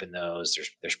stand up in those.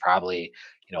 There's probably,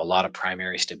 you know, a lot of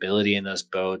primary stability in those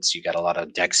boats. You got a lot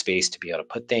of deck space to be able to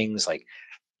put things like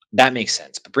that makes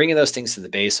sense. But bringing those things to the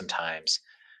bay sometimes,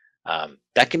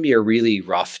 that can be a really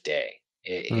rough day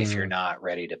if you're Mm. not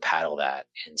ready to paddle that.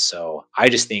 And so I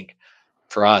just think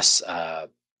for us,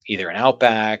 either an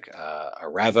Outback, a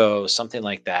Revo, something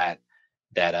like that,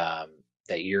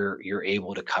 that you're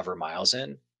able to cover miles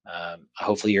in.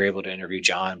 Hopefully, you're able to interview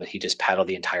John, but he just paddled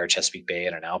the entire Chesapeake Bay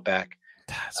in an Outback.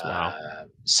 That's wow.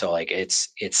 So like it's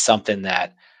something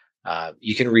that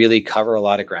you can really cover a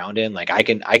lot of ground in. Like I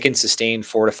can sustain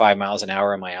 4 to 5 miles an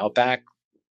hour in my Outback,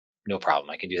 no problem.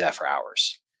 I can do that for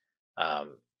hours.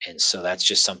 And so that's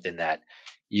just something that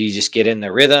you just get in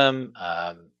the rhythm.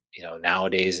 You know,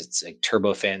 nowadays it's like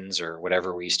turbo fins or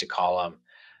whatever we used to call them.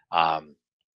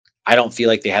 I don't feel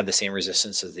like they have the same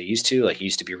resistance as they used to. Like it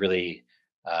used to be really,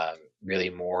 really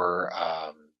more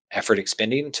effort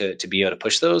expending to be able to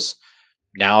push those.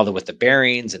 Now that with the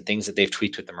bearings and things that they've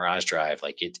tweaked with the Mirage Drive,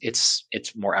 like it's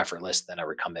more effortless than a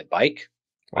recumbent bike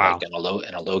or like Wow.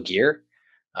 in a low gear.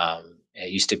 It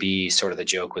used to be sort of the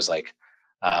joke was like,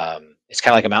 it's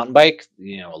kind of like a mountain bike,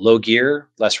 you know, low gear,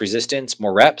 less resistance,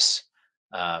 more reps.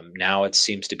 Now it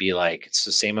seems to be like it's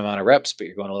the same amount of reps, but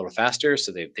you're going a little faster.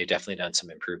 So they've definitely done some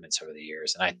improvements over the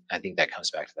years. And I think that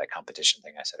comes back to that competition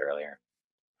thing I said earlier.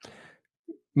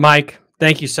 Mike,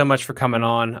 thank you so much for coming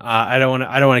on. I don't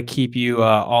want to keep you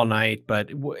all night, but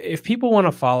if people want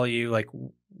to follow you, like,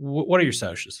 what are your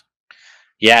socials?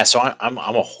 Yeah, so I'm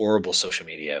a horrible social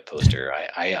media poster.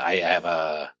 I have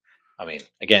a, I mean,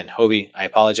 again, Hobie. I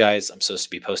apologize. I'm supposed to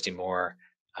be posting more.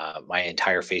 My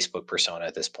entire Facebook persona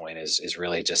at this point is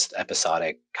really just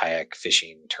episodic kayak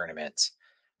fishing tournaments.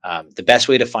 The best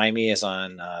way to find me is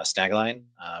on Snagline,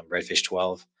 Redfish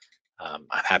 12. I'm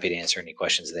happy to answer any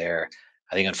questions there.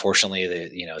 I think unfortunately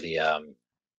the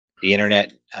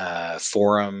internet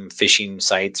forum fishing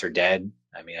sites are dead.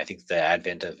 I mean, I think the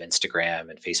advent of Instagram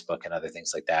and Facebook and other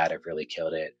things like that have really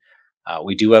killed it.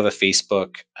 We do have a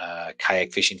Facebook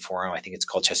kayak fishing forum. I think it's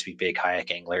called Chesapeake Bay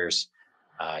Kayak Anglers.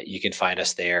 You can find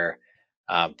us there.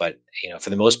 But you know,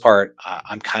 for the most part,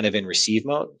 I'm kind of in receive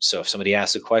mode. So if somebody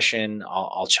asks a question,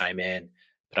 I'll chime in,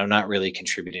 but I'm not really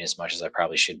contributing as much as I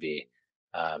probably should be,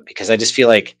 because I just feel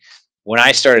like when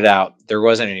I started out, there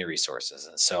wasn't any resources,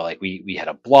 and so like we had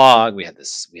a blog, we had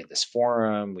this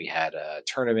forum, we had a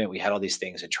tournament, we had all these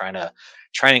things, and trying to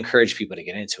encourage people to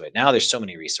get into it. Now there's so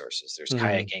many resources. There's Mhm.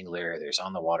 Kayak Angler, there's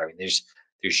On the Water. I mean, there's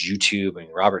YouTube. I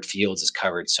mean, Robert Fields has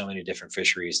covered so many different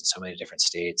fisheries in so many different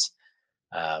states,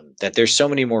 that there's so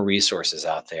many more resources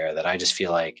out there that I just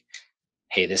feel like,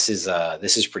 hey, this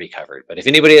is pretty covered. But if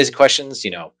anybody has questions, you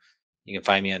know, you can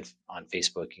find me on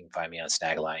Facebook. You can find me on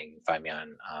Snagline. You can find me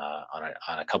on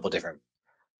a couple of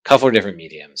different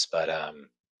mediums. But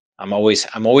I'm always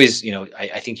you know,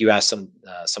 I think you asked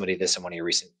somebody this in one of your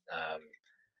recent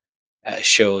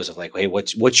shows of like, hey,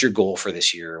 what's your goal for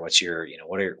this year? What's your, you know,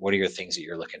 what are your things that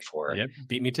you're looking for? Yep,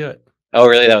 beat me to it. Oh,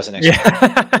 really? That was the next one.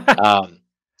 Yeah. Um,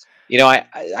 you know,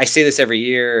 I say this every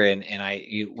year, and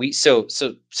we so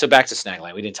back to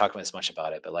Snagline. We didn't talk about as much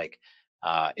about it, but like,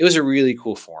 it was a really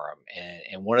cool forum,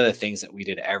 and one of the things that we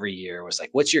did every year was like,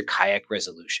 what's your kayak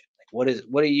resolution? Like,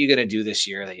 what are you gonna do this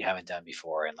year that you haven't done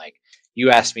before? And like,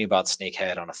 you asked me about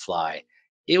snakehead on a fly.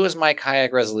 It was my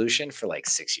kayak resolution for like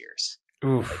 6 years.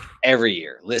 Like Oof. every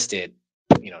year listed,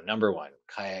 you know, number one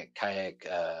kayak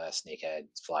snakehead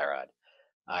fly rod.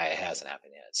 It hasn't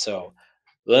happened yet. So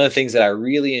one of the things that I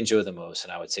really enjoy the most,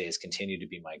 and I would say is continue to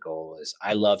be my goal, is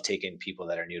I love taking people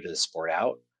that are new to the sport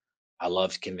out. I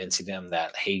love convincing them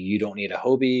that, hey, you don't need a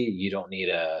Hobie, you don't need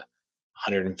a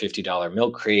 $150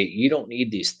 milk crate, you don't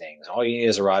need these things. All you need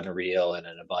is a rod and a reel and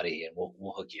a buddy, and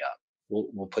we'll hook you up.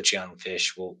 We'll put you on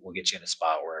fish. We'll get you in a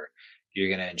spot where you're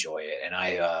gonna enjoy it. And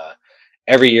I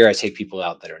every year I take people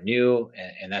out that are new,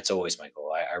 and that's always my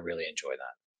goal. I really enjoy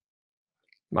that.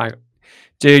 My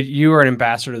Dude, you are an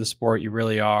ambassador to the sport. You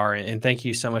really are, and thank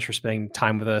you so much for spending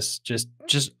time with us. Just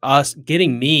us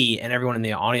getting me and everyone in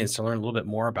the audience to learn a little bit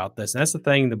more about this. And that's the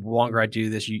thing. The longer I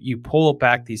do this, you pull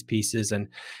back these pieces, and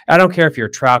I don't care if you're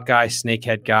a trout guy,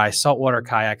 snakehead guy, saltwater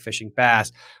kayak fishing,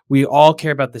 bass. We all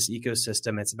care about this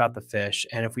ecosystem. It's about the fish,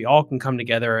 and if we all can come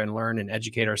together and learn and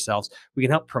educate ourselves, we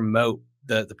can help promote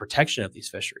the protection of these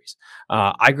fisheries.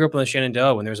 I grew up in the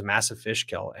Shenandoah when there was a massive fish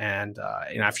kill, and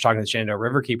after talking to the Shenandoah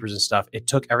river keepers and stuff, it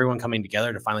took everyone coming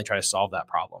together to finally try to solve that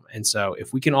problem. And so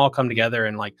if we can all come together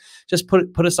and like just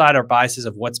put aside our biases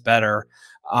of what's better,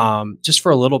 just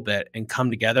for a little bit and come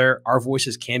together, our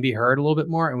voices can be heard a little bit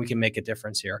more and we can make a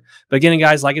difference here. But again,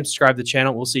 guys, like and subscribe to the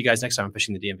channel. We'll see you guys next time on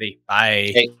Fishing the DMV.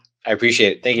 Bye. Hey, I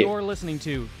appreciate it. Thank you. You're listening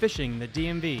to Fishing the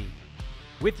DMV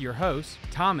with your hosts,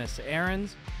 Thomas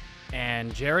Ahrens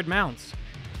and Jared Mounts.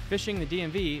 Fishing the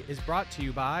DMV is brought to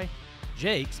you by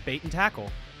Jake's Bait and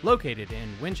Tackle, located in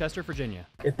Winchester, Virginia.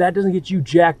 If that doesn't get you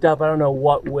jacked up, I don't know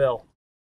what will.